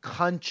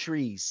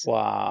 countries.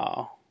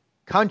 Wow.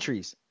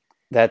 Countries.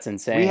 That's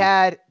insane. We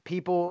had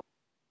people.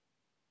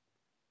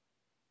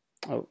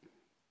 Oh,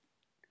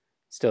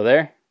 still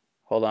there?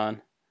 Hold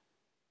on.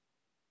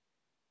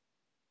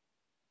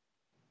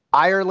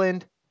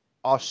 Ireland,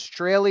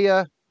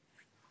 Australia.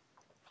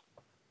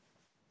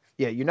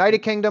 Yeah, United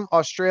Kingdom,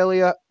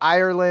 Australia,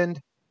 Ireland,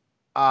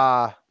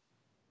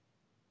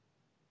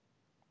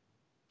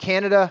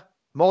 Canada,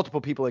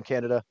 multiple people in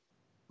Canada,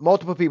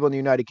 multiple people in the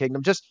United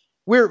Kingdom. Just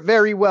we're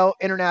very well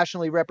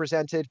internationally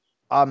represented.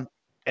 And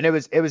it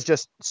was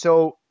just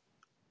so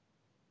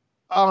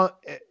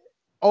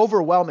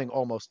overwhelming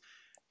almost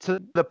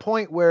to the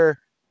point where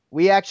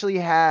we actually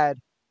had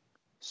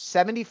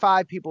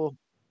 75 people,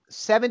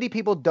 70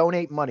 people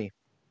donate money.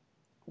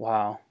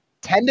 Wow.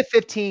 10 to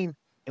 15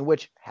 in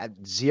which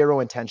had zero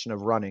intention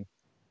of running,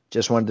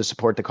 just wanted to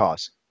support the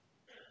cause.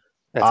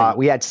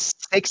 We had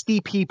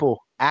 60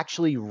 people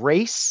actually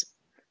race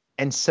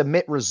and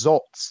submit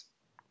results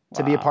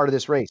to be a part of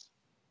this race.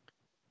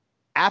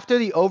 After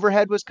the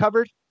overhead was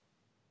covered,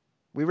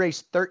 we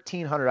raised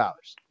 $1,300.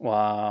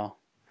 Wow.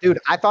 Dude,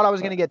 I thought I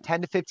was going to get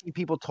 10 to 15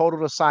 people total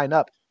to sign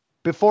up.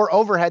 Before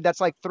overhead, that's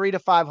like $300 to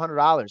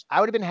 $500. I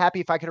would have been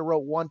happy if I could have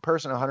wrote one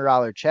person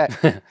 $100 check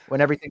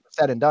when everything was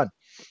said and done.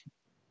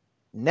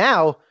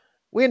 Now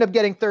we end up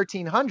getting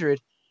 1,300.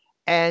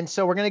 And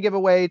so we're going to give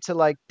away to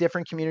like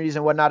different communities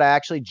and whatnot. I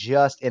actually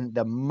just in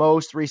the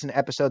most recent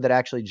episode that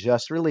actually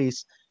just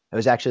released, it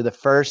was actually the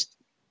first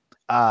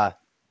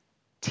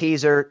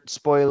teaser,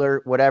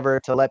 spoiler, whatever,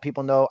 to let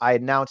people know I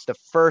announced the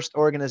first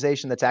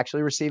organization that's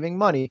actually receiving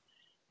money.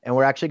 And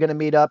we're actually going to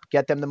meet up,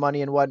 get them the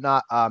money and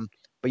whatnot.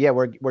 But yeah,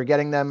 we're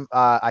getting them.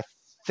 I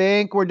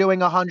think we're doing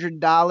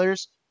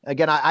 $100.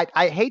 Again,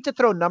 I hate to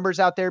throw numbers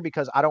out there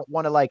because I don't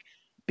want to like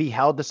be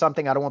held to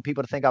something. I don't want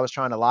people to think I was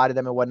trying to lie to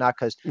them and whatnot.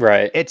 Because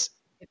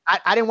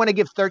I didn't want to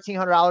give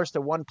 $1,300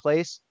 to one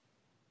place.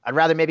 I'd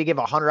rather maybe give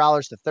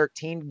 $100 to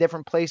 13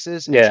 different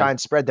places and try and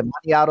spread the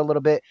money out a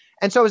little bit.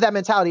 And so is that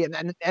mentality.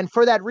 And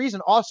for that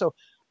reason, also,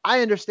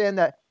 I understand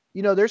that,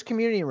 you know, there's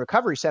community and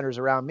recovery centers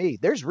around me.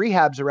 There's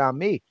rehabs around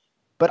me.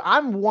 But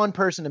I'm one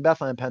person in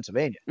Bethlehem,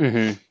 Pennsylvania.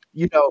 Mm-hmm.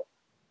 You know,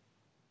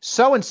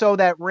 so-and-so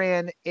that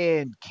ran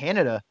in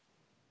Canada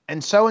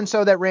and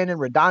so-and-so that ran in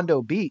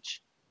Redondo Beach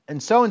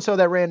and so-and-so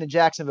that ran in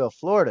Jacksonville,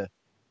 Florida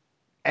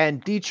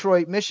and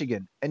Detroit,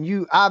 Michigan.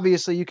 And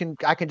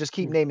I can just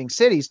keep naming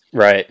cities.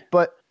 Right.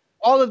 But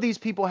all of these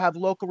people have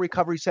local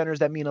recovery centers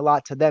that mean a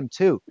lot to them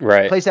too.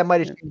 Right. A place that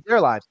might have changed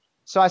their lives.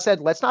 So I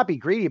said, let's not be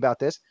greedy about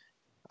this.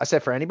 I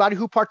said, for anybody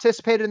who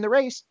participated in the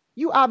race,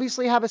 you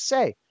obviously have a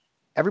say.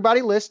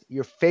 Everybody list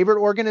your favorite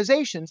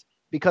organizations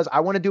because I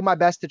want to do my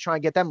best to try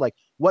and get them. Like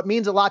what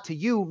means a lot to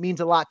you means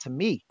a lot to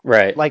me.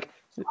 Right. Like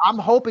I'm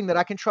hoping that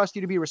I can trust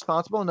you to be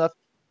responsible enough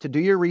to do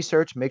your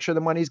research, make sure the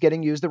money's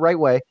getting used the right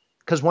way.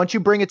 Because once you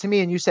bring it to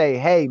me and you say,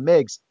 hey,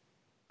 Migs,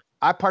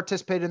 I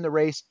participated in the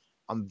race.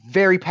 I'm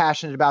very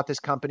passionate about this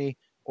company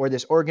or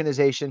this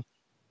organization.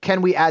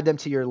 Can we add them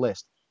to your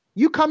list?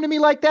 You come to me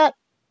like that,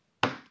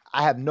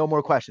 I have no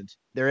more questions.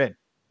 They're in.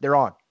 They're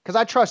on. Because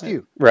I trust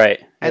you. Right.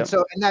 And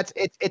so, and that's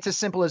it's as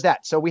simple as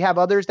that. So we have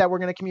others that we're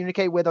going to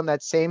communicate with on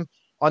that same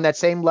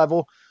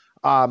level.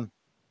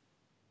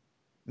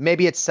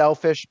 Maybe it's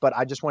selfish, but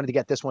I just wanted to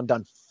get this one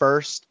done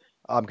first.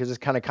 Because it's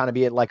kind of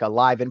be like a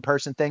live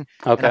in-person thing.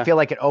 Okay. And I feel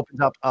like it opens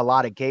up a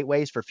lot of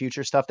gateways for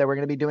future stuff that we're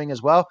going to be doing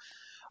as well.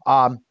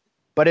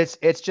 But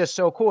it's just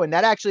so cool. And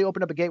that actually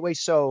opened up a gateway.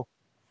 So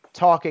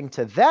talking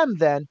to them,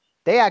 then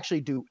they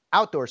actually do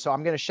outdoor. So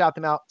I'm going to shout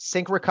them out.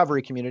 Sync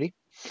Recovery Community.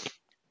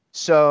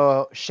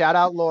 So shout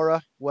out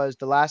Laura was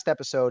the last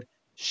episode.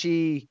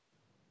 She,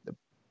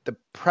 the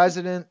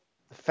president,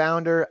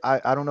 founder,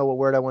 I don't know what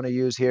word I want to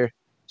use here.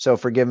 So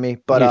forgive me,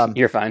 but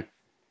you're fine.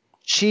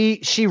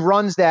 She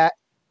runs that.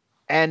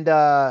 And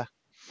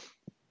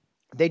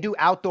they do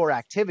outdoor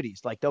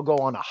activities. Like they'll go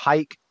on a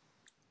hike.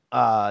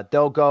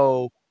 They'll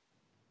go,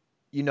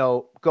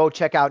 go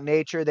check out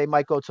nature. They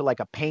might go to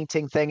like a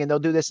painting thing and they'll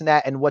do this and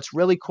that. And what's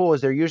really cool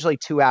is they're usually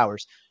 2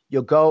 hours.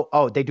 You'll go,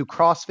 they do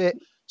CrossFit.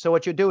 So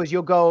what you'll do is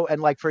you'll go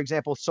and like, for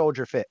example,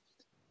 Soldier Fit.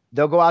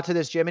 They'll go out to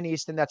this gym in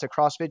Easton that's a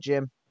CrossFit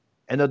gym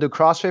and they'll do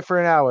CrossFit for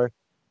an hour.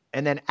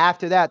 And then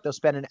after that, they'll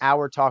spend an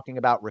hour talking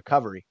about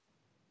recovery.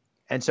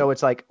 And so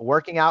it's like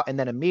working out and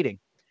then a meeting.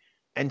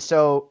 And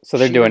so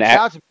they're doing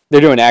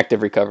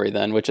active recovery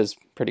then, which is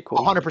pretty cool.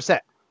 100%.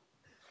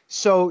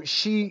 So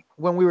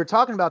when we were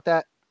talking about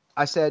that,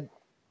 I said,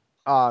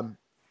 I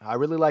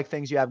really like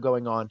things you have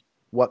going on.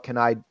 What can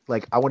I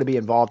want to be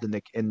involved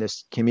in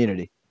this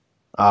community.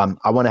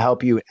 I want to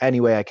help you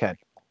any way I can.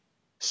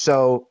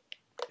 So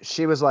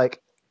she was like,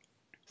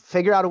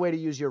 figure out a way to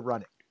use your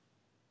running.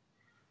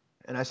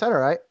 And I said, all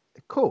right,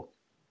 cool.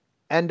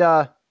 And,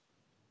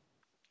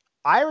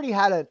 I already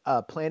had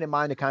a plan in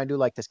mind to kind of do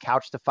like this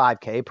Couch to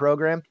 5K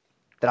program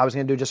that I was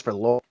going to do just for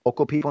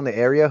local people in the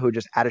area who are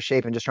just out of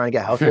shape and just trying to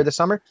get healthier this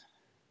summer.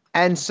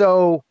 And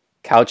so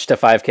Couch to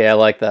 5K, I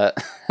like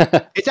that.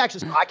 It's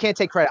actually, I can't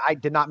take credit. I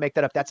did not make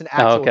that up. That's an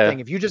actual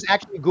thing. If you just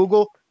actually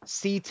Google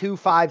C2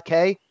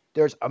 5K,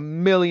 There's a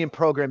million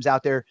programs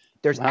out there.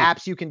 There's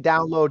apps you can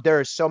download. There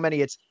are so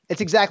many. It's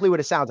exactly what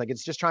it sounds like.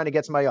 It's just trying to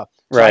get somebody up.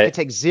 So I can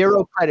take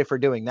zero credit for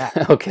doing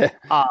that. Okay.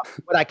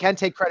 What I can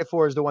take credit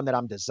for is the one that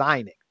I'm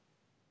designing.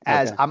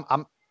 As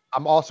I'm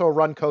also a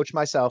run coach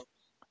myself.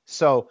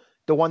 So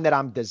the one that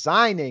I'm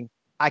designing,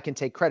 I can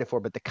take credit for,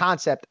 but the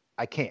concept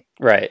I can't.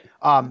 Right.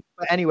 But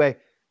anyway,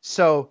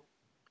 so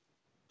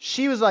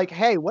she was like,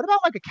 hey, what about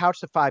like a couch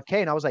to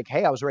 5K? And I was like,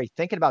 hey, I was already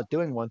thinking about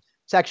doing one.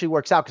 This actually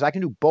works out because I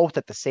can do both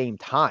at the same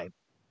time,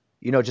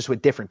 just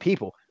with different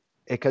people,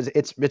 because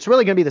it's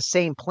really going to be the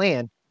same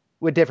plan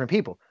with different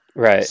people.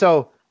 Right.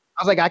 So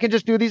I was like, I can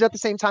just do these at the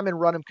same time and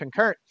run them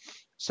concurrent.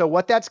 So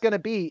what that's going to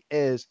be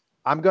is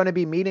I'm going to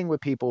be meeting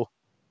with people,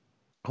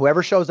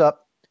 whoever shows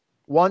up,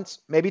 once,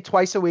 maybe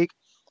twice a week,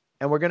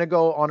 and we're going to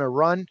go on a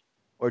run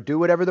or do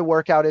whatever the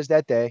workout is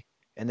that day.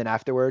 And then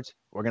afterwards,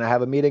 we're going to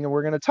have a meeting and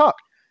we're going to talk.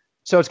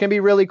 So it's going to be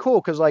really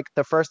cool because like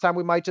the first time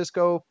we might just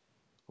go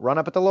run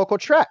up at the local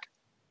track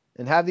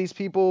and have these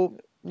people,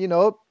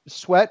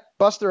 sweat,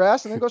 bust their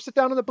ass, and then go sit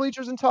down in the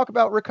bleachers and talk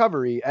about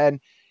recovery. And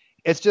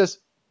it's just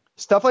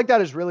stuff like that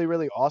is really,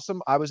 really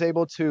awesome. I was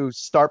able to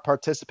start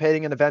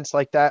participating in events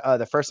like that.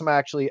 The first time I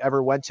actually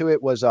ever went to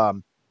it was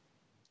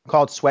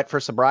called Sweat for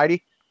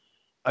Sobriety.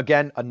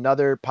 Again,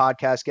 another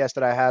podcast guest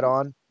that I had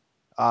on,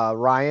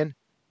 Ryan,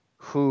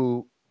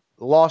 who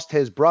lost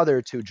his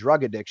brother to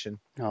drug addiction.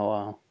 Oh,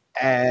 wow.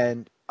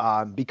 And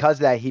because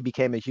of that, he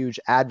became a huge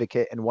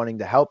advocate and wanting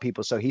to help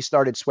people. So he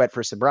started Sweat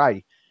for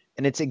Sobriety.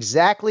 And it's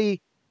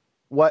exactly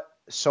what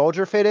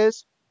Soldier Fit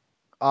is,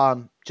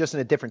 just in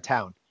a different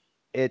town.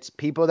 It's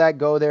people that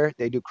go there,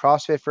 they do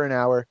CrossFit for an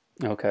hour,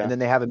 Okay. and then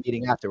they have a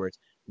meeting afterwards.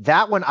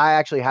 That one I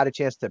actually had a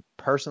chance to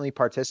personally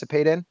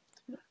participate in.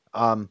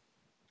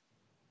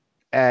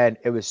 And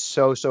it was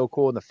so, so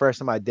cool. And the first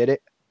time I did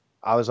it,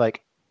 I was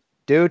like,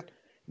 dude,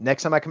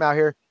 next time I come out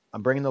here,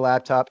 I'm bringing the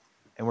laptop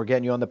and we're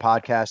getting you on the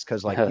podcast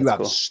because like you have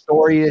a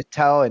story to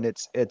tell. And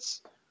it's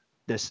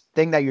this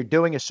thing that you're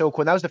doing is so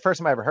cool. And that was the first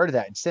time I ever heard of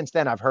that. And since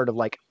then I've heard of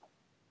like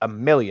a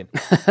million.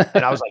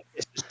 And I was like,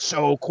 this is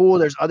so cool.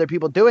 There's other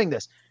people doing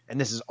this and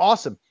this is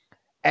awesome.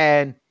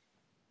 And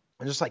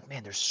I'm just like,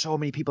 man, there's so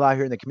many people out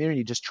here in the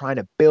community just trying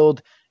to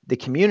build the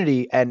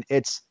community. And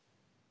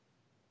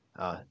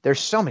there's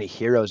so many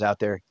heroes out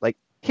there. Like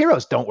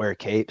heroes don't wear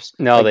capes.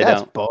 No, like, they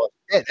that's don't.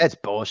 That's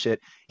bullshit.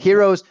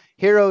 Heroes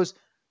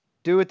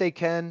do what they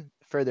can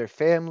for their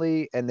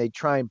family and they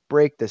try and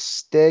break the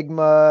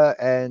stigma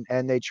and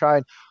they try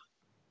and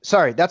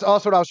sorry, that's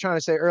also what I was trying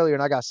to say earlier.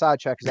 And I got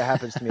sidetracked because that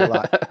happens to me a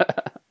lot.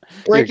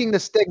 Breaking the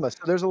stigma. So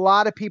there's a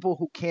lot of people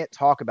who can't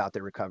talk about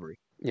their recovery.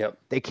 Yep.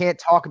 They can't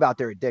talk about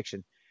their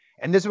addiction.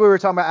 And this is what we were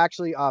talking about.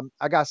 Actually,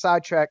 I got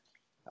sidetracked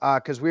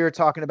because we were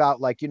talking about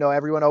like,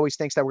 everyone always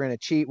thinks that we're going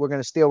to cheat, we're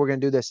going to steal, we're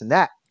going to do this and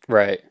that.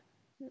 Right.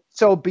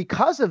 So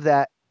because of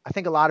that, I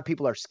think a lot of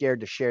people are scared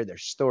to share their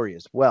story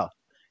as well.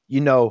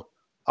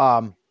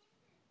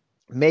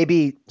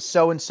 Maybe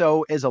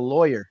so-and-so is a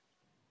lawyer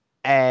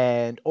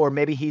or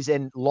maybe he's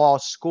in law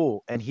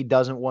school and he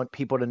doesn't want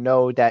people to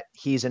know that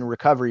he's in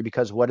recovery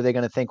because what are they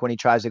going to think when he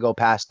tries to go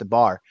past the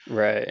bar?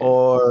 Right.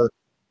 Or,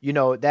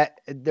 that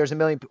there's a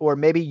million, or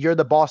maybe you're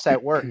the boss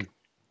at work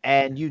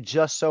and you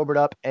just sobered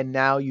up and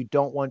now you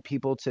don't want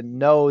people to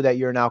know that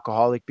you're an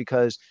alcoholic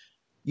because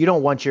you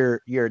don't want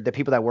the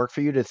people that work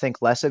for you to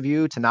think less of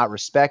you, to not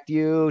respect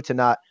you, to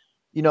not,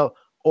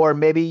 or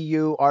maybe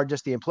you are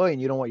just the employee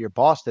and you don't want your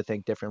boss to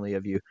think differently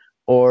of you,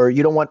 or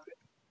you don't want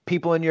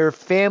people in your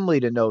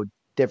family to know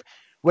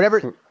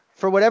different,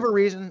 for whatever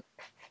reason.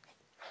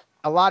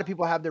 A lot of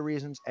people have their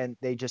reasons and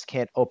they just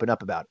can't open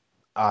up about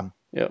it.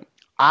 Yep.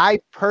 I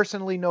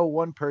personally know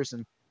one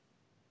person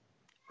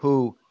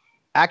who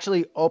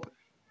actually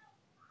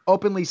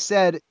openly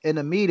said in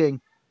a meeting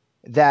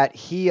that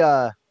he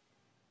has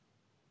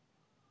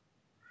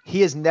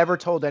never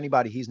told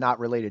anybody he's not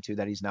related to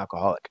that he's an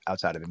alcoholic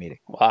outside of a meeting.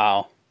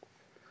 Wow.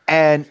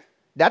 And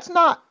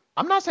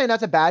I'm not saying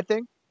that's a bad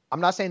thing. I'm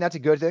not saying that's a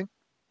good thing.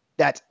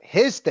 That's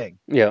his thing.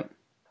 Yeah.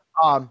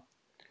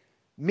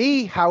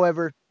 Me,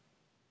 however,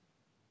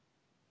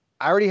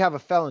 I already have a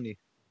felony,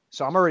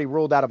 so I'm already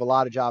ruled out of a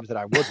lot of jobs that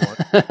I would want.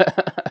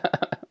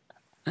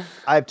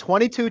 I have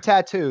 22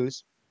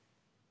 tattoos.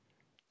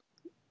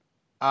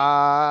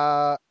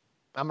 I'm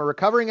a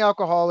recovering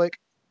alcoholic.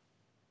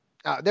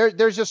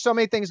 There's just so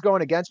many things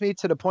going against me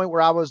to the point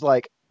where I was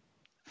like,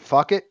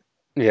 fuck it.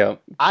 Yeah.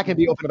 I can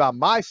be open about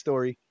my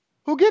story.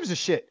 Who gives a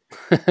shit?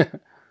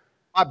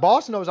 My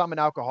boss knows I'm an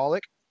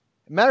alcoholic.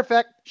 Matter of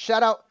fact,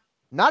 shout out,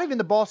 not even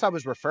the boss I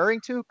was referring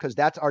to, because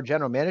that's our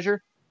general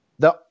manager.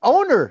 The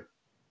owner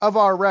of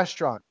our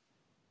restaurant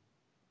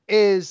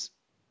is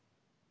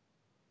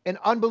an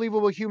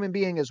unbelievable human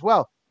being as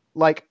well.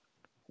 Like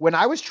when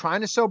I was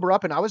trying to sober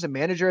up and I was a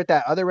manager at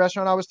that other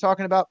restaurant I was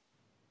talking about,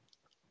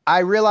 I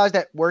realized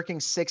that working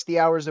 60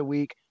 hours a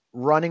week,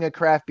 running a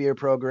craft beer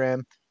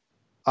program,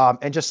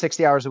 and just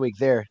 60 hours a week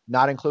there,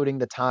 not including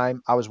the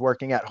time I was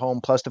working at home,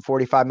 plus the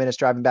 45 minutes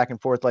driving back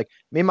and forth. Like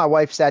me and my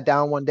wife sat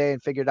down one day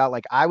and figured out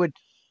like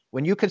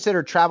when you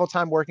consider travel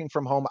time working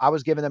from home, I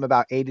was giving them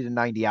about 80 to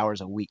 90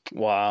 hours a week.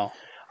 Wow.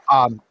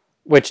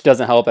 Which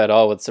doesn't help at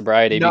all with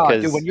sobriety No,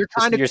 dude, because when you're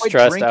trying to you're quit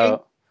stressed drinking,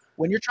 out.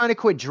 when you're trying to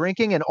quit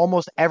drinking and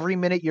almost every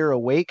minute you're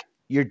awake,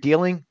 you're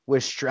dealing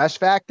with stress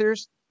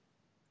factors.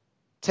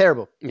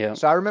 Terrible. Yeah.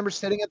 So I remember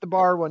sitting at the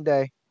bar one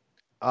day.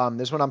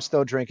 This is when I'm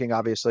still drinking,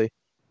 obviously,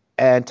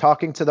 and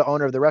talking to the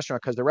owner of the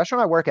restaurant, because the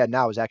restaurant I work at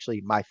now is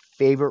actually my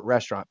favorite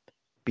restaurant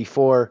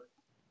before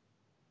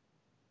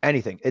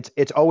anything.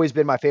 It's always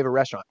been my favorite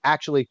restaurant.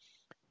 Actually,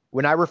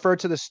 when I refer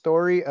to the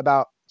story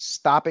about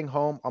stopping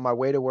home on my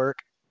way to work,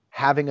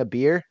 having a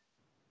beer,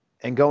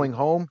 and going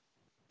home,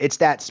 it's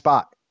that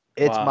spot.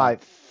 It's Wow. my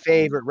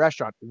favorite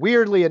restaurant.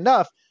 Weirdly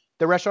enough,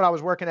 the restaurant I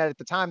was working at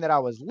the time that I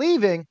was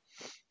leaving,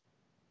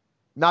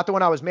 not the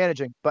one I was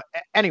managing, but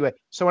anyway.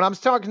 So when I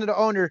was talking to the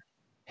owner,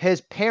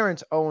 his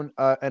parents own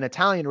an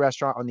Italian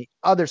restaurant on the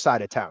other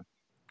side of town.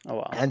 Oh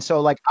wow. And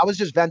so like I was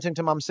just venting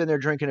to him. I'm sitting there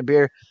drinking a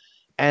beer.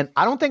 And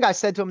I don't think I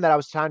said to him that I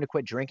was trying to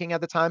quit drinking at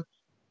the time,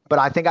 but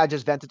I think I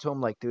just vented to him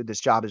like, dude, this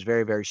job is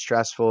very, very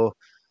stressful.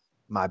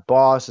 My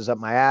boss is up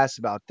my ass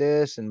about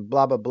this and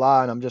blah, blah,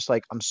 blah. And I'm just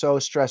like, I'm so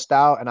stressed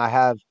out. And I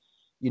have,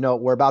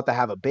 we're about to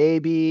have a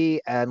baby.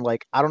 And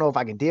like, I don't know if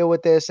I can deal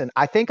with this. And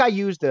I think I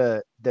used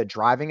the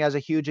driving as a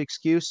huge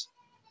excuse.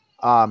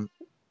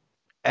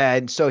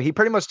 And so he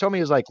pretty much told me,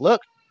 he was like,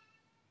 look,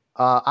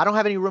 I don't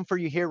have any room for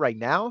you here right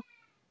now,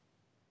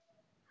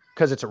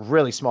 because it's a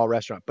really small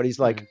restaurant. But he's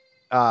like,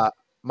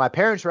 my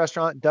parents'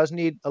 restaurant does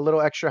need a little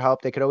extra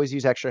help. They could always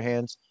use extra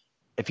hands.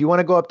 If you want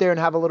to go up there and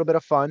have a little bit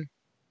of fun,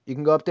 you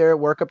can go up there,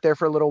 work up there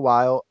for a little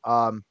while,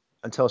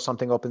 until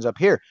something opens up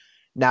here.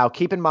 Now,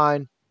 keep in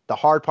mind, the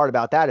hard part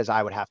about that is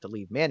I would have to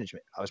leave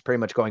management. I was pretty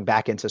much going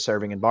back into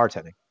serving and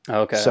bartending.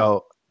 Okay.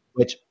 So,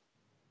 which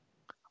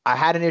I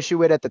had an issue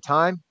with at the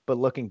time, but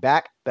looking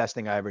back, best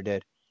thing I ever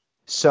did.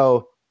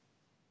 So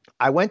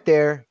I went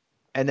there,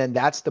 and then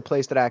that's the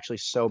place that I actually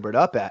sobered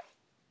up at.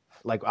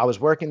 Like I was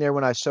working there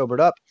when I sobered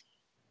up.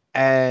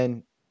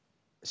 And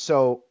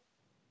so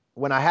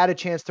when I had a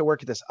chance to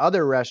work at this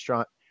other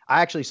restaurant,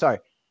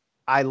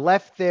 I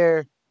left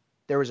there.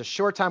 There was a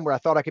short time where I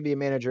thought I could be a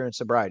manager in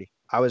sobriety.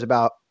 I was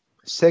about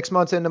 6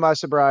 months into my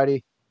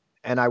sobriety,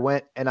 and I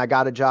went and I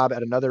got a job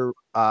at another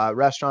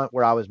restaurant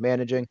where I was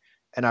managing.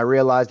 And I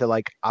realized that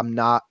like, I'm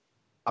not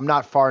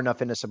far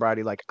enough into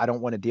sobriety. Like I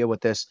don't want to deal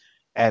with this.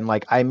 And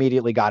like, I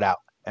immediately got out,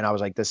 and I was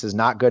like, this is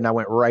not good. And I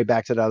went right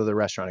back to the other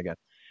restaurant again.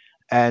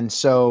 And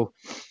so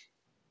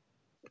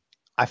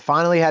I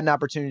finally had an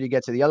opportunity to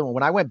get to the other one.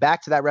 When I went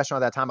back to that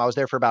restaurant at that time, I was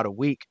there for about a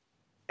week,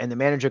 and the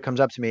manager comes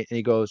up to me and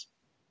he goes,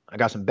 I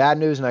got some bad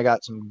news and I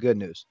got some good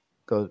news.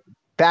 Goes,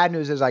 bad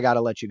news is I got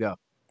to let you go.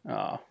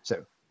 Oh.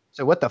 So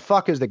what the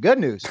fuck is the good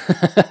news?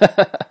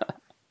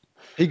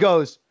 He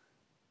goes,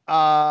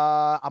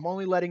 I'm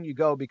only letting you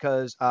go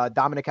because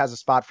Dominic has a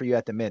spot for you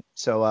at the Mint.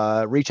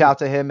 So reach out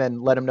to him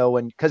and let him know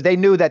when, because they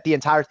knew that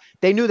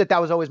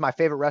that was always my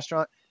favorite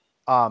restaurant.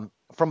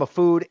 From a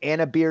food and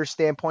a beer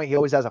standpoint, he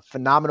always has a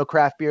phenomenal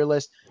craft beer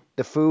list.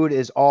 The food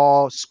is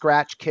all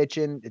scratch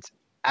kitchen. It's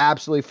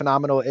absolutely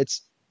phenomenal.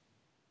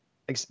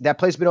 That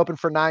place has been open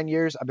for 9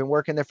 years. I've been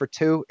working there for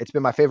 2. It's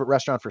been my favorite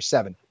restaurant for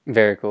 7.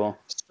 Very cool.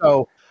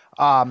 So,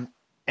 and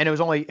it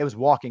was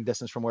walking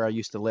distance from where I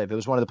used to live. It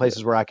was one of the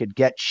places where I could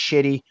get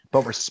shitty,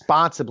 but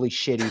responsibly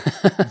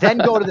shitty, then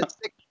go to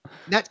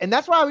and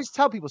that's why I always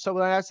tell people. So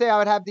when I say I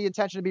would have the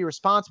intention to be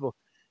responsible,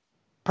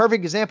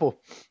 perfect example.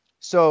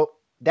 So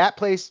that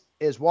place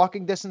is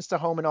walking distance to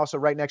home and also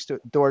right next to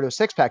door to a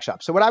six-pack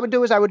shop. So what I would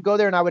do is I would go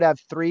there and I would have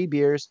 3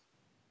 beers,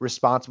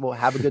 responsible,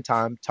 have a good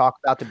time, talk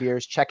about the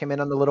beers, check him in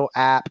on the little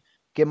app,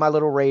 give my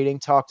little rating,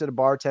 talk to the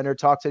bartender,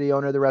 talk to the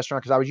owner of the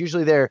restaurant, because I was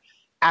usually there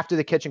after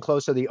the kitchen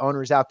closed, so the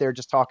owner's out there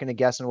just talking to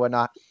guests and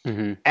whatnot.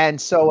 Mm-hmm.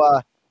 And so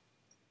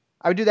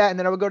I would do that, and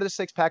then I would go to the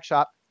six-pack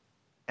shop,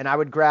 and I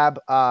would grab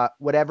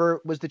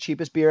whatever was the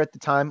cheapest beer at the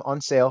time on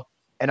sale,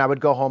 and I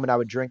would go home and I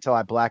would drink till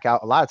I black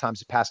out. A lot of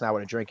times, passing out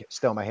when I drink it,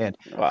 still in my hand.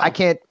 Wow. I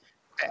can't.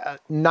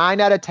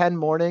 9 out of 10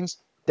 mornings,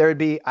 there would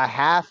be a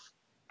half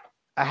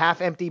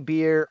empty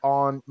beer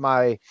on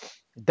my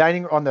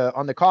dining on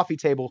the coffee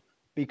table,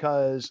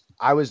 because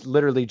I was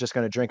literally just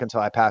going to drink until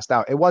I passed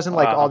out. It wasn't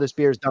like all this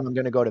beer is done, I'm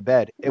going to go to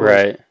bed. It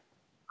was,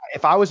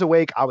 if I was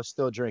awake, I was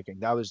still drinking.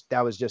 That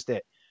was just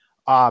it.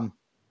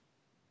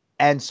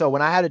 And so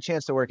when I had a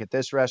chance to work at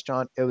this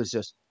restaurant, it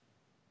was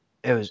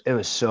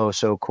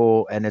so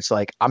cool. And it's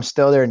like, I'm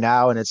still there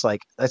now. And it's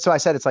like, that's why I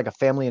said it's like a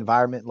family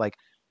environment. Like,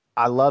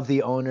 I love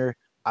the owner.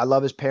 I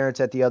love his parents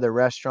at the other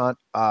restaurant.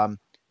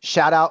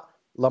 Shout out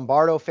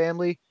Lombardo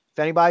family. If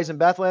anybody's in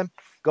Bethlehem,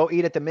 go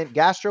eat at the Mint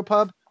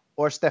Gastropub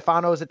or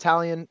Stefano's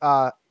Italian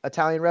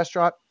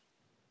restaurant.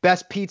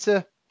 Best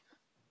pizza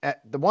at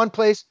the one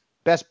place,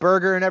 best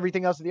burger and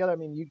everything else at the other. I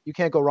mean, you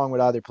can't go wrong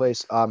with either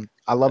place.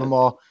 I love them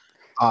all.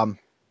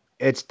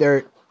 It's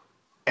their,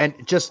 and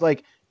just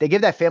like they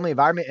give that family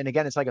environment. And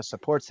again, it's like a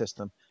support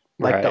system.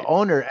 Like the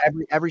owner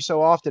every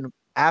so often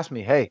asks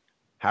me, hey,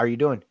 how are you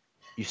doing?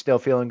 You still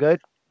feeling good?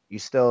 You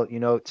still,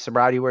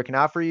 sobriety working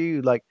out for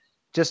you? Like,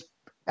 just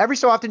every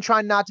so often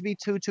trying not to be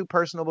too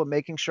personal, but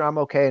making sure I'm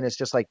okay. And it's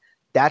just like,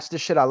 that's the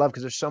shit I love,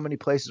 because there's so many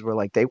places where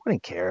like they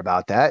wouldn't care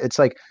about that. It's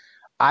like,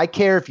 I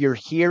care if you're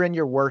here and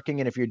you're working,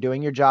 and if you're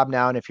doing your job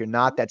now, and if you're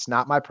not, that's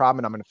not my problem,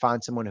 and I'm going to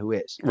find someone who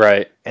is.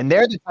 Right. And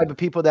they're the type of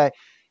people that,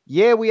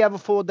 yeah, we have a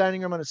full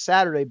dining room on a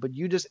Saturday, but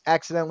you just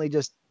accidentally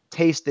just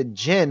tasted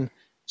gin.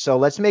 So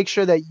let's make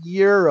sure that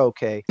you're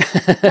okay.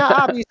 Now,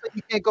 obviously,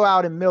 you can't go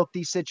out and milk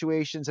these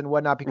situations and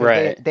whatnot because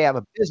Right. they have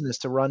a business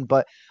to run.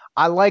 But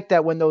I like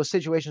that when those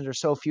situations are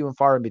so few and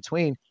far in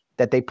between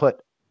that they put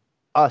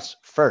us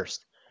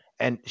first.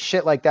 And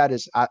shit like that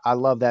is, I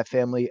love that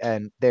family,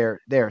 and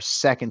they're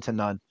second to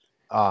none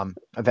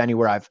of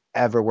anywhere I've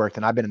ever worked.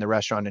 And I've been in the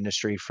restaurant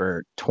industry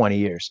for 20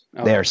 years.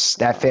 Okay.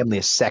 That family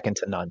is second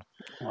to none.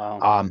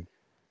 Wow.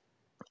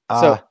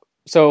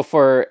 So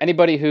for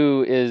anybody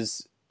who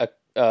is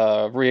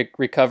a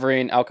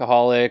recovering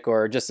alcoholic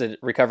or just a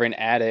recovering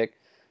addict,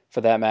 for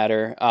that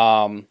matter,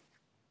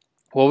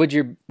 what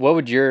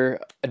would your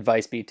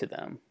advice be to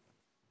them?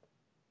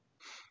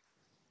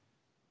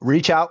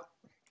 Reach out.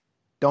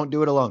 Don't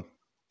do it alone.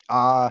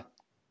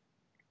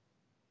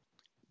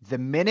 The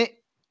minute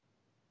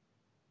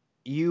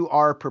you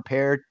are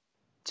prepared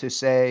to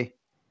say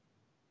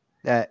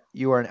that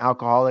you are an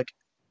alcoholic,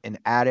 an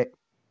addict,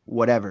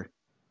 whatever,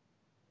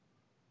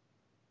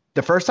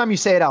 the first time you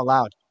say it out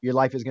loud, your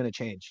life is going to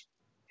change.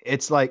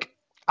 It's like,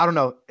 I don't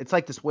know, it's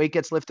like this weight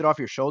gets lifted off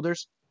your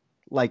shoulders.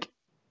 Like,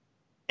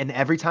 and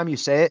every time you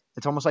say it,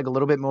 it's almost like a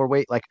little bit more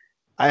weight. Like,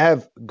 I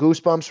have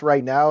goosebumps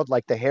right now.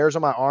 Like, the hairs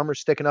on my arm are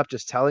sticking up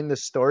just telling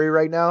this story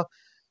right now.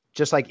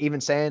 Just like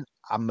even saying,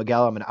 I'm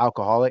Miguel, I'm an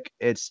alcoholic.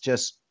 It's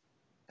just,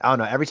 I don't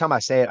know. Every time I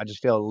say it, I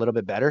just feel a little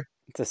bit better.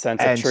 It's a sense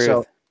of And truth.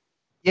 so,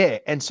 yeah.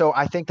 And so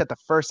I think that the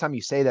first time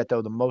you say that,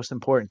 though, the most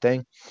important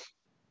thing,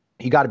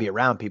 you got to be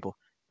around people,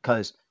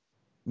 because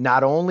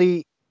not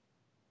only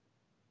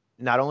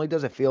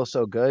does it feel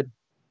so good,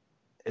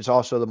 it's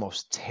also the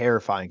most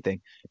terrifying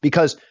thing,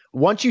 because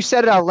once you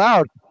said it out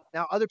loud,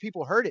 now other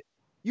people heard it.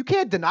 You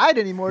can't deny it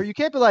anymore. You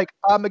can't be like,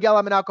 Miguel,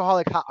 I'm an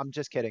alcoholic. I'm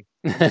just kidding.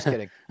 I'm just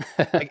kidding.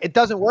 Like, it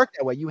doesn't work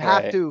that way. You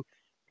have Right. to,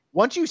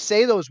 once you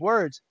say those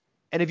words,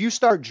 and if you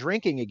start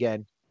drinking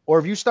again, or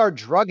if you start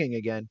drugging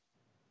again,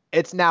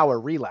 it's now a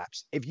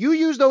relapse. If you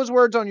use those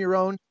words on your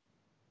own,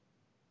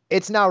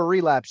 it's now a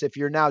relapse if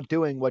you're now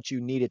doing what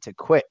you needed to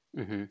quit.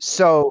 Mm-hmm.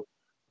 So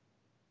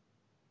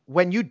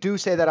when you do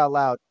say that out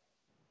loud,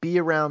 be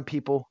around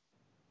people,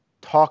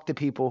 talk to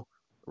people,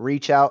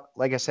 reach out.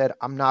 Like I said,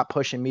 I'm not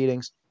pushing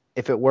meetings.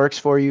 If it works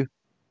for you,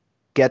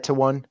 get to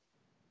one,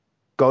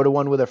 go to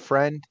one with a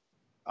friend.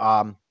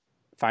 Find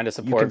a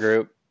support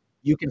group.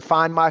 You can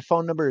find my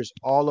phone numbers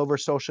all over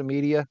social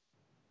media,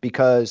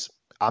 because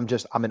I'm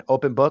an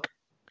open book.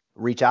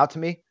 Reach out to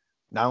me.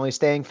 Not only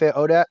Staying Fit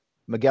ODAT,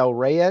 Miguel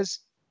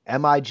Reyes,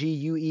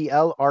 MiguelReyes.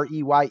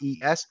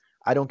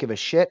 I don't give a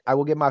shit. I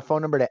will give my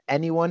phone number to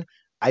anyone.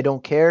 I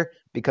don't care,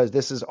 because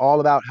this is all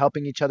about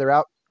helping each other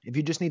out. If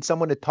you just need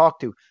someone to talk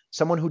to,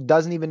 someone who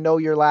doesn't even know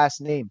your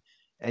last name,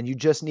 and you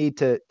just need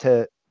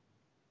to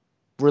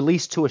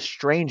release to a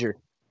stranger,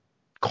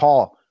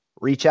 call,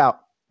 reach out,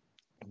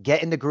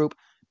 get in the group,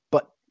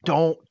 but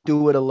don't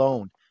do it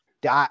alone.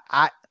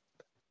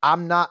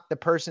 I'm not the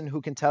person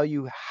who can tell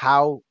you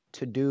how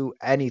to do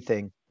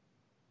anything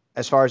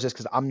as far as this,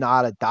 because I'm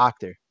not a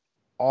doctor.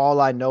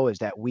 All I know is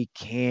that we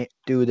can't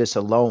do this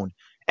alone.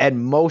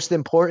 And most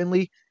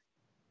importantly,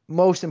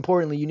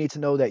 you need to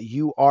know that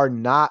you are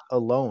not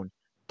alone.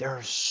 There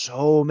are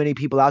so many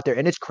people out there.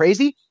 And it's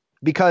crazy,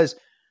 because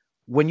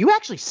when you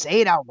actually say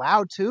it out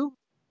loud too,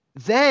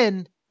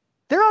 then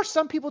there are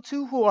some people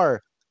too who are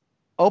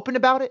open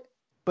about it,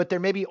 but they're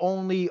maybe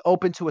only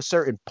open to a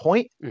certain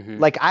point. Mm-hmm.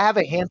 Like, I have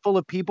a handful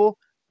of people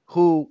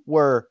who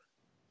were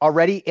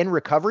already in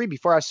recovery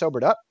before I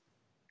sobered up.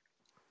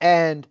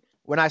 And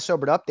when I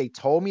sobered up, they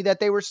told me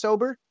that they were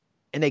sober,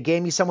 and they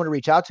gave me someone to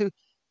reach out to.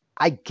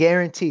 I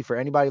guarantee, for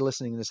anybody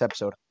listening to this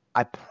episode,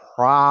 I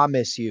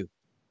promise you,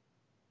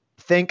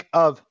 think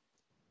of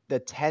the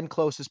 10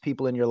 closest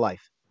people in your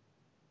life.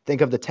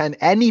 Think of the 10,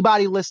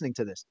 anybody listening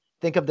to this,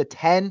 think of the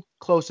 10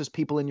 closest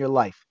people in your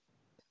life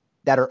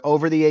that are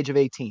over the age of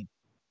 18.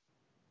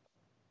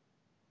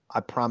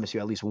 I promise you,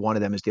 at least one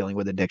of them is dealing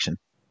with addiction.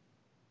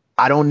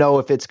 I don't know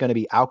if it's going to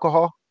be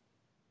alcohol,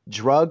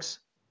 drugs,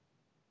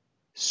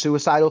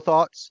 suicidal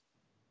thoughts,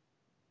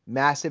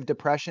 massive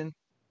depression,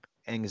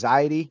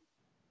 anxiety,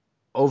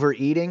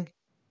 overeating,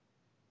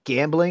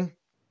 gambling.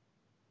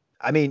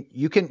 I mean,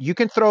 you can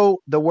throw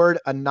the word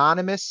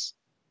anonymous.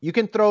 You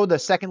can throw the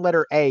second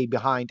letter A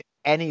behind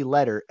any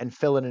letter and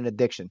fill in an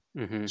addiction.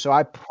 Mm-hmm. So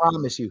I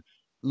promise you,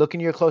 look in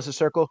your closest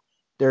circle.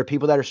 There are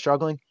people that are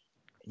struggling.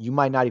 You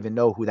might not even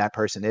know who that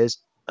person is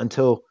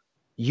until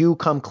you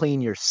come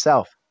clean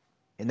yourself.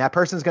 And that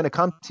person's going to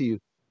come to you,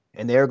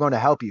 and they're going to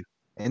help you,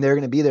 and they're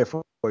going to be there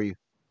for you,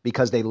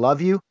 because they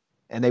love you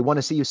and they want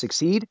to see you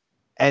succeed,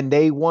 and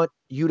they want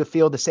you to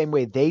feel the same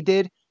way they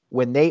did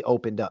when they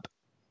opened up.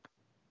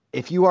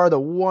 If you are the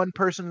one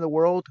person in the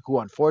world who,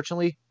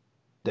 unfortunately,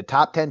 the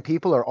top 10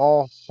 people are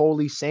all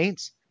holy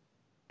saints,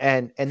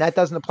 and that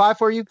doesn't apply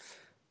for you,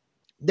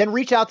 then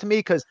reach out to me,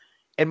 because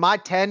in my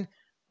 10,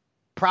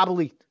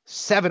 probably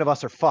 7 of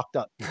us are fucked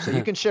up. So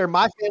you can share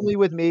my family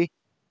with me,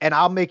 and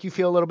I'll make you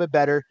feel a little bit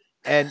better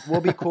and we'll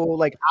be cool.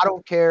 Like, I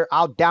don't care.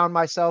 I'll down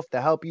myself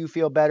to help you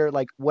feel better.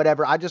 Like,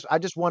 whatever. I just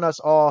want us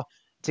all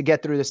to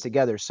get through this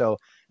together. So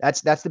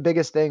that's the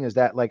biggest thing, is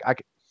that like,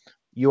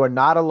 you are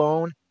not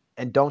alone,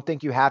 and don't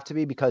think you have to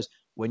be, because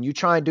when you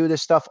try and do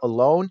this stuff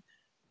alone,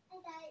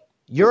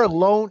 you're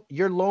alone.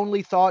 Your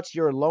lonely thoughts,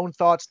 your alone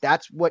thoughts,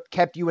 that's what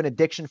kept you in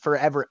addiction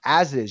forever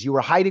as is. You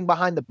were hiding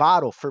behind the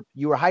bottle,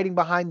 you were hiding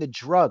behind the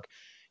drug.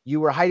 You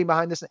were hiding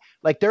behind this.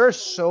 Like, there are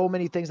so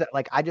many things that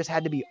like I just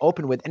had to be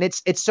open with. And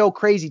it's so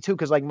crazy too.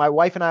 Cause like my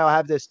wife and I will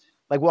have this,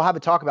 like, we'll have a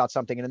talk about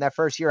something. And in that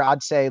first year,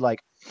 I'd say like,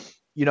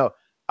 you know,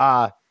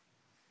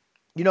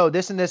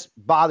 this and this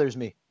bothers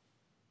me.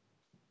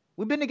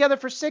 We've been together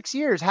for 6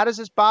 years. How does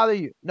this bother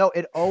you? No,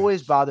 it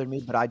always bothered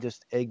me, but I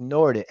just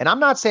ignored it. And I'm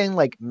not saying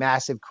like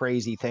massive,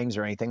 crazy things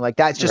or anything like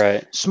that. It's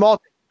just small.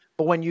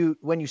 But when you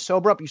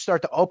sober up, you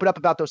start to open up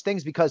about those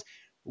things, because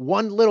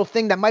one little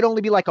thing that might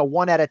only be like a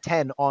 1 out of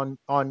 10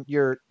 on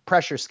your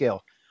pressure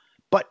scale.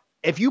 But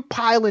if you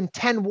pile in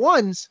 10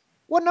 ones,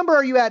 what number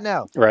are you at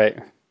now? Right.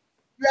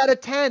 You're at a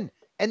 10.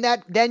 And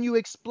then you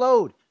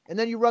explode. And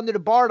then you run to the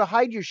bar to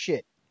hide your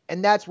shit.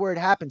 And that's where it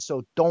happens.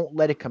 So don't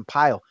let it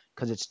compile,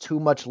 because it's too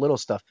much little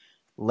stuff.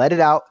 Let it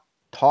out.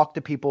 Talk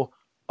to people.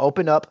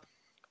 Open up.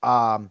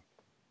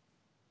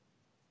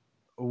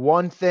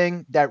 One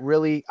thing that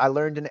really I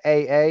learned in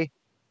AA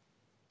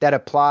that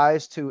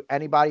applies to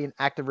anybody in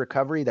active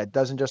recovery, that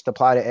doesn't just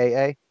apply to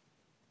AA,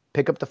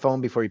 pick up the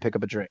phone before you pick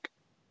up a drink.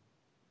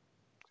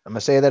 I'm going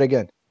to say that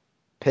again.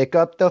 Pick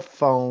up the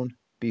phone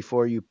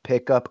before you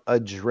pick up a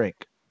drink.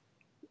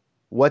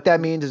 What that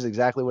means is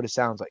exactly what it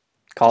sounds like.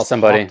 Call just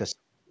somebody.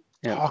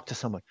 Talk to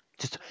someone.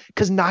 Just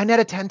because 9 out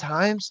of 10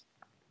 times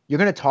you're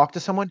going to talk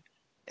to someone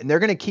and they're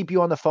going to keep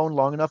you on the phone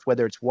long enough,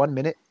 whether it's 1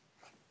 minute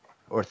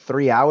or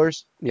 3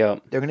 hours. Yeah.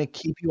 They're going to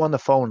keep you on the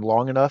phone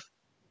long enough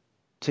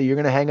till you're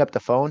going to hang up the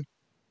phone.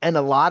 And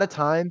a lot of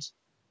times,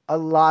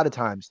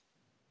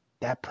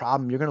 that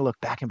problem, you're going to look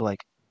back and be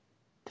like,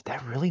 did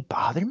that really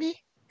bother me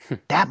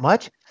that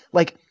much?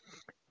 Like,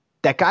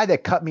 that guy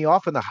that cut me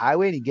off on the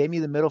highway and he gave me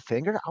the middle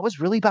finger, I was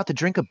really about to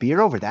drink a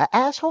beer over that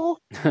asshole?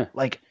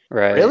 Like,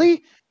 right.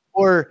 Really?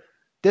 Or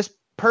this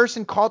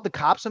person called the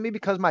cops on me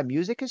because my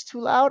music is too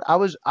loud? I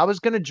was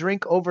going to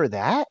drink over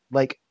that?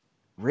 Like,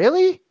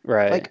 really?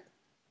 Right. Like,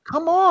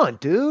 come on,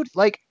 dude.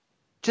 Like,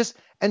 just,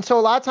 and so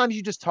a lot of times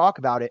you just talk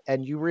about it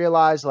and you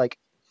realize like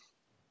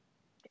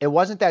it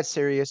wasn't that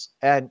serious,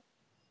 and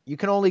you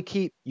got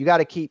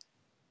to keep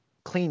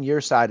clean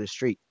your side of the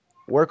street.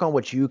 Work on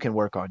what you can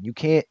work on. You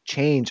can't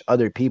change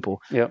other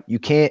people. Yep. You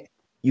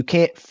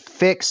can't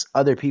fix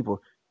other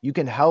people. You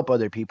can help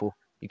other people.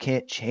 You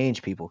can't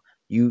change people.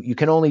 You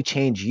can only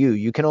change you.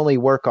 You can only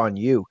work on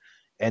you.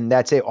 And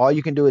that's it. All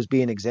you can do is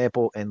be an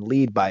example and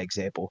lead by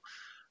example.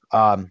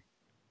 And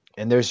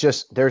there's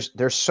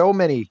so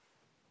many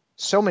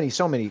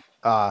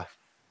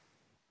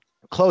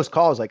close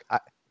calls. Like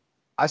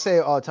I say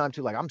all the time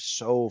too, like I'm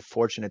so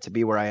fortunate to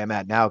be where I am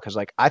at now. Cause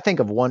like I think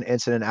of one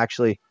incident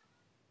actually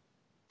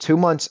 2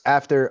 months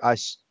after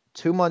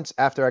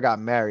I got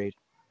married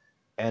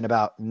and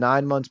about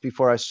 9 months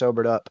before I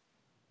sobered up,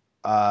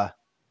 I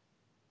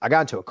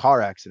got into a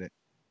car accident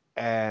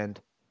and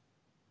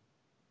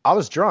I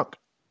was drunk.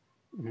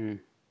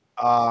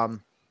 Mm-hmm.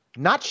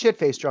 Not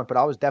shit-faced drunk, but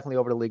I was definitely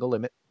over the legal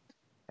limit.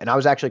 And I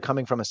was actually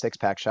coming from a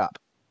 6-pack shop.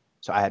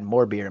 So I had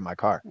more beer in my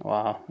car.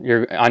 Wow.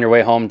 You're on your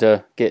way home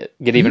to get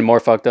even more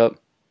fucked up.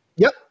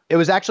 Yep. It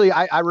was actually,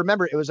 I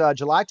remember it was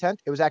July 10th.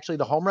 It was actually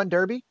the home run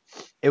derby.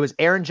 It was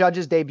Aaron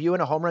Judge's debut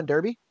in a home run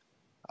derby.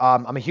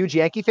 I'm a huge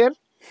Yankee fan.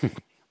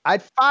 I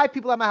had 5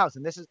 people at my house.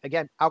 And this is,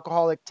 again,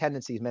 alcoholic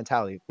tendencies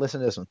mentality. Listen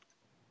to this one.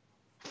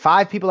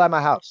 5 people at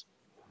my house.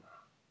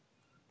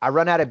 I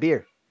run out of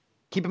beer.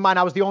 Keep in mind,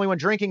 I was the only one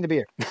drinking the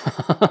beer.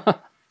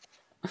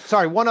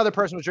 Sorry, one other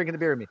person was drinking the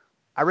beer with me.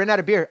 I ran out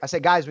of beer. I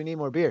said, guys, we need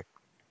more beer.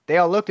 They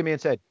all looked at me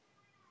and said,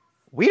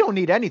 we don't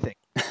need anything.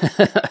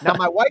 Now,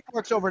 my wife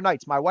works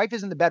overnights. My wife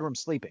is in the bedroom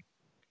sleeping.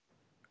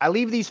 I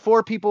leave these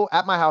 4 people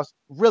at my house,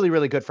 really,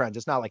 really good friends.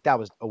 It's not like that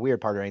was a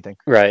weird part or anything.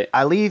 Right.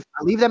 I leave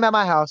them at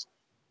my house,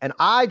 and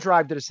I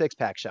drive to the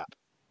 6-pack shop.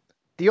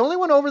 The only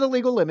one over the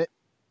legal limit,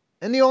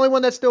 and the only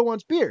one that still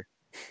wants beer.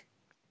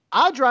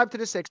 I drive to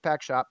the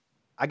 6-pack shop.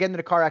 I get into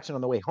the car accident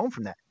on the way home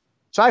from that.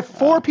 So I have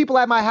 4 people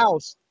at my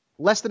house,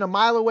 less than a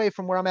mile away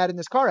from where I'm at in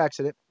this car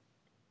accident.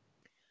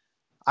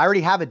 I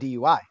already have a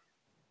DUI.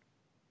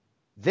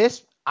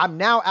 I'm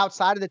now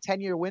outside of the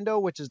 10-year window,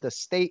 which is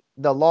the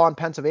law in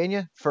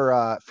Pennsylvania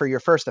for your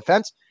first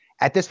offense.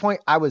 At this point,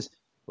 I was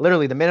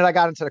literally, the minute I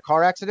got into the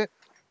car accident,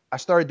 I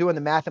started doing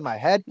the math in my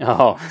head.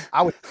 Oh.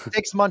 I was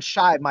 6 months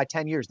shy of my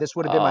 10 years. This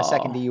would have been my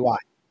second DUI. Wow.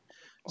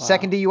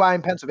 Second DUI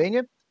in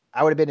Pennsylvania.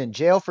 I would have been in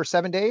jail for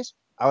 7 days.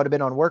 I would have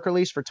been on work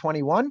release for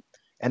 21,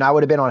 and I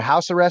would have been on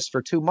house arrest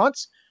for 2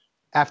 months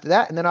after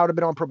that. And then I would have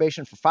been on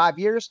probation for 5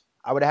 years.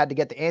 I would have had to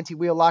get the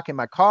anti-wheel lock in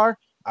my car.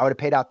 I would have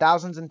paid out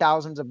thousands and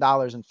thousands of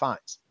dollars in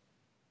fines.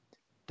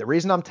 The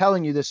reason I'm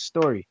telling you this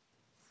story,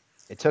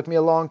 it took me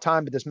a long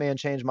time, but this man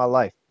changed my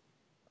life.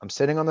 I'm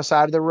sitting on the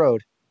side of the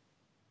road.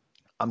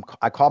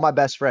 I call my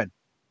best friend.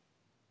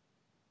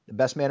 the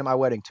best man at my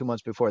wedding 2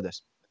 months before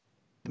this.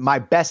 My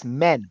best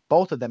men,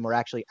 both of them were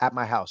actually at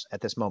my house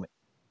at this moment.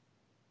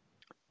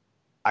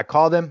 I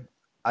called him.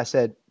 I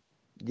said,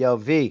 yo,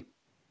 V,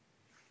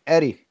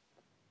 Eddie,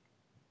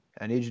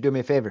 I need you to do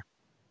me a favor.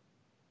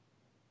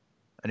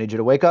 I need you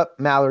to wake up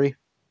Mallory.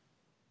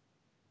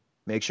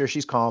 Make sure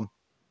she's calm.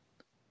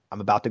 I'm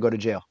about to go to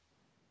jail.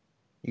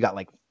 You got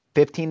like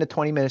 15 to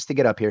 20 minutes to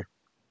get up here.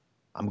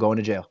 I'm going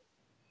to jail.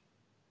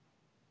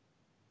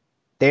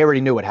 They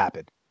already knew what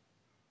happened.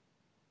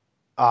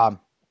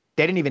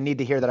 They didn't even need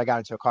to hear that I got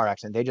into a car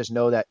accident. They just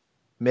know that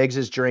Miggs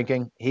is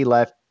drinking. He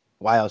left.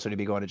 Why else would he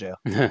be going to jail?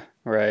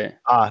 Right.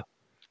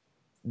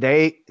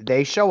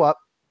 They show up.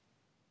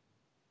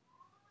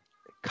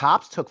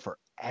 Cops took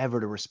forever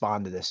to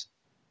respond to this.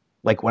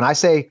 Like when I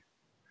say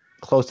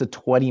close to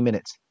 20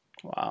 minutes.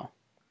 Wow.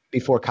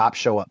 Before cops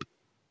show up.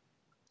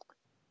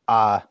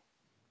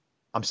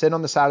 I'm sitting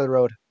on the side of the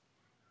road.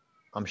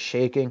 I'm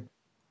shaking.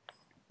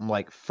 I'm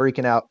like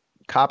freaking out.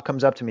 Cop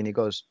comes up to me and he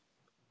goes,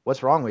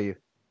 what's wrong with you?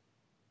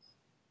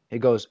 He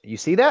goes, you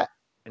see that?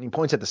 And he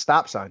points at the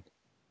stop sign.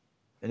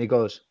 And he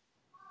goes,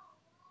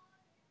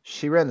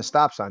 she ran the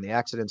stop sign. The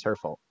accident's her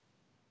fault.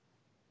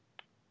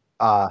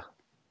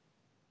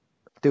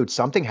 Dude,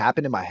 something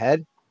happened in my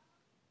head.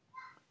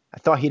 I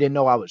thought he didn't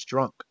know I was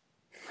drunk.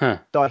 He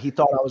thought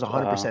I was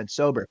 100%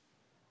 sober.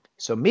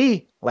 So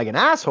me, like an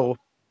asshole,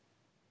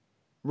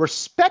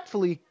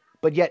 respectfully,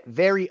 but yet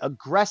very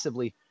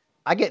aggressively,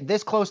 I get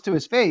this close to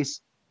his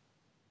face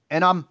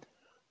and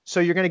so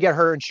you're going to get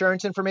her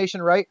insurance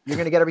information, right? You're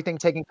going to get everything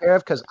taken care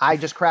of because I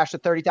just crashed a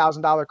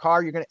 $30,000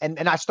 car. You're going to,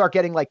 and I start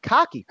getting like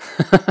cocky.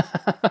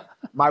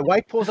 My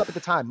wife pulls up at the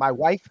time. My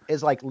wife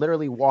is like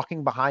literally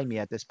walking behind me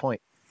at this point.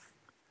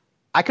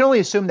 I can only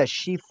assume that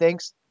she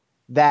thinks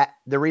that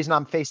the reason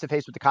I'm face to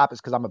face with the cop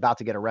is because I'm about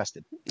to get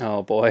arrested.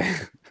 Oh boy.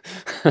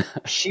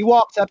 She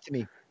walks up to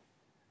me.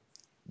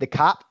 The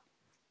cop,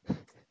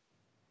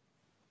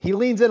 he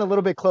leans in a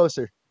little bit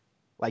closer.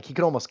 Like he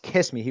could almost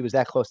kiss me. He was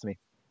that close to me.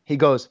 He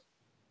goes,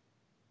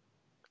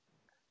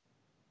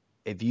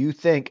 if you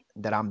think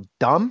that I'm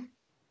dumb,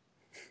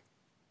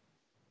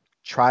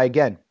 try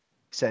again.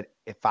 He said,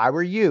 if I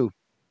were you,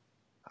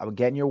 I would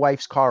get in your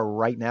wife's car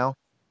right now.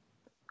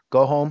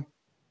 Go home.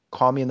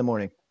 Call me in the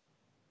morning.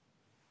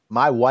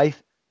 My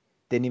wife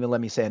didn't even let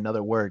me say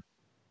another word.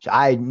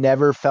 I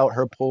never felt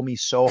her pull me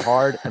so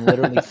hard and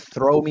literally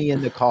throw me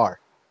in the car.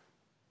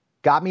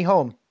 Got me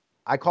home.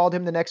 I called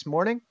him the next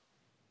morning.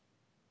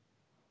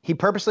 He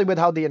purposely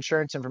withheld the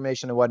insurance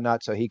information and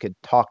whatnot so he could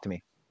talk to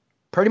me.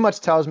 Pretty much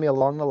tells me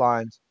along the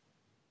lines,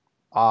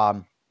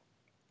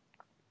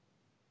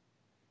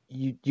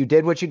 you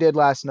did what you did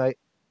last night.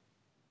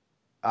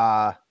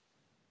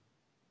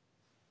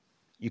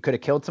 You could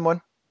have killed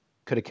someone,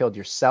 could have killed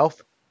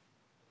yourself.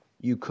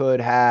 You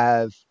could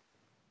have,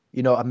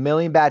 a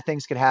million bad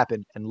things could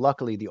happen. And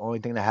luckily, the only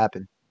thing that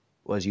happened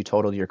was you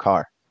totaled your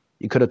car.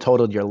 You could have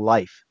totaled your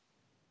life,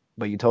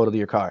 but you totaled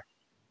your car.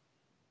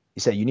 He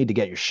said, you need to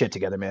get your shit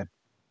together, man.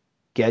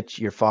 Get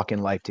your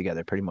fucking life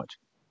together, pretty much.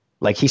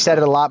 Like he said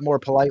it a lot more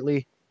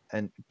politely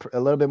and a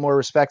little bit more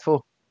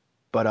respectful,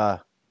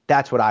 but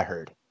that's what I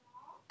heard.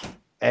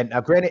 And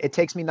now, granted, it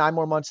takes me 9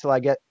 more months till I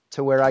get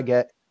to where I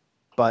get,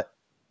 but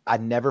I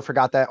never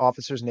forgot that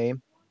officer's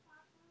name.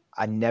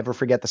 I never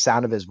forget the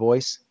sound of his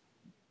voice.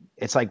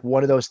 It's like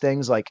one of those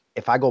things, like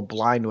if I go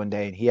blind one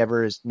day and he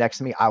ever is next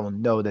to me, I will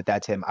know that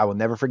that's him. I will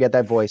never forget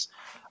that voice.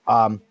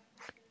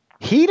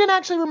 He didn't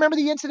actually remember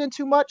the incident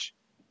too much.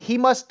 He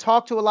must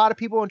talk to a lot of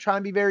people and try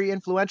and be very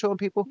influential in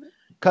people.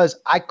 Because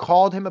I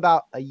called him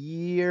about a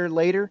year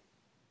later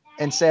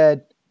and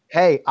said,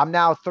 hey, I'm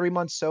now 3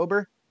 months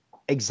sober.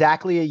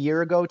 Exactly a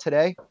year ago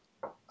today,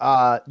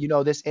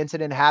 this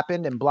incident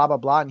happened and blah, blah,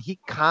 blah. And he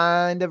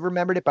kind of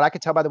remembered it, but I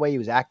could tell by the way he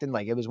was acting.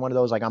 Like it was one of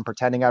those, like I'm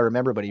pretending I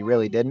remember, but he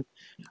really didn't.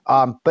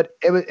 But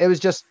it was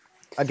just,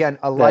 again,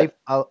 a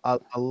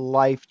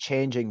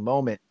life-changing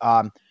moment.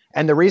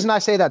 And the reason I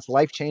say that's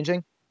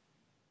life-changing,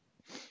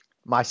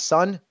 my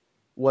son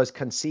was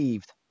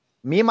conceived.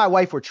 Me and my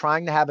wife were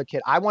trying to have a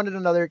kid. I wanted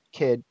another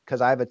kid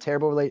because I have a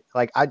terrible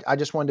I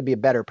just wanted to be a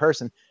better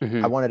person.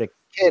 Mm-hmm. I wanted a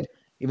kid,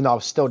 even though I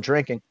was still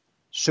drinking.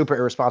 Super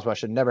irresponsible. I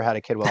should have never had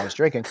a kid while I was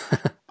drinking.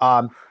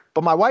 But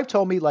my wife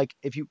told me, like,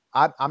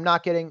 I'm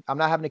not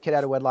having a kid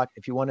out of wedlock.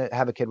 If you want to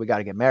have a kid, we got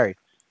to get married.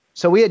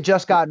 So we had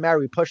just gotten married.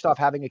 We pushed off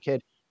having a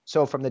kid.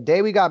 So from the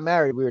day we got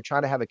married, we were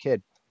trying to have a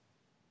kid.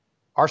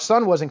 Our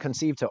son wasn't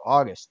conceived till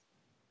August.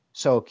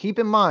 So keep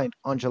in mind,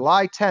 on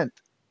July 10th,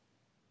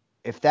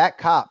 if that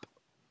cop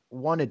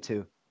wanted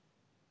to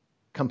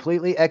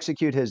completely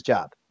execute his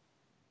job,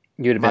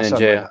 you'd have been in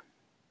jail.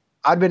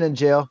 I'd been in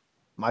jail.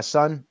 My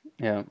son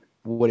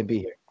wouldn't be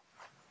here.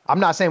 I'm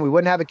not saying we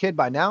wouldn't have a kid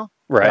by now,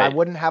 right? But I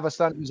wouldn't have a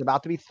son who's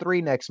about to be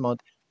 3 next month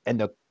and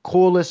the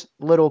coolest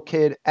little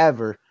kid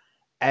ever.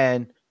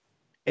 And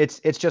it's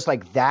just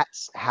like,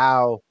 that's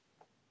how,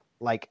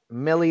 like,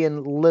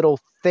 million little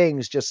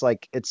things, just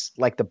like, it's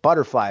like the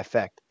butterfly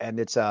effect. And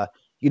it's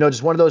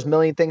just one of those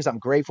million things I'm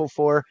grateful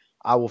for.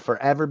 I will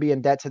forever be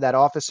in debt to that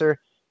officer.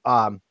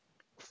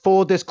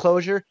 Full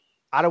disclosure,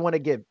 I don't want to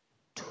give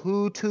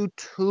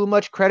too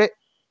much credit,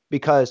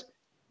 because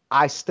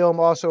I still am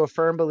also a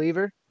firm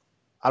believer.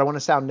 I don't want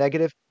to sound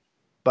negative,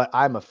 but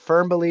I'm a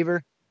firm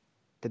believer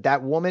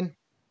that woman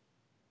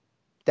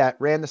that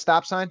ran the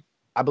stop sign,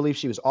 I believe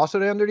she was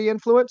also under the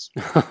influence.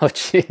 Oh,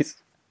 jeez.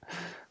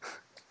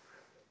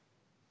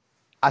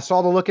 I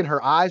saw the look in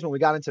her eyes when we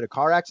got into the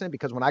car accident,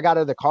 because when I got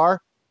out of the car,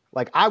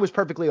 like, I was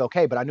perfectly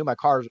okay, but I knew my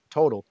car was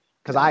totaled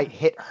because I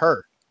hit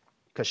her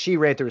because she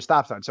ran through a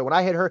stop sign. So when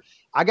I hit her,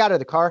 I got out of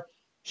the car.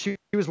 She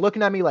was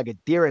looking at me like a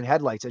deer in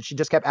headlights, and she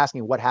just kept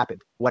asking, what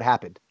happened? What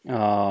happened?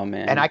 Oh,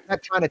 man. And I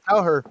kept trying to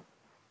tell her,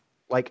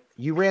 like,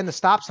 you ran the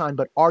stop sign,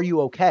 but are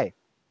you okay?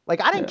 Like,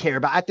 I didn't care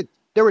about it.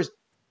 There was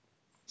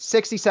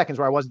 60 seconds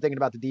where I wasn't thinking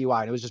about the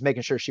DUI, and it was just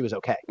making sure she was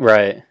okay.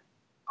 Right.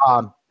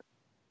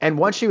 And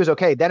once she was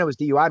okay, then it was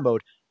DUI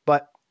mode.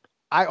 But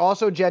I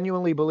also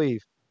genuinely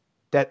believe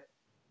that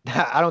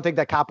I don't think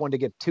that cop wanted to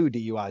get 2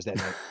 DUIs that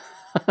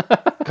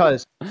night.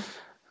 Because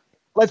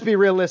let's be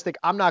realistic,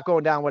 I'm not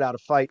going down without a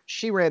fight.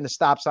 She ran the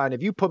stop sign.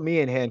 If you put me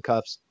in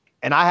handcuffs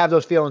and I have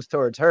those feelings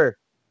towards her,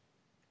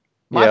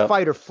 my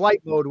fight or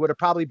flight mode would have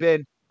probably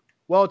been,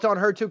 well, it's on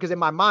her too, because in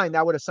my mind,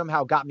 that would have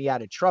somehow got me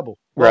out of trouble.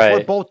 Well, if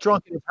we're both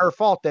drunk and it's her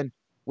fault, then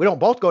we don't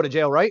both go to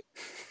jail, right?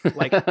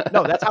 Like,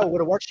 no, that's how it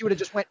would have worked. She would have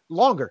just went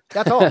longer.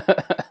 That's all.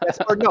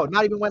 Or no,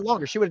 not even went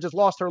longer. She would have just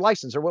lost her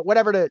license or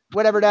whatever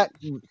that.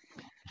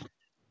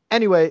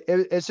 Anyway,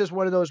 it's just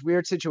one of those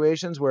weird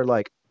situations where,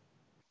 like,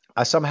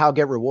 I somehow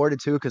get rewarded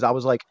too, because I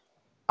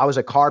was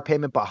a car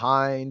payment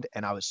behind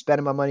and I was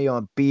spending my money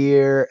on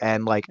beer,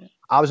 and like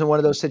I was in one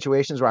of those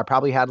situations where I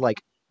probably had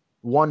like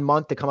 1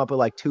 month to come up with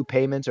like 2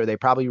 payments, or they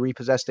probably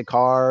repossessed a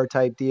car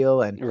type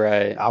deal, and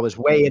I was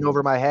way in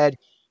over my head.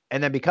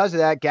 And then because of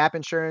that, gap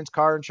insurance,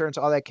 car insurance,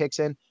 all that kicks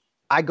in.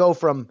 I go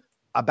from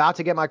about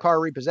to get my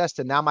car repossessed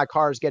to now my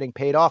car is getting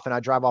paid off, and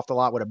I drive off the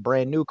lot with a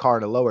brand new car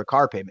and a lower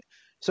car payment.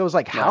 So it was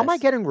like, how am I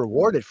getting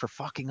rewarded for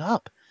fucking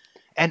up?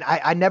 And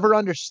I never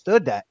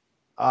understood that.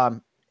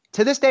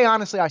 To this day,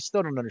 honestly, I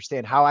still don't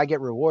understand how I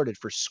get rewarded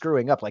for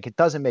screwing up. Like, it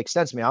doesn't make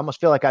sense to me. I almost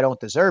feel like I don't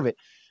deserve it.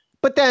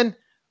 But then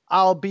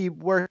I'll be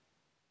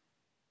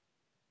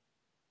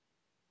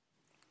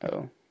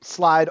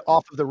slide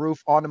off of the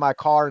roof onto my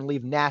car and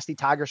leave nasty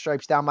tiger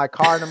stripes down my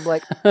car. And I'm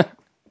like,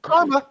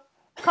 karma,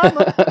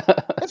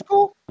 it's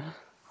cool.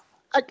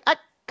 I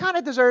kind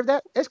of deserve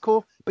that. It's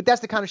cool. But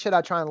that's the kind of shit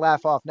I try and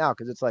laugh off now,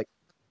 because it's like,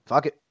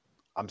 fuck it.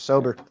 I'm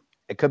sober.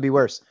 It could be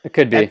worse. It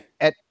could be.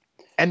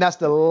 And that's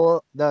the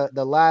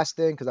last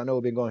thing, because I know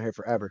we've been going here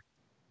forever.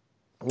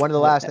 One of the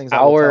last things.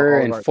 Hour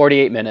and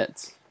 48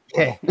 minutes.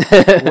 Yeah.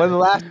 One of the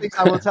last things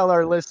I will tell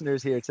our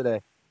listeners here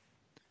today.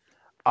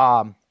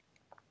 No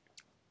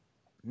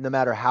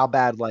matter how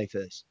bad life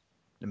is,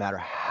 no matter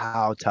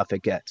how tough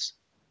it gets,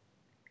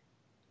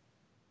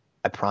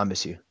 I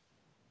promise you,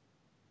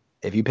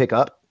 if you pick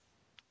up,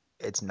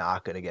 it's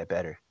not going to get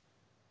better.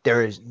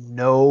 There is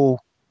no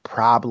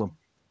problem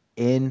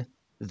in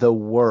the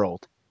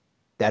world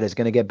that is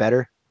going to get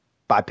better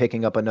by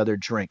picking up another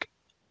drink.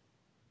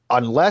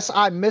 Unless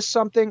I miss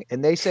something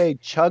and they say,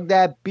 chug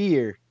that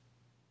beer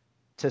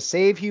to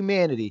save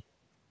humanity,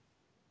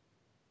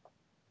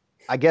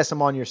 I guess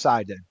I'm on your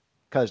side then,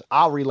 because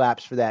I'll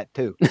relapse for that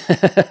too.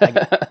 Like,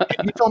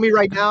 if you told me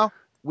right now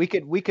we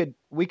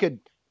could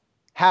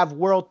have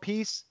world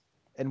peace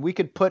and we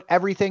could put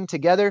everything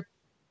together,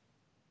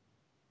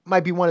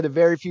 might be one of the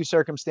very few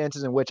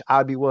circumstances in which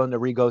I'd be willing to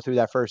re-go through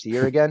that first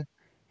year again.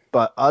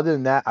 But other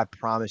than that, I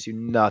promise you,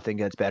 nothing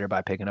gets better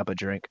by picking up a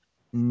drink.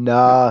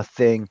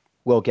 Nothing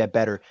will get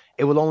better.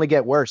 It will only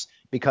get worse,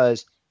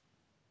 because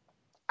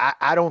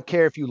I don't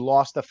care if you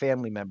lost a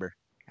family member,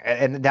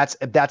 and that's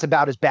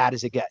about as bad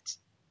as it gets.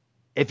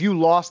 If you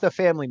lost a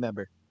family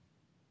member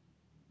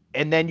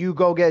and then you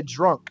go get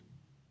drunk,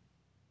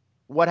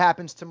 what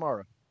happens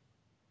tomorrow?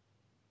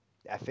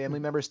 That family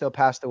member still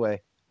passed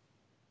away.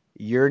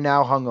 You're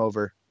now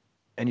hungover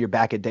and you're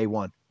back at day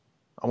one.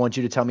 I want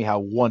you to tell me how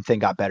one thing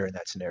got better in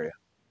that scenario.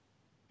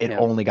 It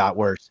only got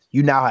worse.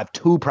 You now have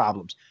 2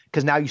 problems,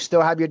 because now you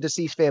still have your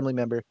deceased family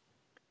member,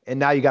 and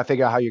now you got to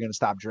figure out how you're going to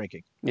stop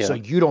drinking so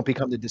you don't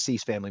become the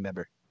deceased family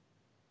member.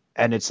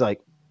 And it's like,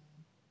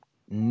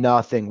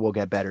 nothing will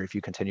get better if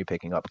you continue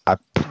picking up. I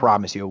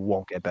promise you, it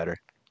won't get better.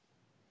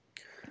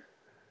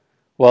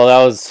 Well,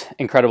 that was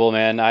incredible,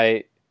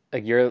 man.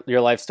 Your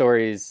life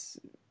story is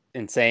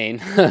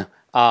insane.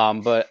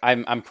 But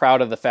I'm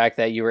proud of the fact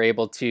that you were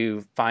able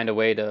to find a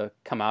way to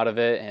come out of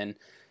it and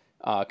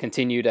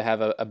continue to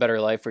have a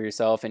better life for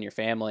yourself and your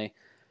family.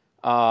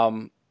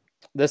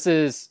 This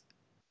is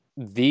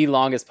the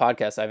longest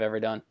podcast I've ever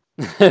done.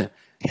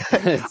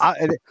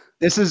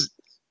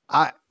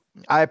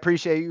 I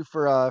appreciate you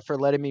for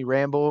letting me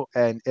ramble,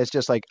 and it's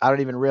just like, I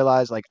don't even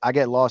realize, like, I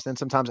get lost, and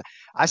sometimes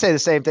I say the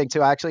same thing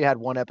too. I actually had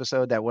one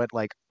episode that went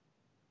like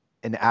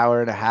an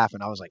hour and a half,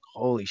 and I was like,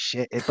 holy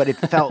shit. But it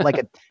felt like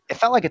a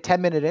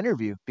 10-minute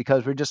interview,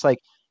 because we're just like,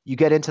 you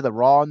get into the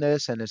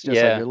rawness, and it's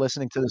just like you're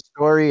listening to the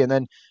story, and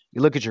then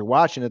you look at your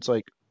watch and it's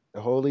like,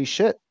 holy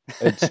shit,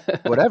 it's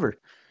whatever.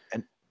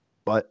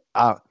 But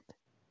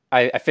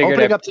I figured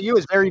Opening up to you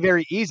is very,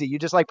 very easy. You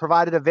just like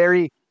provided a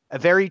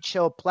very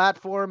chill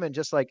platform and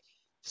just like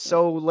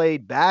so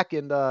laid back.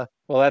 And well,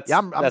 yeah,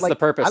 I'm that's the like,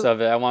 purpose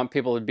of it. I want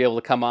people to be able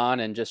to come on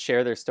and just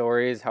share their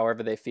stories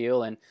however they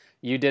feel, and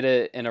you did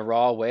it in a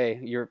raw way.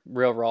 You're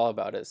real raw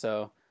about it.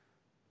 So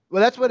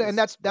well, that's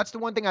the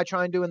one thing I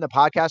try and do in the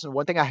podcast. And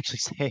one thing I actually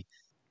say,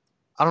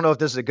 I don't know if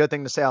this is a good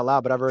thing to say out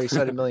loud, but I've already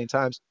said it a million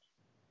times.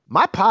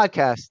 My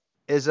podcast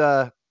is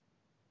I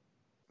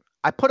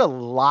put a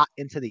lot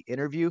into the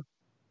interview.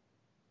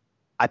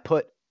 I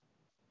put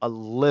a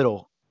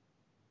little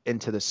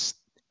into this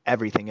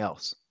everything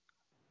else.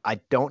 I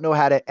don't know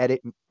how to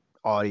edit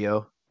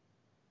audio.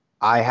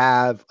 I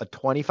have a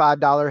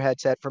 $25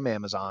 headset from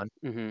Amazon.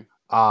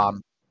 mm-hmm.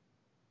 Um,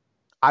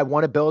 I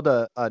want to build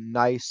a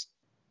nice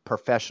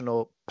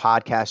professional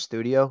podcast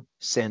studio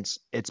since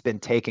it's been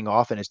taking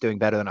off and it's doing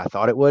better than I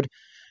thought it would.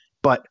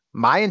 But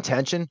my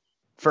intention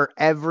for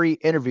every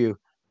interview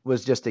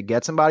was just to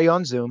get somebody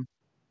on Zoom,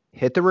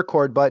 hit the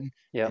record button,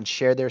 Yep. and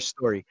share their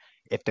story.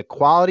 If the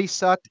quality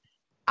sucked,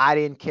 I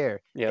didn't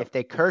care. Yep. If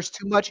they cursed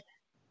too much,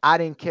 I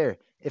didn't care.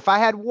 If I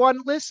had one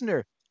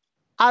listener,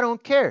 I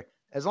don't care.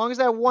 As long as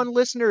that one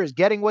listener is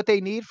getting what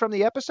they need from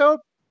the episode,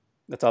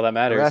 That's all that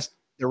matters.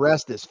 the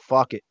rest is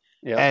fuck it.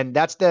 Yep. And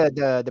that's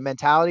the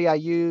mentality I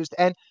used.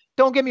 And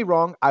don't get me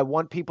wrong, I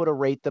want people to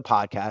rate the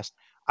podcast.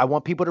 I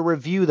want people to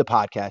review the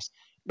podcast.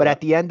 But Yep.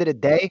 at the end of the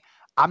day,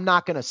 I'm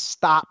not going to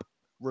stop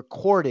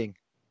recording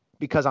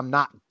because I'm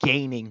not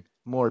gaining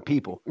more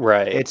people.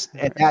 Right.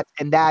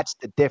 And that's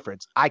the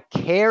difference. I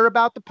care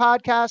about the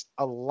podcast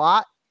a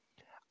lot.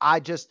 I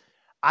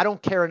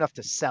don't care enough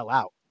to sell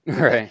out.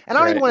 Right. And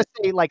I don't even want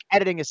to say like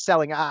editing is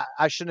selling.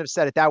 I shouldn't have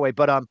said it that way,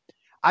 but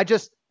I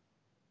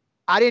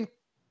didn't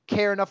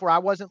care enough where I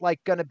wasn't like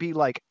gonna be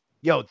like,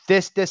 yo,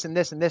 this and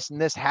this and this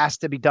and this has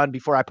to be done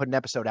before I put an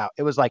episode out.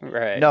 It was like,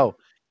 no,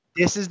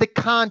 this is the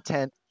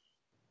content.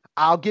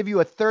 I'll give you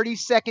a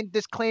 30-second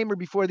disclaimer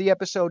before the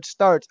episode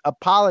starts,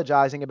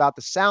 apologizing about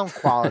the sound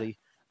quality,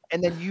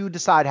 and then you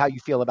decide how you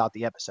feel about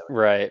the episode.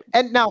 Right.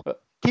 And now,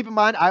 keep in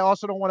mind, I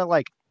also don't want to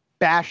like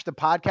bash the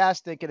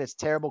podcast thinking it's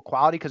terrible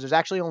quality because there's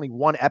actually only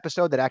one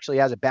episode that actually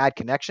has a bad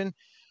connection.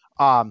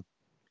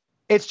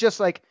 It's just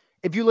like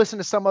if you listen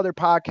to some other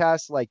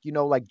podcasts, like, you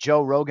know, like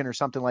Joe Rogan or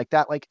something like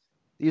that, like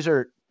these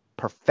are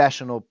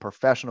professional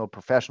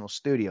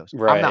studios.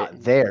 Right. I'm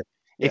not there.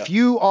 Yeah.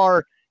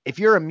 If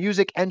you're a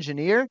music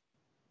engineer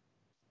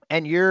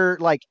and you're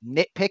like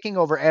nitpicking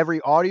over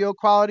every audio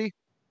quality,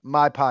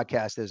 my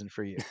podcast isn't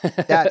for you.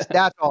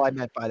 That's all I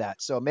meant by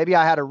that. So maybe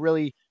I had a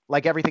really,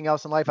 like everything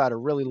else in life, I had a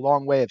really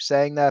long way of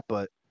saying that,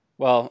 but.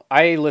 Well,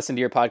 I listened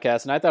to your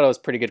podcast and I thought it was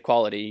pretty good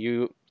quality.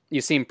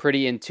 You seem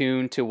pretty in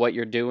tune to what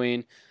you're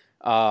doing,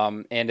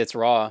 and it's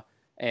raw.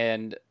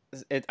 And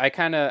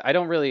I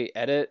don't really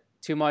edit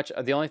too much.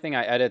 The only thing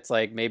I edit's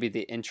like maybe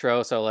the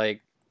intro. So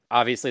like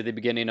obviously the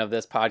beginning of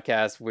this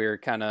podcast, we're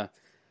kind of,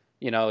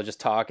 just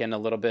talking a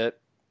little bit.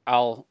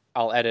 I'll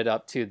edit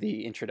up to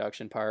the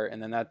introduction part,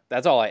 and then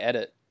that's all I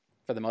edit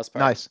for the most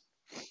part. Nice.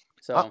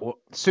 So well,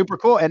 super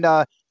cool. And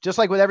just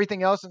like with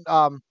everything else,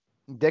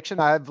 addiction,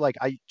 I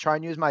try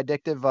and use my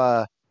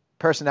addictive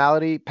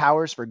personality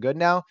powers for good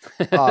now,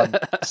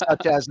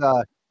 such as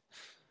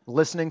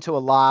listening to a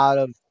lot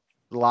of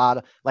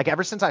like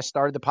ever since I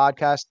started the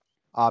podcast.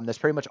 That's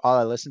pretty much all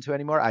I listen to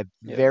anymore. I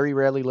very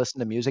rarely listen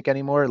to music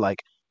anymore.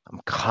 Like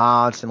I'm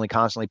constantly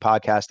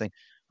podcasting.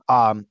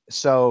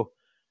 So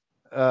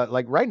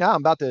like right now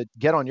I'm about to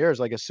get on yours.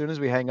 Like as soon as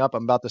we hang up,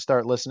 I'm about to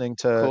start listening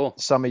to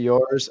some of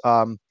yours.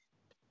 I'm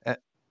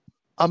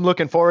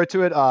looking forward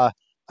to it. I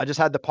just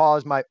had to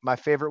pause. My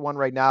favorite one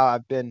right now.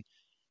 I've been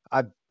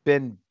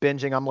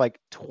binging. I'm like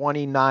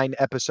 29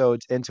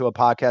 episodes into a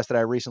podcast that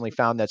I recently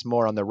found that's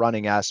more on the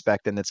running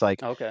aspect. And it's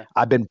like,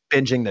 I've been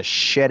binging the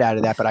shit out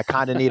of that, but I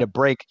kind of need a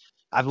break.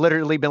 I've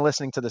literally been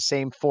listening to the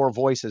same 4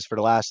 voices for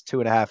the last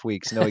 2.5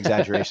 weeks. No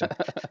exaggeration.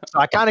 So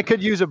I kind of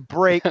could use a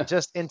break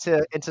just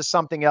into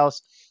something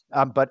else.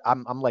 But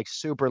I'm like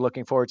super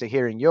looking forward to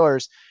hearing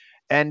yours.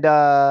 And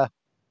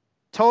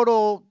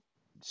total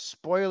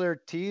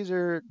spoiler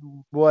teaser,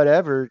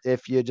 whatever.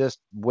 If you just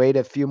wait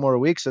a few more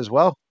weeks as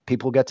well,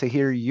 people get to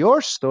hear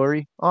your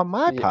story on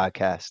my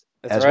podcast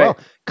as well.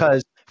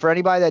 Because for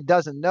anybody that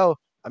doesn't know,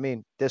 I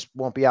mean, this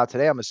won't be out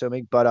today, I'm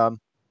assuming, but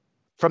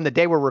from the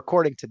day we're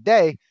recording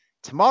today,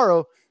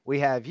 tomorrow we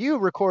have you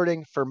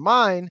recording for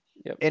mine,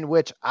 in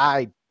which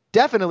I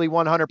definitely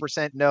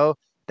 100% know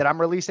that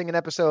I'm releasing an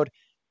episode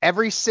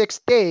every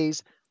 6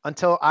 days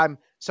until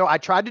so I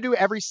tried to do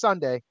every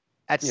Sunday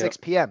at 6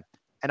 p.m.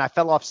 and I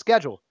fell off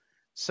schedule.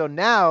 So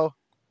now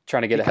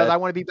trying to get because ahead. I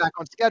want to be back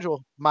on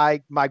schedule.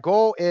 My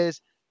goal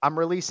is I'm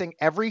releasing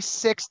every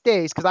 6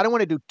 days because I don't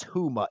want to do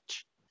too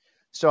much.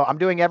 So I'm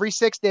doing every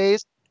 6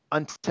 days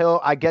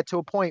until I get to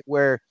a point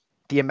where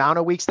the amount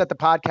of weeks that the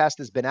podcast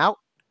has been out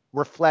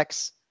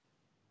reflects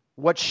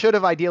what should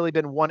have ideally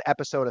been 1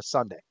 episode a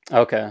Sunday.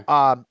 Okay.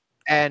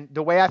 And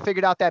the way I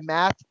figured out that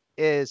math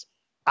is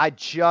I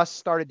just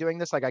started doing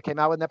this. Like I came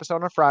out with an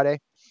episode on Friday.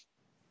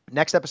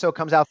 Next episode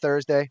comes out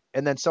Thursday,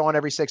 and then so on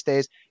every 6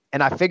 days.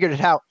 And I figured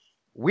it out.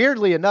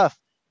 weirdly enough,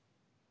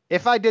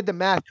 if I did the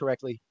math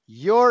correctly,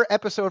 your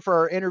episode for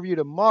our interview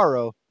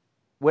tomorrow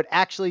would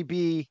actually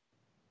be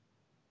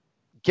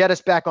get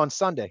us back on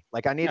Sunday.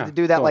 Like I needed to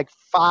do that cool. like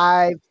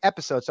 5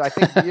 episodes. So I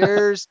think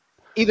yours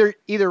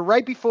either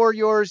right before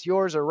yours,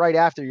 or right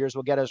after yours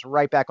will get us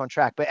right back on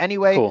track. But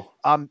anyway, Cool.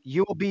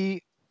 you will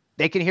be,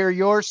 they can hear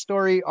your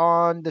story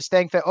on the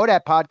Staying Fit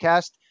ODAT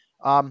podcast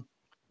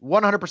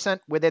 100%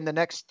 within the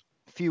next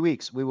few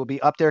weeks. We will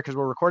be up there because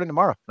we're recording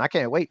tomorrow. And I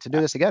can't wait to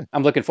do this again.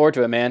 I'm looking forward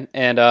to it, man.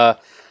 And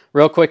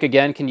real quick,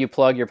 again, can you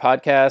plug your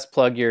podcast,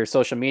 plug your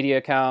social media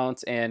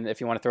accounts, and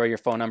if you want to throw your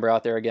phone number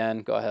out there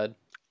again, go ahead.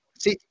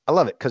 See, I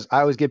love it because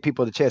I always give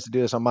people the chance to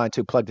do this on mine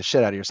too. Plug the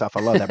shit out of yourself.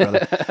 I love that,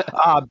 brother.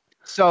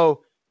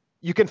 So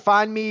you can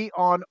find me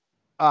on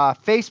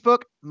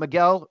Facebook,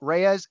 Miguel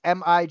Reyes,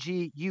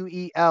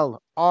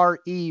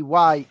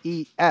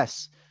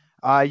 MiguelReyes.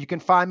 You can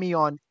find me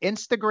on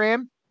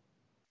Instagram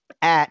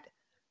at,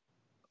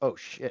 oh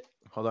shit,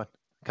 hold on,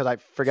 because I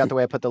forgot the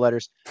way I put the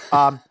letters.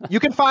 You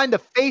can find the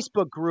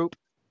Facebook group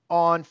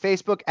on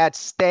Facebook at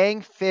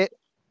Staying Fit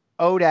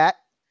ODAT.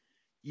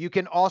 You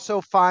can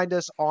also find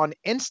us on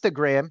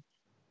Instagram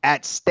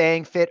at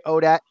Staying Fit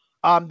ODAT.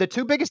 The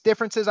two biggest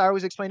differences I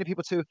always explain to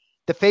people too,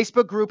 the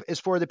Facebook group is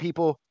for the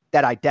people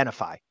that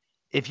identify.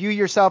 If you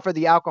yourself are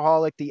the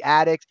alcoholic, the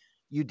addict,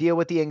 you deal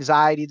with the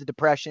anxiety, the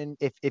depression,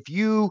 if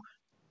you,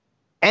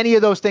 any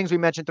of those things we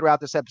mentioned throughout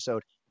this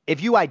episode,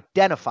 if you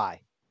identify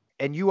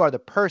and you are the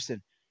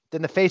person,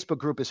 then the Facebook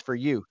group is for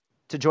you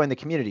to join the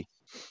community.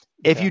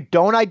 If you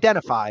don't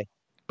identify,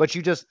 but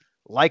you just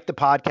like the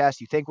podcast,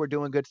 you think we're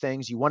doing good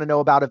things, you want to know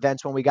about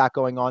events when we got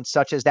going on,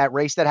 such as that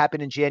race that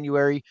happened in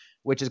January,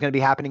 which is going to be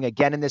happening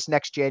again in this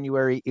next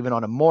January, even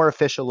on a more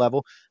official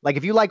level. Like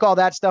if you like all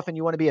that stuff and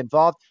you want to be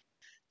involved,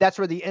 that's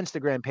where the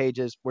Instagram page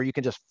is, where you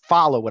can just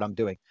follow what I'm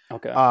doing.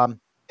 Okay. And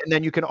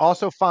then you can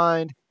also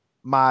find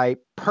my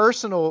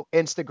personal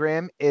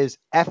Instagram is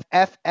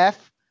FFF_Migs,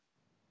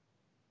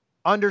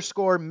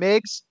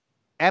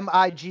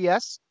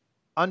 MIGS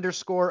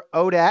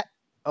 _ODAT.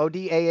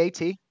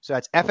 ODAAT. So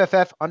that's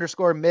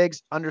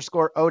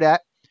FFF_Migs_ODAT.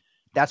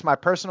 That's my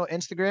personal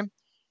Instagram.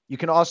 You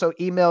can also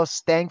email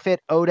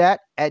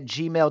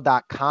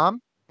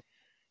stayingfitodat@gmail.com.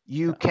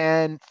 You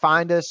can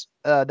find us.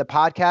 The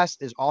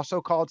podcast is also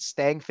called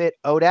Staying Fit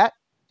ODAT.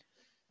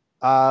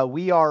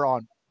 We are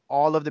on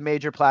all of the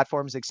major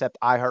platforms except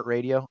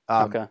iHeartRadio,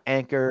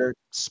 Anchor,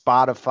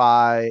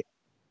 Spotify,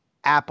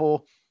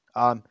 Apple.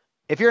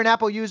 If you're an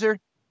Apple user,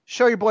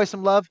 show your boy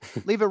some love.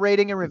 Leave a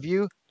rating and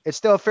review. It's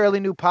still a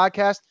fairly new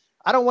podcast.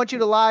 I don't want you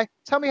to lie.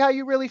 Tell me how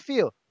you really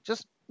feel.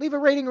 Just leave a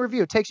rating and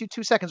review. It takes you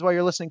 2 seconds while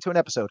you're listening to an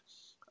episode.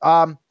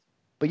 But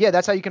yeah,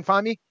 that's how you can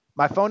find me.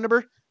 My phone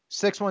number,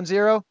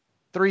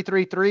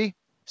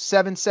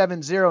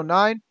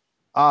 610-333-7709.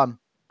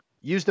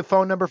 Use the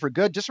phone number for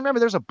good. Just remember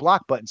there's a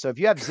block button. So if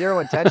you have zero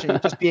intention, you're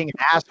just being an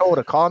asshole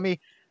to call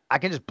me, I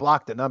can just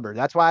block the number.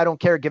 That's why I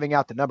don't care giving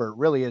out the number. It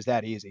really is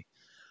that easy.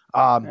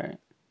 But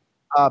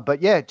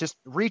yeah, just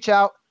reach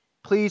out.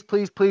 Please,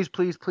 please, please,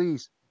 please,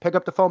 please pick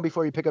up the phone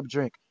before you pick up a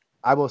drink.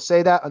 I will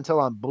say that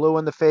until I'm blue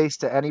in the face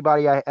to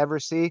anybody I ever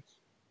see.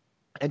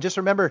 And just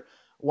remember,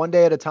 one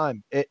day at a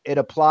time. It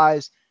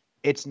applies.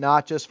 It's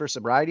not just for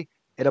sobriety.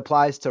 It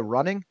applies to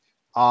running.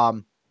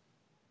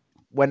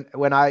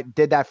 When I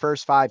did that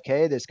first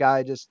 5K, this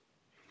guy just,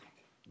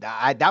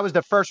 that was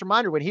the first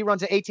reminder. When he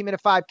runs an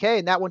 18-minute 5K,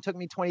 and that one took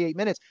me 28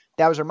 minutes,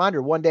 that was a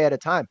reminder, one day at a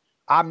time.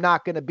 I'm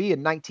not going to be a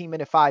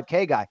 19-minute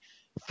 5K guy.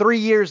 3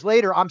 years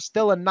later, I'm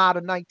still not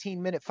a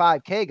 19-minute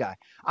 5K guy.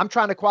 I'm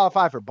trying to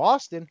qualify for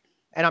Boston,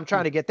 and I'm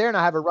trying to get there, and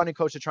I have a running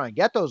coach to try and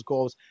get those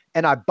goals,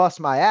 and I bust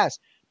my ass.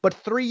 But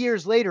 3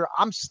 years later,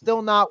 I'm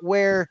still not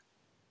where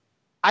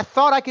I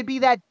thought I could be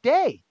that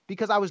day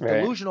because I was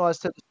delusional as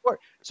to the sport.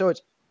 So it's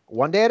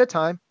one day at a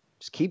time.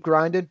 Just keep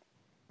grinding.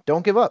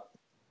 Don't give up.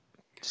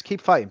 Just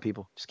keep fighting,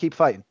 people. Just keep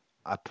fighting.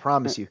 I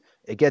promise you,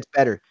 it gets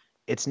better.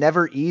 It's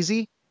never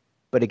easy,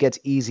 but it gets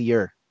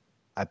easier.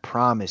 I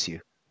promise you.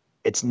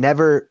 It's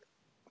never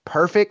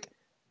perfect,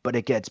 but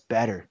it gets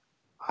better.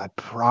 I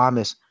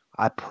promise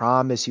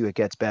you it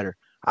gets better.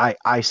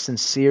 I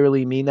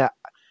sincerely mean that.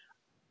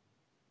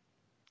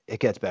 It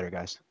gets better,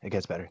 guys. It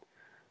gets better.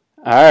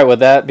 All right. With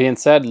that being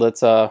said,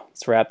 let's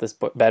wrap this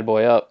bad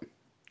boy up.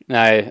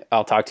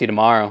 I'll talk to you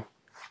tomorrow.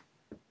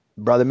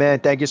 Brother,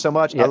 man, thank you so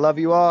much. Yep. I love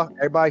you all.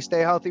 Everybody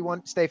stay healthy,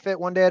 stay fit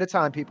one day at a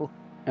time, people.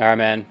 All right,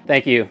 man.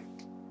 Thank you.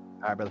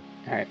 All right, brother.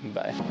 All right.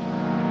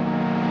 Bye.